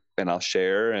share, and I'll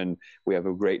share. And we have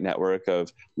a great network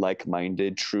of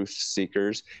like-minded truth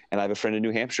seekers. And I have a friend in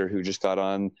New Hampshire who just got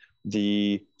on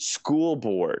the school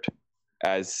board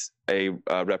as a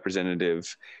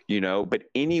representative, but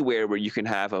anywhere where you can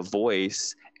have a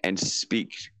voice and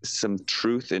speak some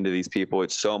truth into these people,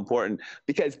 it's so important,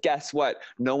 because guess what?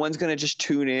 No one's going to just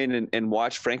tune in and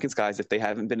watch Frankenskies if they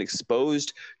haven't been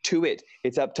exposed to it.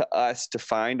 It's up to us to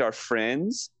find our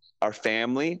friends, our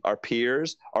family, our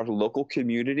peers, our local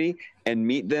community, and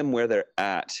meet them where they're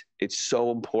at. It's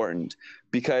so important,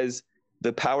 because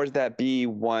the powers that be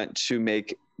want to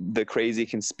make the crazy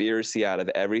conspiracy out of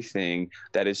everything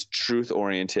that is truth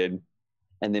oriented.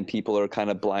 And then people are kind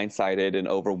of blindsided and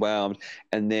overwhelmed.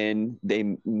 And then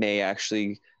they may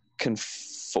actually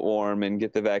conform and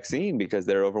get the vaccine because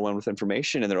they're overwhelmed with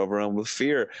information and they're overwhelmed with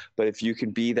fear. But if you can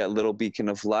be that little beacon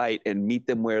of light and meet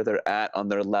them where they're at on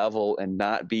their level and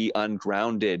not be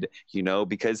ungrounded,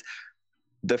 because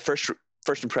the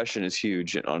first impression is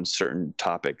huge on certain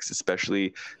topics,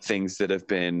 especially things that have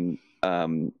been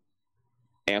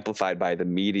amplified by the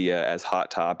media as hot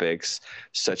topics,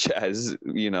 such as,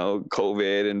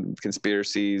 COVID and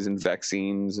conspiracies and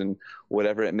vaccines and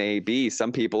whatever it may be.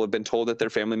 Some people have been told that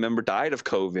their family member died of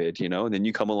COVID, and then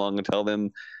you come along and tell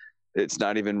them it's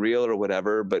not even real or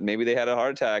whatever, but maybe they had a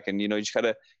heart attack, and, you just got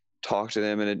to talk to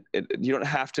them, and you don't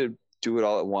have to do it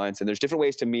all at once. And there's different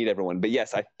ways to meet everyone. But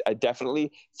yes, I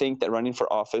definitely think that running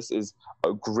for office is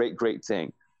a great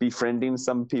thing. Befriending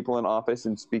some people in office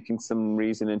and speaking some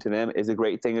reason into them is a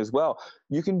great thing as well.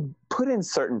 You can put in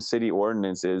certain city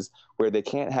ordinances where they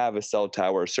can't have a cell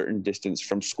tower a certain distance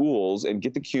from schools and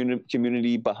get the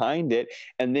community behind it.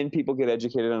 And then people get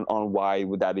educated on why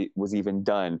that was even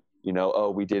done.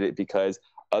 We did it because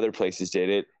other places did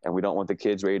it, and we don't want the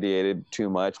kids radiated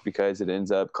too much because it ends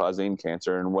up causing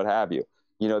cancer and what have you.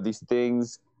 These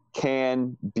things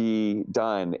can be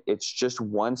done. It's just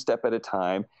one step at a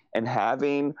time, and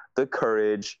having the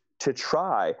courage to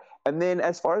try. And then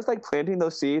as far as planting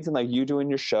those seeds and you doing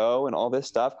your show and all this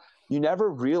stuff, you never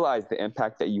realize the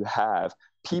impact that you have.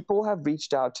 People have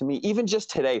reached out to me. Even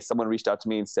just today, someone reached out to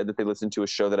me and said that they listened to a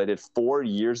show that I did 4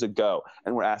 years ago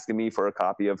and were asking me for a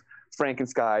copy of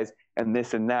Frankenskies and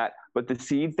this and that. But the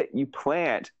seeds that you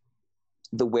plant,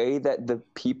 the way that the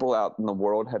people out in the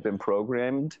world have been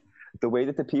programmed,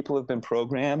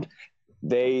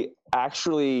 they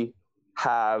actually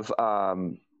have,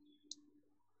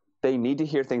 they need to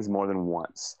hear things more than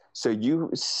once. So you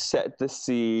set the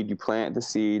seed, you plant the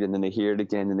seed, and then they hear it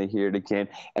again, and they hear it again,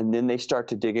 and then they start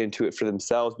to dig into it for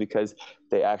themselves because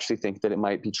they actually think that it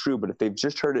might be true. But if they've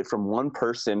just heard it from one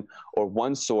person or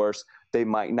one source, they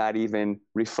might not even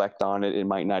reflect on it. It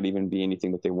might not even be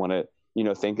anything that they want to,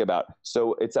 think about.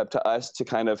 So it's up to us to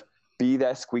kind of be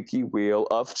that squeaky wheel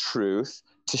of truth,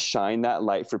 to shine that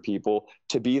light for people,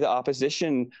 to be the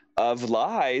opposition of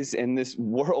lies in this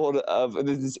world of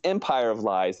this empire of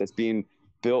lies that's being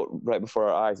built right before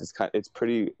our eyes. It's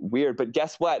pretty weird, but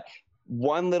guess what?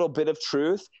 One little bit of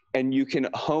truth and you can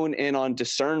hone in on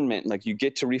discernment. You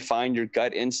get to refine your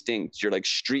gut instinct, your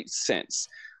street sense.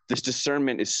 This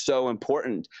discernment is so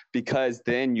important because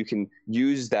then you can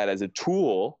use that as a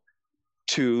tool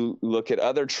to look at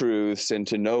other truths and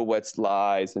to know what's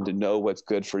lies and to know what's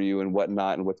good for you and what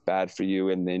not and what's bad for you.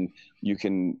 And then you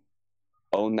can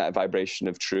own that vibration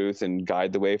of truth and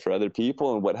guide the way for other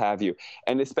people and what have you.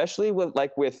 And especially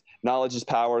with knowledge is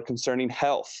power concerning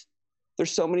health.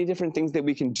 There's so many different things that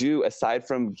we can do aside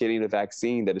from getting a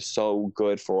vaccine that is so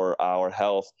good for our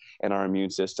health and our immune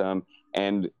system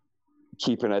and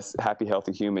keeping us happy,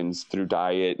 healthy humans through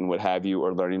diet and what have you,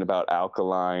 or learning about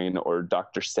alkaline or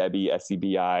Dr. Sebi,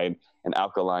 SEBI, and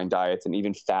alkaline diets, and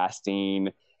even fasting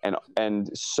and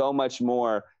so much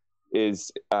more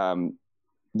is,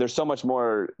 there's so much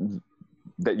more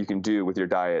that you can do with your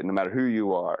diet, no matter who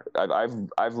you are.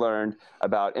 I've learned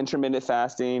about intermittent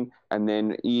fasting and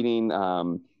then eating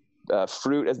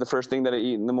fruit as the first thing that I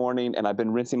eat in the morning. And I've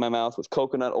been rinsing my mouth with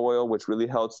coconut oil, which really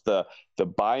helps the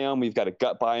biome. We've got a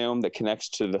gut biome that connects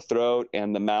to the throat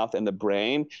and the mouth and the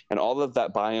brain. And all of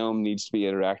that biome needs to be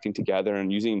interacting together,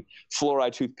 and using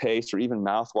fluoride toothpaste or even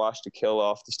mouthwash to kill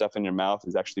off the stuff in your mouth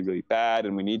is actually really bad.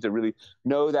 And we need to really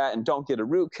know that and don't get a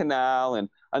root canal and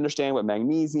understand what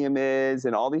magnesium is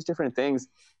and all these different things.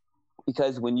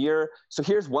 Because so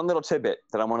here's one little tidbit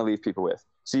that I want to leave people with.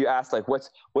 So you asked, like, what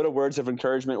are words of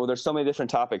encouragement? Well, there's so many different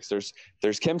topics. There's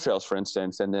chemtrails, for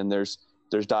instance, and then there's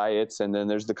diets, and then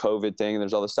there's the COVID thing, and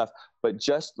there's all this stuff. But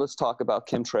just let's talk about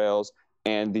chemtrails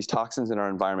and these toxins in our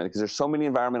environment, because there's so many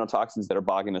environmental toxins that are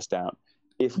bogging us down.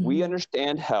 If we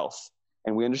understand health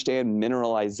and we understand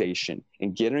mineralization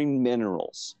and getting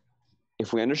minerals,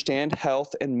 if we understand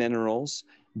health and minerals,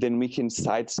 then we can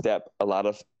sidestep a lot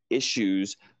of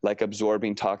issues like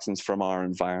absorbing toxins from our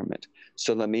environment.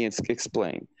 So let me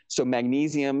explain. So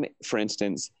magnesium, for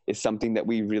instance, is something that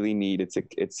we really need.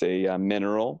 It's a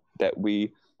mineral that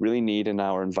we really need in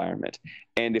our environment.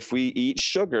 And if we eat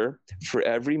sugar, for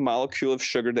every molecule of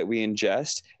sugar that we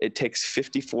ingest, it takes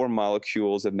 54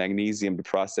 molecules of magnesium to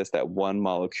process that one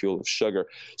molecule of sugar.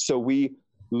 So we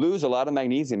lose a lot of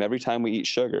magnesium every time we eat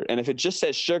sugar. And if it just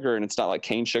says sugar and it's not like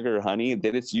cane sugar or honey,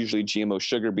 then it's usually GMO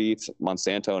sugar beets,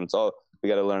 Monsanto, and we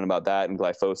got to learn about that, and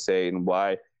glyphosate, and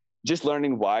why. Just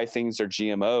learning why things are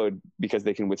GMO'd, because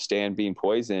they can withstand being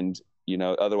poisoned.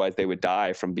 Otherwise they would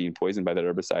die from being poisoned by that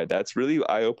herbicide. That's really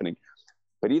eye-opening.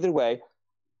 But either way,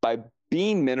 by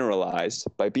being mineralized,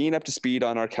 by being up to speed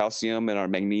on our calcium and our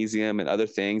magnesium and other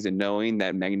things, and knowing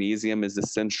that magnesium is the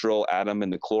central atom in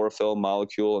the chlorophyll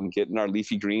molecule, and getting our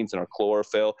leafy greens and our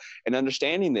chlorophyll, and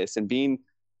understanding this and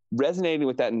resonating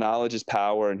with that knowledge is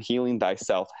power, and healing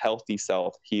thyself, healthy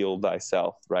self, heal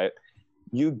thyself, right?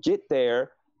 You get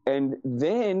there, and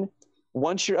then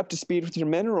once you're up to speed with your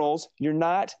minerals, you're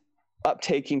not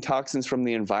uptaking toxins from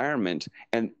the environment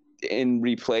and in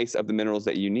replace of the minerals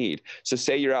that you need. So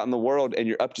say you're out in the world and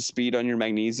you're up to speed on your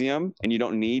magnesium and you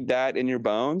don't need that in your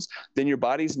bones, then your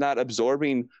body's not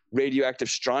absorbing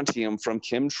radioactive strontium from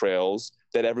chemtrails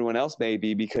that everyone else may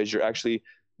be, because you're actually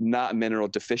not mineral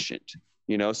deficient.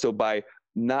 So by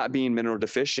not being mineral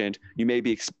deficient, you may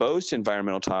be exposed to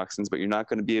environmental toxins, but you're not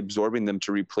going to be absorbing them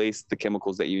to replace the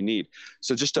chemicals that you need.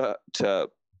 So just to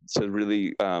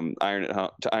really iron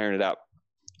it out.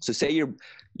 So say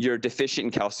you're deficient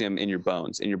in calcium in your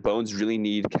bones, and your bones really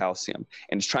need calcium,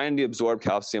 and it's trying to absorb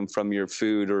calcium from your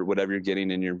food or whatever you're getting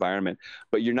in your environment,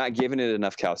 but you're not giving it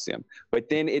enough calcium. But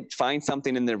then it finds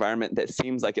something in the environment that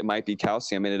seems like it might be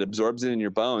calcium, and it absorbs it in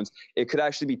your bones. It could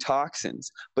actually be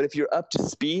toxins. But if you're up to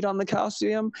speed on the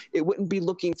calcium, it wouldn't be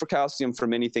looking for calcium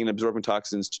from anything, absorbing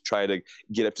toxins to try to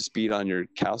get up to speed on your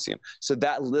calcium. So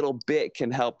that little bit can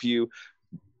help you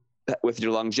with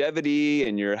your longevity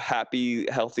and your happy,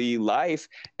 healthy life.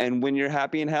 And when you're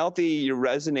happy and healthy, you're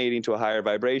resonating to a higher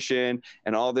vibration,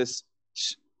 and all this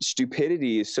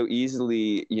stupidity is so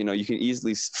easily, you can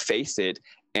easily face it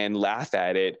and laugh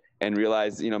at it and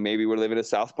realize, maybe we're living a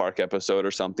South Park episode or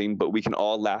something, but we can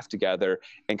all laugh together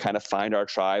and kind of find our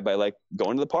tribe by like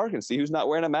going to the park and see who's not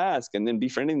wearing a mask, and then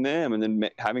befriending them, and then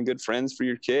having good friends for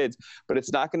your kids. But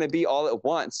it's not going to be all at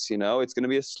once, it's going to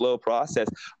be a slow process.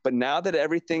 But now that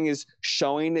everything is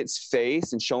showing its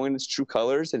face and showing its true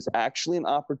colors, it's actually an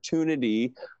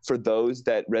opportunity for those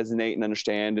that resonate and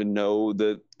understand and know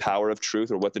the power of truth,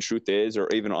 or what the truth is, or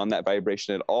even on that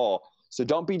vibration at all. So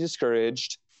don't be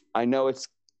discouraged. I know it's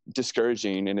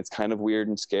discouraging and it's kind of weird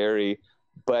and scary,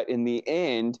 but in the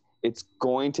end, it's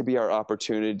going to be our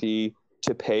opportunity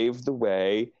to pave the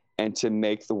way and to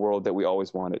make the world that we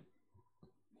always wanted.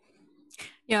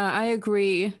 Yeah, I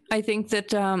agree. I think that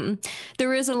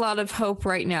there is a lot of hope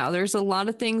right now. There's a lot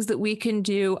of things that we can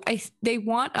do. They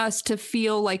want us to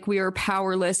feel like we are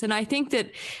powerless. And I think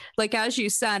that, like, as you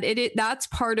said, that's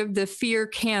part of the fear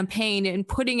campaign, and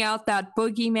putting out that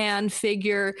boogeyman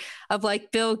figure of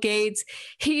like Bill Gates.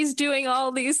 He's doing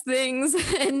all these things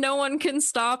and no one can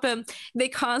stop him. They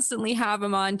constantly have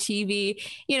him on TV.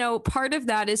 Part of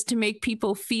that is to make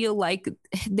people feel like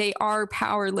they are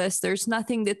powerless. There's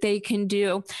nothing that they can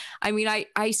do. I mean,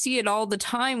 I see it all the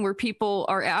time where people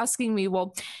are asking me,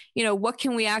 well, what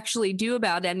can we actually do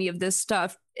about any of this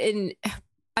stuff? And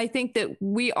I think that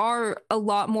we are a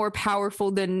lot more powerful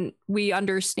than we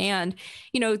understand.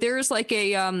 There's like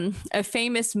a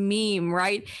famous meme,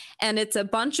 right? And it's a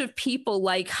bunch of people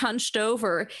like hunched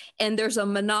over, and there's a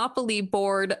Monopoly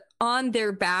board on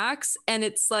their backs. And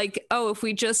it's like, oh, if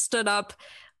we just stood up,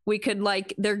 we could,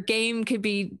 like, their game could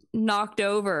be knocked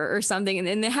over or something.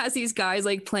 And it has these guys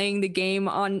like playing the game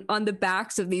on the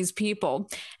backs of these people.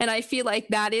 And I feel like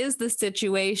that is the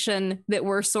situation that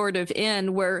we're sort of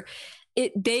in, where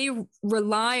they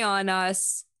rely on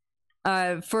us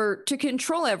to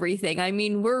control everything. I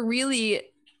mean, we're really,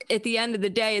 at the end of the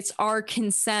day, it's our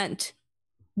consent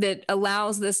that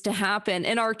allows this to happen,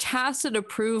 and our tacit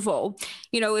approval.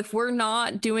 If we're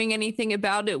not doing anything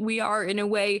about it, we are in a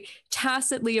way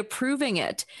tacitly approving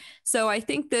it. So I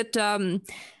think that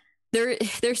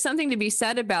there's something to be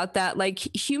said about that. Like,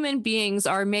 human beings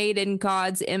are made in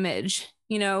God's image.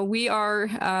 You know, we're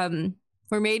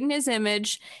made in his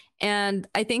image. And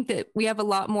I think that we have a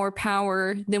lot more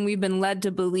power than we've been led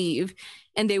to believe.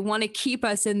 And they want to keep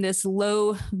us in this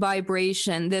low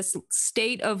vibration, this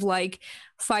state of like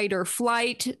fight or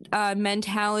flight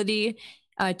mentality,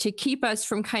 to keep us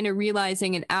from kind of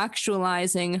realizing and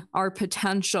actualizing our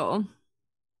potential.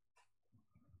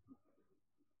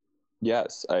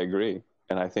 Yes, I agree.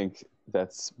 And I think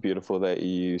that's beautiful that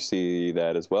you see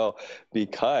that as well,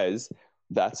 because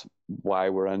that's why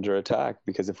we're under attack.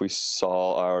 Because if we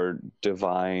saw our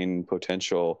divine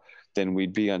potential, then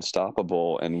we'd be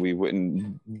unstoppable, and we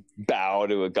wouldn't bow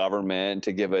to a government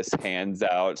to give us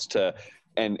handouts to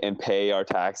and pay our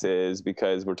taxes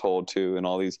because we're told to, and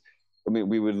all these. I mean,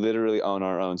 we would literally own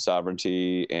our own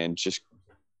sovereignty and just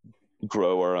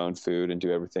grow our own food and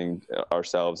do everything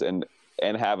ourselves, and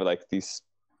have like these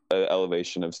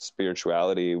elevation of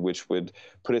spirituality, which would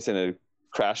put us in a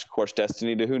crash course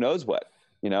destiny to who knows what,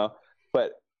 you know,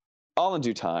 but all in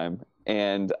due time.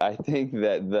 And I think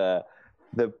that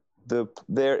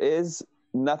there is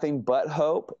nothing but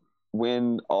hope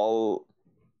when all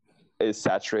is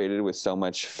saturated with so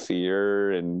much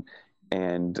fear and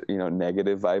you know,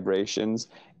 negative vibrations,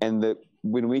 and that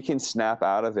when we can snap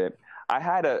out of it. I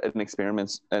had an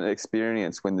experience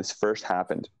when this first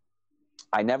happened.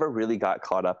 I never really got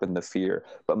caught up in the fear,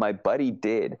 but my buddy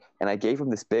did. And I gave him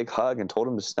this big hug and told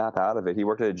him to snap out of it. He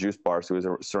worked at a juice bar, so he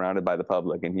was surrounded by the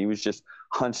public, and he was just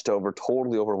hunched over,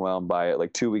 totally overwhelmed by it,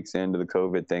 like 2 weeks into the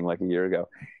COVID thing, like a year ago.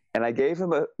 And I gave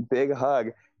him a big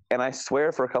hug, and I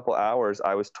swear for a couple hours,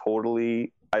 I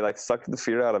like sucked the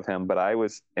fear out of him, but I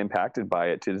was impacted by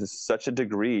it to such a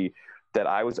degree that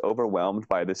I was overwhelmed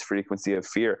by this frequency of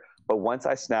fear. But once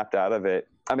I snapped out of it,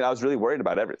 I mean, I was really worried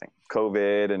about everything,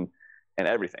 COVID and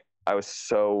everything. I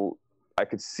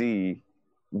could see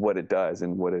what it does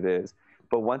and what it is.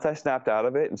 But once I snapped out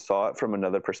of it and saw it from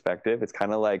another perspective, it's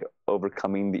kind of like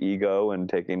overcoming the ego and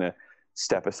taking a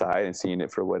step aside and seeing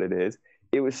it for what it is.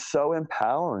 It was so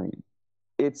empowering.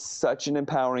 It's such an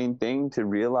empowering thing to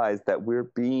realize that we're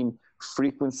being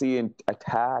frequency and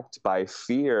attacked by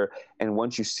fear. And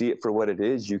once you see it for what it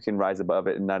is, you can rise above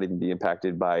it and not even be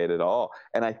impacted by it at all.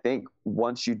 And I think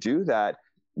once you do that,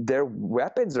 their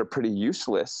weapons are pretty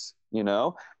useless, you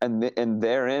know, and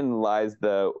therein lies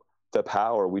the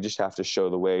power. We just have to show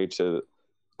the way to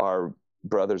our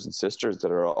brothers and sisters that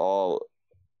are all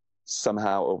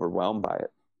somehow overwhelmed by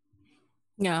it.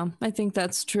 Yeah, I think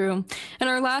that's true. In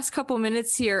our last couple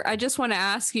minutes here, I just want to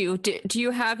ask you, do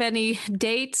you have any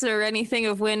dates or anything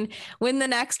of when the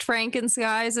next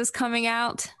Frankenskies is coming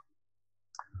out?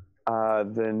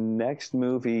 The next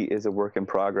movie is a work in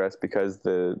progress because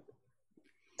the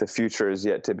future is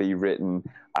yet to be written.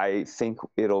 I think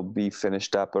it'll be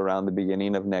finished up around the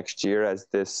beginning of next year, as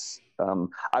this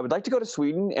I would like to go to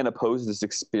Sweden and oppose this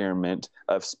experiment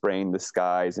of spraying the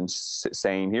skies and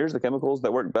saying, here's the chemicals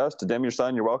that work best to dim your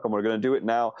sun. You're welcome. We're going to do it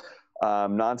now,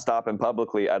 nonstop and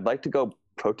publicly. I'd like to go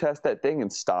protest that thing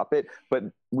and stop it, but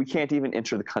we can't even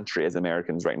enter the country as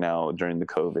Americans right now during the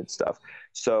COVID stuff.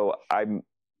 So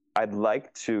I'd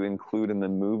like to include in the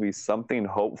movie something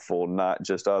hopeful, not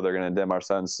just, oh, they're going to dim our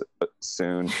suns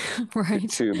soon. Right.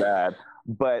 Too bad.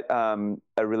 But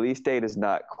a release date is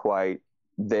not quite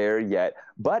there yet.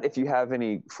 But if you have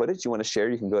any footage you want to share,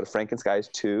 you can go to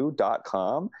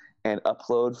Frankenskies2.com and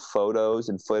upload photos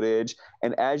and footage.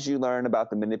 And as you learn about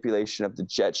the manipulation of the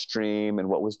jet stream and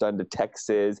what was done to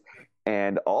Texas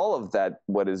and all of that,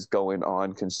 what is going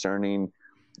on concerning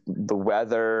the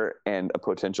weather and a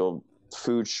potential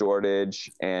food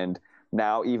shortage, and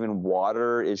now even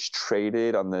water is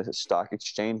traded on the stock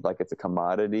exchange like it's a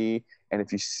commodity. And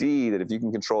if you see that if you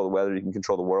can control the weather, you can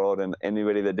control the world. And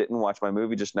anybody that didn't watch my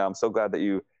movie just now, I'm so glad that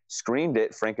you screened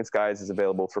it. Frankenskies is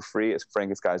available for free. It's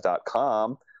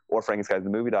frankenskies.com or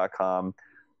frankenskiesthemovie.com.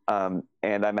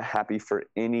 And I'm happy for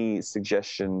any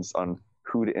suggestions on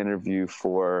who to interview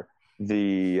for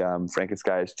the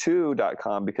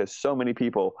frankenskies2.com, because so many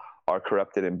people are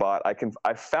corrupted and bought.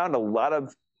 I found a lot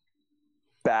of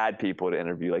bad people to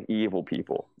interview, like evil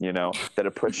people, you know, that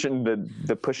are pushing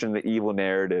the evil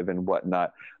narrative and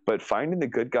whatnot. But finding the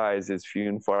good guys is few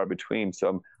and far between.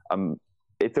 So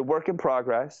it's a work in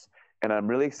progress, and I'm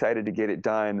really excited to get it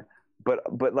done.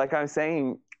 But like I'm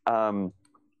saying,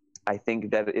 I think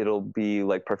that it'll be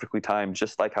like perfectly timed,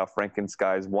 just like how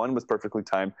Frankenskies 1 was perfectly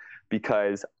timed,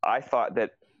 because I thought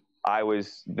that I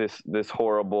was this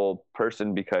horrible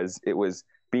person because it was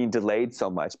being delayed so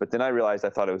much. But then I realized I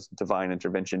thought it was divine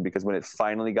intervention, because when it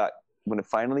finally got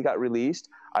released,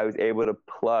 I was able to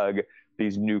plug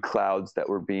these new clouds that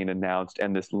were being announced,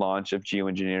 and this launch of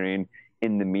geoengineering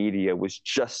in the media was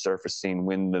just surfacing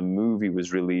when the movie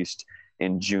was released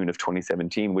in June of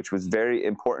 2017, which was very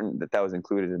important that that was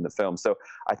included in the film. So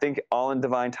I think all in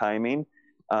divine timing,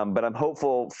 but I'm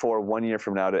hopeful for 1 year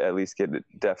from now to at least get it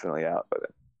definitely out by then.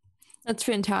 That's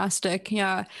fantastic.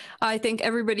 Yeah. I think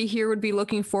everybody here would be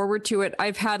looking forward to it.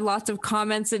 I've had lots of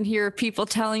comments in here, people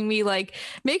telling me like,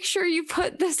 make sure you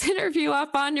put this interview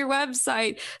up on your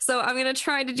website. So I'm going to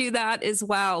try to do that as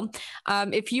well.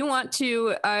 If you want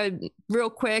to, real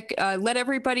quick, let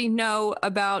everybody know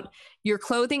about your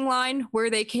clothing line, where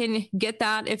they can get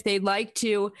that if they'd like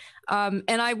to. And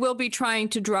I will be trying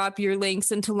to drop your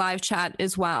links into live chat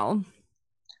as well.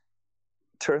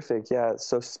 Terrific. Yeah.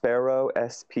 So Spero,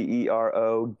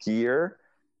 Spero gear,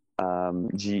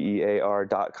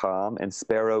 gear.com, and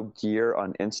Spero gear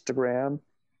on Instagram.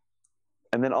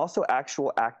 And then also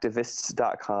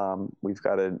actualactivists.com. We've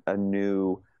got a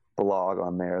new blog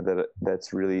on there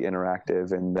that's really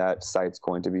interactive, and that site's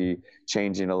going to be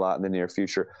changing a lot in the near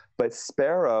future. But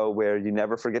Spero, where you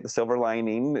never forget the silver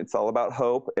lining, it's all about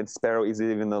hope. And Spero is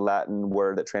even the Latin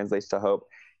word that translates to hope.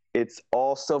 It's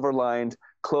all silver lined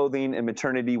clothing and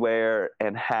maternity wear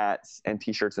and hats and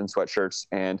t-shirts and sweatshirts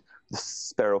and the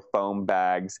Spero foam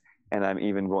bags. And I'm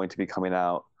even going to be coming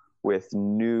out with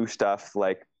new stuff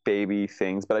like baby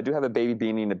things, but I do have a baby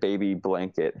beanie and a baby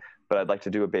blanket, but I'd like to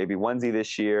do a baby onesie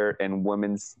this year and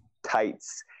women's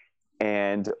tights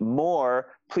and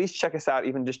more. Please check us out,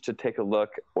 even just to take a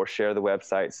look or share the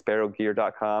website,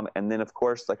 sperogear.com. And then of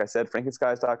course, like I said,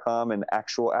 Frankenskies.com and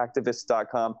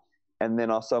actualactivists.com. And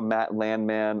then also Matt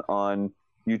Landman on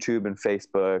YouTube and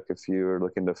Facebook if you're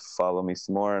looking to follow me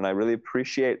some more. And I really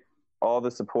appreciate all the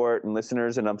support and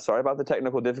listeners. And I'm sorry about the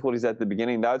technical difficulties at the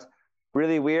beginning. That was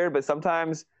really weird, but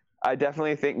sometimes I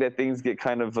definitely think that things get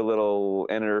kind of a little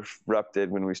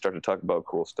interrupted when we start to talk about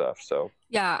cool stuff. So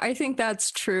yeah, I think that's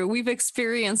true. We've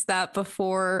experienced that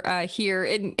before here.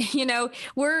 And, you know,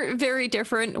 we're very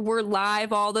different. We're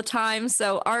live all the time.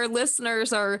 So our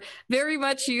listeners are very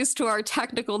much used to our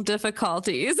technical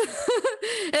difficulties.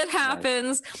 It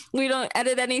happens. Right. We don't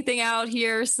edit anything out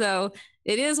here. So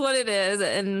it is what it is.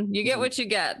 And you get what you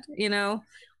get, you know.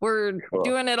 We're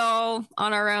doing it all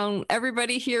on our own.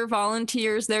 Everybody here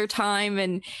volunteers their time,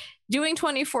 and doing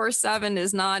 24/7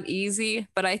 is not easy,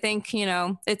 but I think, you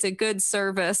know, it's a good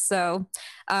service. So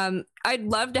I'd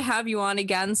love to have you on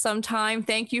again sometime.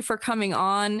 Thank you for coming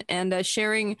on and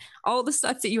sharing all the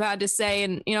stuff that you had to say.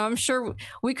 And, you know, I'm sure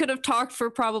we could have talked for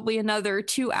probably another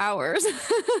 2 hours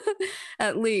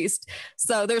at least.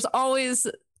 So there's always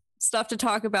stuff to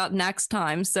talk about next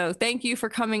time. So thank you for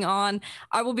coming on.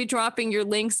 I will be dropping your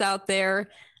links out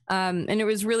there. And it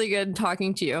was really good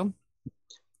talking to you.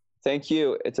 Thank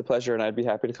you. It's a pleasure. And I'd be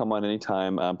happy to come on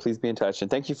anytime. Please be in touch. And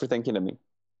thank you for thinking of me.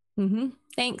 Mm-hmm.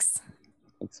 Thanks.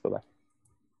 Thanks. Bye-bye.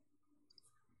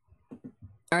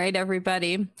 All right,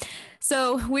 everybody.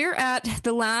 So we're at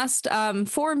the last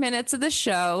 4 minutes of the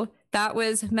show. That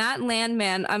was Matt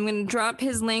Landman. I'm going to drop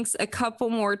his links a couple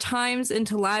more times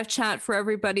into live chat for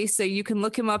everybody so you can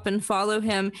look him up and follow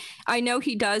him. I know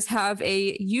he does have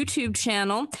a YouTube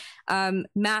channel,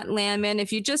 Matt Landman.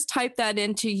 If you just type that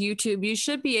into YouTube, you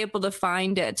should be able to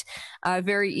find it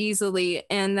very easily.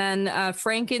 And then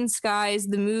Frankenskies,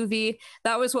 the movie,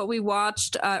 that was what we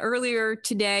watched earlier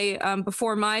today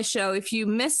before my show. If you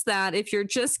missed that, if you're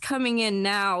just coming in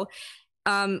now,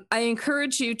 I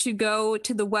encourage you to go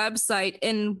to the website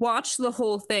and watch the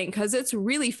whole thing because it's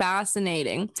really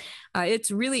fascinating.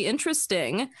 It's really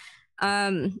interesting.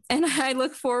 And I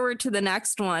look forward to the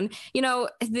next one. You know,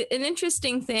 an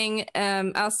interesting thing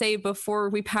I'll say before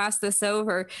we pass this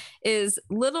over is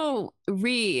little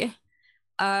Ree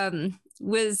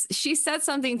she said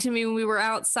something to me when we were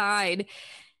outside.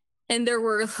 And there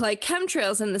were like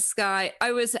chemtrails in the sky.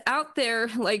 I was out there,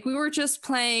 like we were just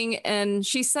playing, and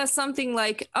she says something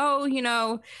like, oh, you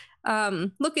know,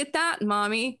 look at that,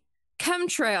 mommy,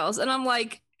 chemtrails. And I'm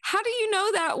like, how do you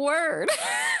know that word?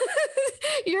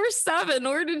 You're 7.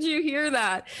 Where did you hear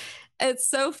that? It's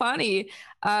so funny.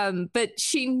 But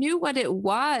she knew what it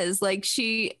was. Like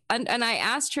and I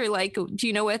asked her, like, do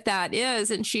you know what that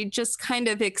is? And she just kind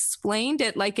of explained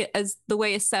it like as the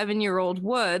way a 7-year-old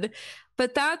would.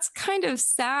 But that's kind of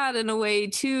sad in a way,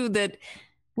 too, that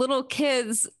little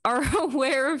kids are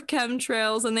aware of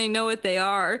chemtrails and they know what they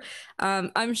are. I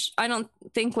don't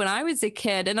think when I was a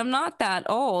kid, and I'm not that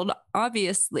old,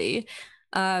 obviously,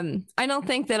 I don't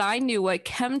think that I knew what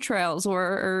chemtrails were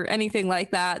or anything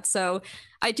like that. So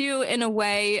I do, in a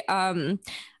way,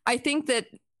 I think that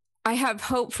I have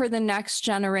hope for the next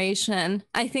generation.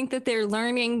 I think that they're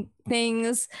learning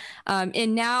things.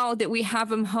 And now that we have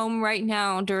them home right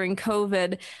now during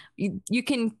COVID, you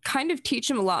can kind of teach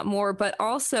them a lot more, but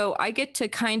also I get to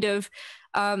kind of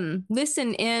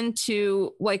listen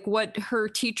into like what her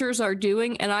teachers are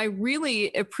doing. And I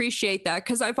really appreciate that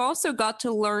because I've also got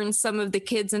to learn some of the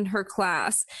kids in her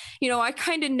class. You know, I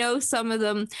kind of know some of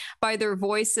them by their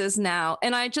voices now.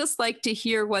 And I just like to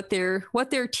hear what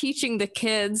they're teaching the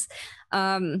kids.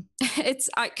 It's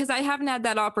because I haven't had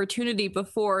that opportunity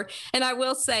before. And I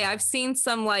will say I've seen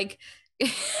some like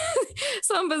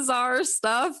some bizarre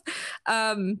stuff,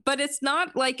 but it's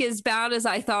not like as bad as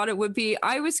I thought it would be.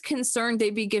 I was concerned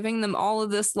they'd be giving them all of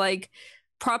this like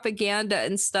propaganda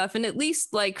and stuff, and at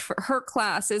least like for her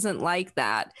class isn't like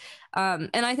that. And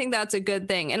I think that's a good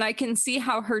thing. And I can see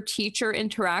how her teacher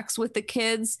interacts with the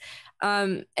kids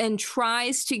and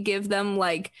tries to give them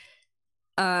like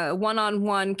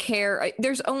one-on-one care.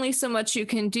 There's only so much you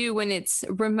can do when it's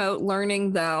remote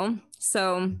learning though.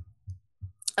 So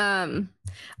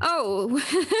oh,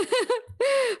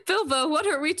 Bilbo, what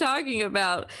are we talking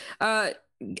about?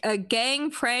 A gang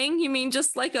praying? You mean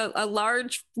just like a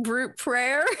large group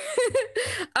prayer?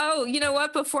 Oh, you know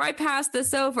what? Before I pass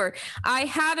this over, I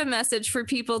had a message for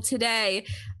people today.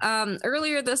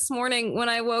 Earlier this morning when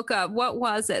I woke up, what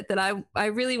was it that I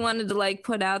really wanted to like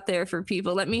put out there for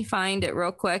people? Let me find it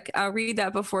real quick. I'll read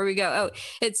that before we go. Oh,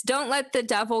 it's don't let the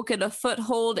devil get a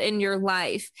foothold in your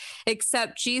life.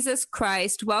 Accept Jesus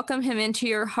Christ. Welcome him into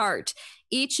your heart.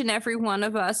 Each and every one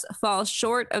of us falls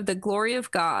short of the glory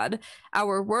of God.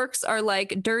 Our works are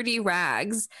like dirty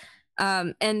rags,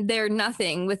 and they're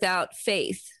nothing without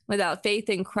faith. Without faith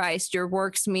in Christ, your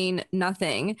works mean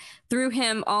nothing. Through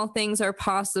him, all things are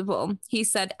possible. He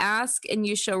said, ask and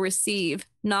you shall receive.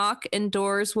 Knock and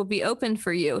doors will be open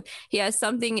for you. He has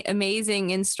something amazing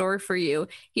in store for you.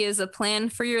 He has a plan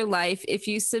for your life if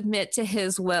you submit to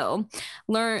his will.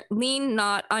 Lean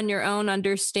not on your own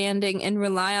understanding and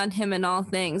rely on him in all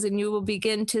things, and you will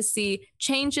begin to see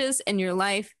changes in your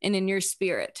life and in your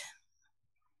spirit.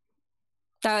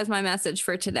 That was my message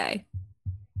for today.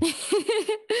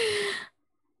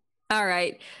 All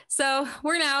right. So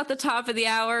we're now at the top of the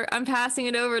hour. I'm passing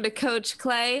it over to Coach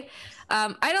Clay.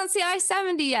 I don't see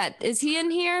I-70 yet. Is he in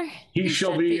here? He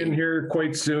shall be in here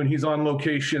quite soon. He's on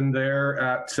location there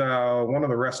at one of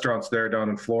the restaurants there down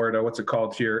in Florida. What's it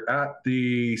called here? At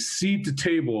the Seed to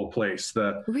Table place.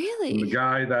 Really? The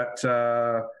guy that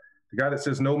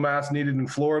says no mask needed in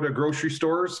Florida grocery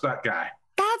stores, that guy.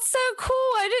 That's so cool.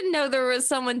 I didn't know there was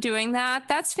someone doing that.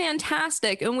 That's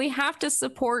fantastic. And we have to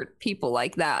support people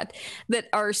like that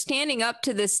are standing up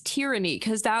to this tyranny,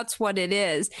 because that's what it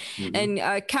is. Mm-hmm.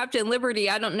 And Captain Liberty,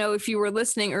 I don't know if you were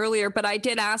listening earlier, but I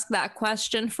did ask that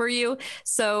question for you.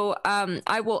 So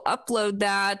I will upload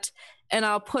that and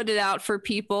I'll put it out for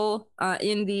people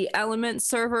in the Element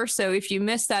server. So if you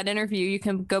missed that interview, you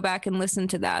can go back and listen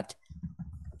to that.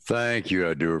 Thank you.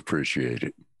 I do appreciate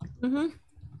it. Mm-hmm.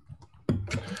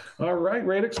 All right,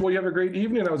 Radix. Well, you have a great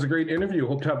evening. That was a great interview.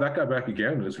 Hope to have that guy back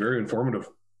again. It was very informative.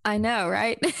 I know,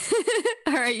 right?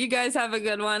 All right, you guys have a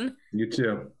good one. You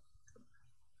too.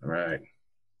 All right.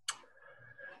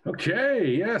 Okay,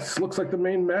 yes. Looks like the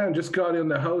main man just got in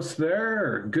the house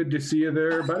there. Good to see you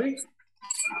there, buddy.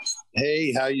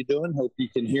 Hey, how you doing? Hope you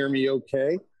can hear me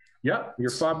okay. Yep,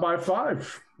 you're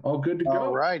 5x5. All good to go.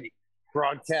 All righty.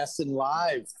 Broadcasting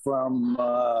live from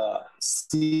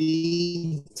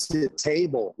Seed to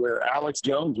Table, where Alex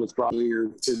Jones was brought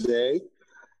here today.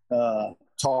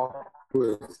 Talk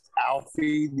with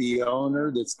Alfie, the owner,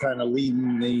 that's kind of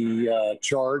leading the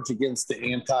charge against the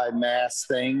anti-mask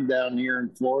thing down here in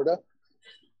Florida.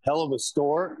 Hell of a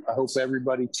store. I hope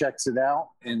everybody checks it out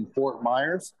in Fort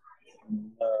Myers.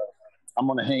 I'm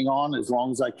going to hang on as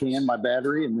long as I can, my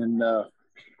battery, and then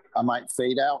I might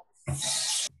fade out.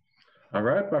 All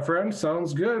right, my friend.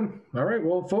 Sounds good. All right.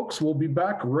 Well, folks, we'll be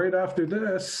back right after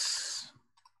this.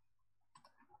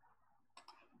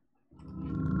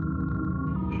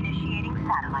 Initiating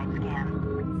satellite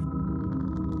scan.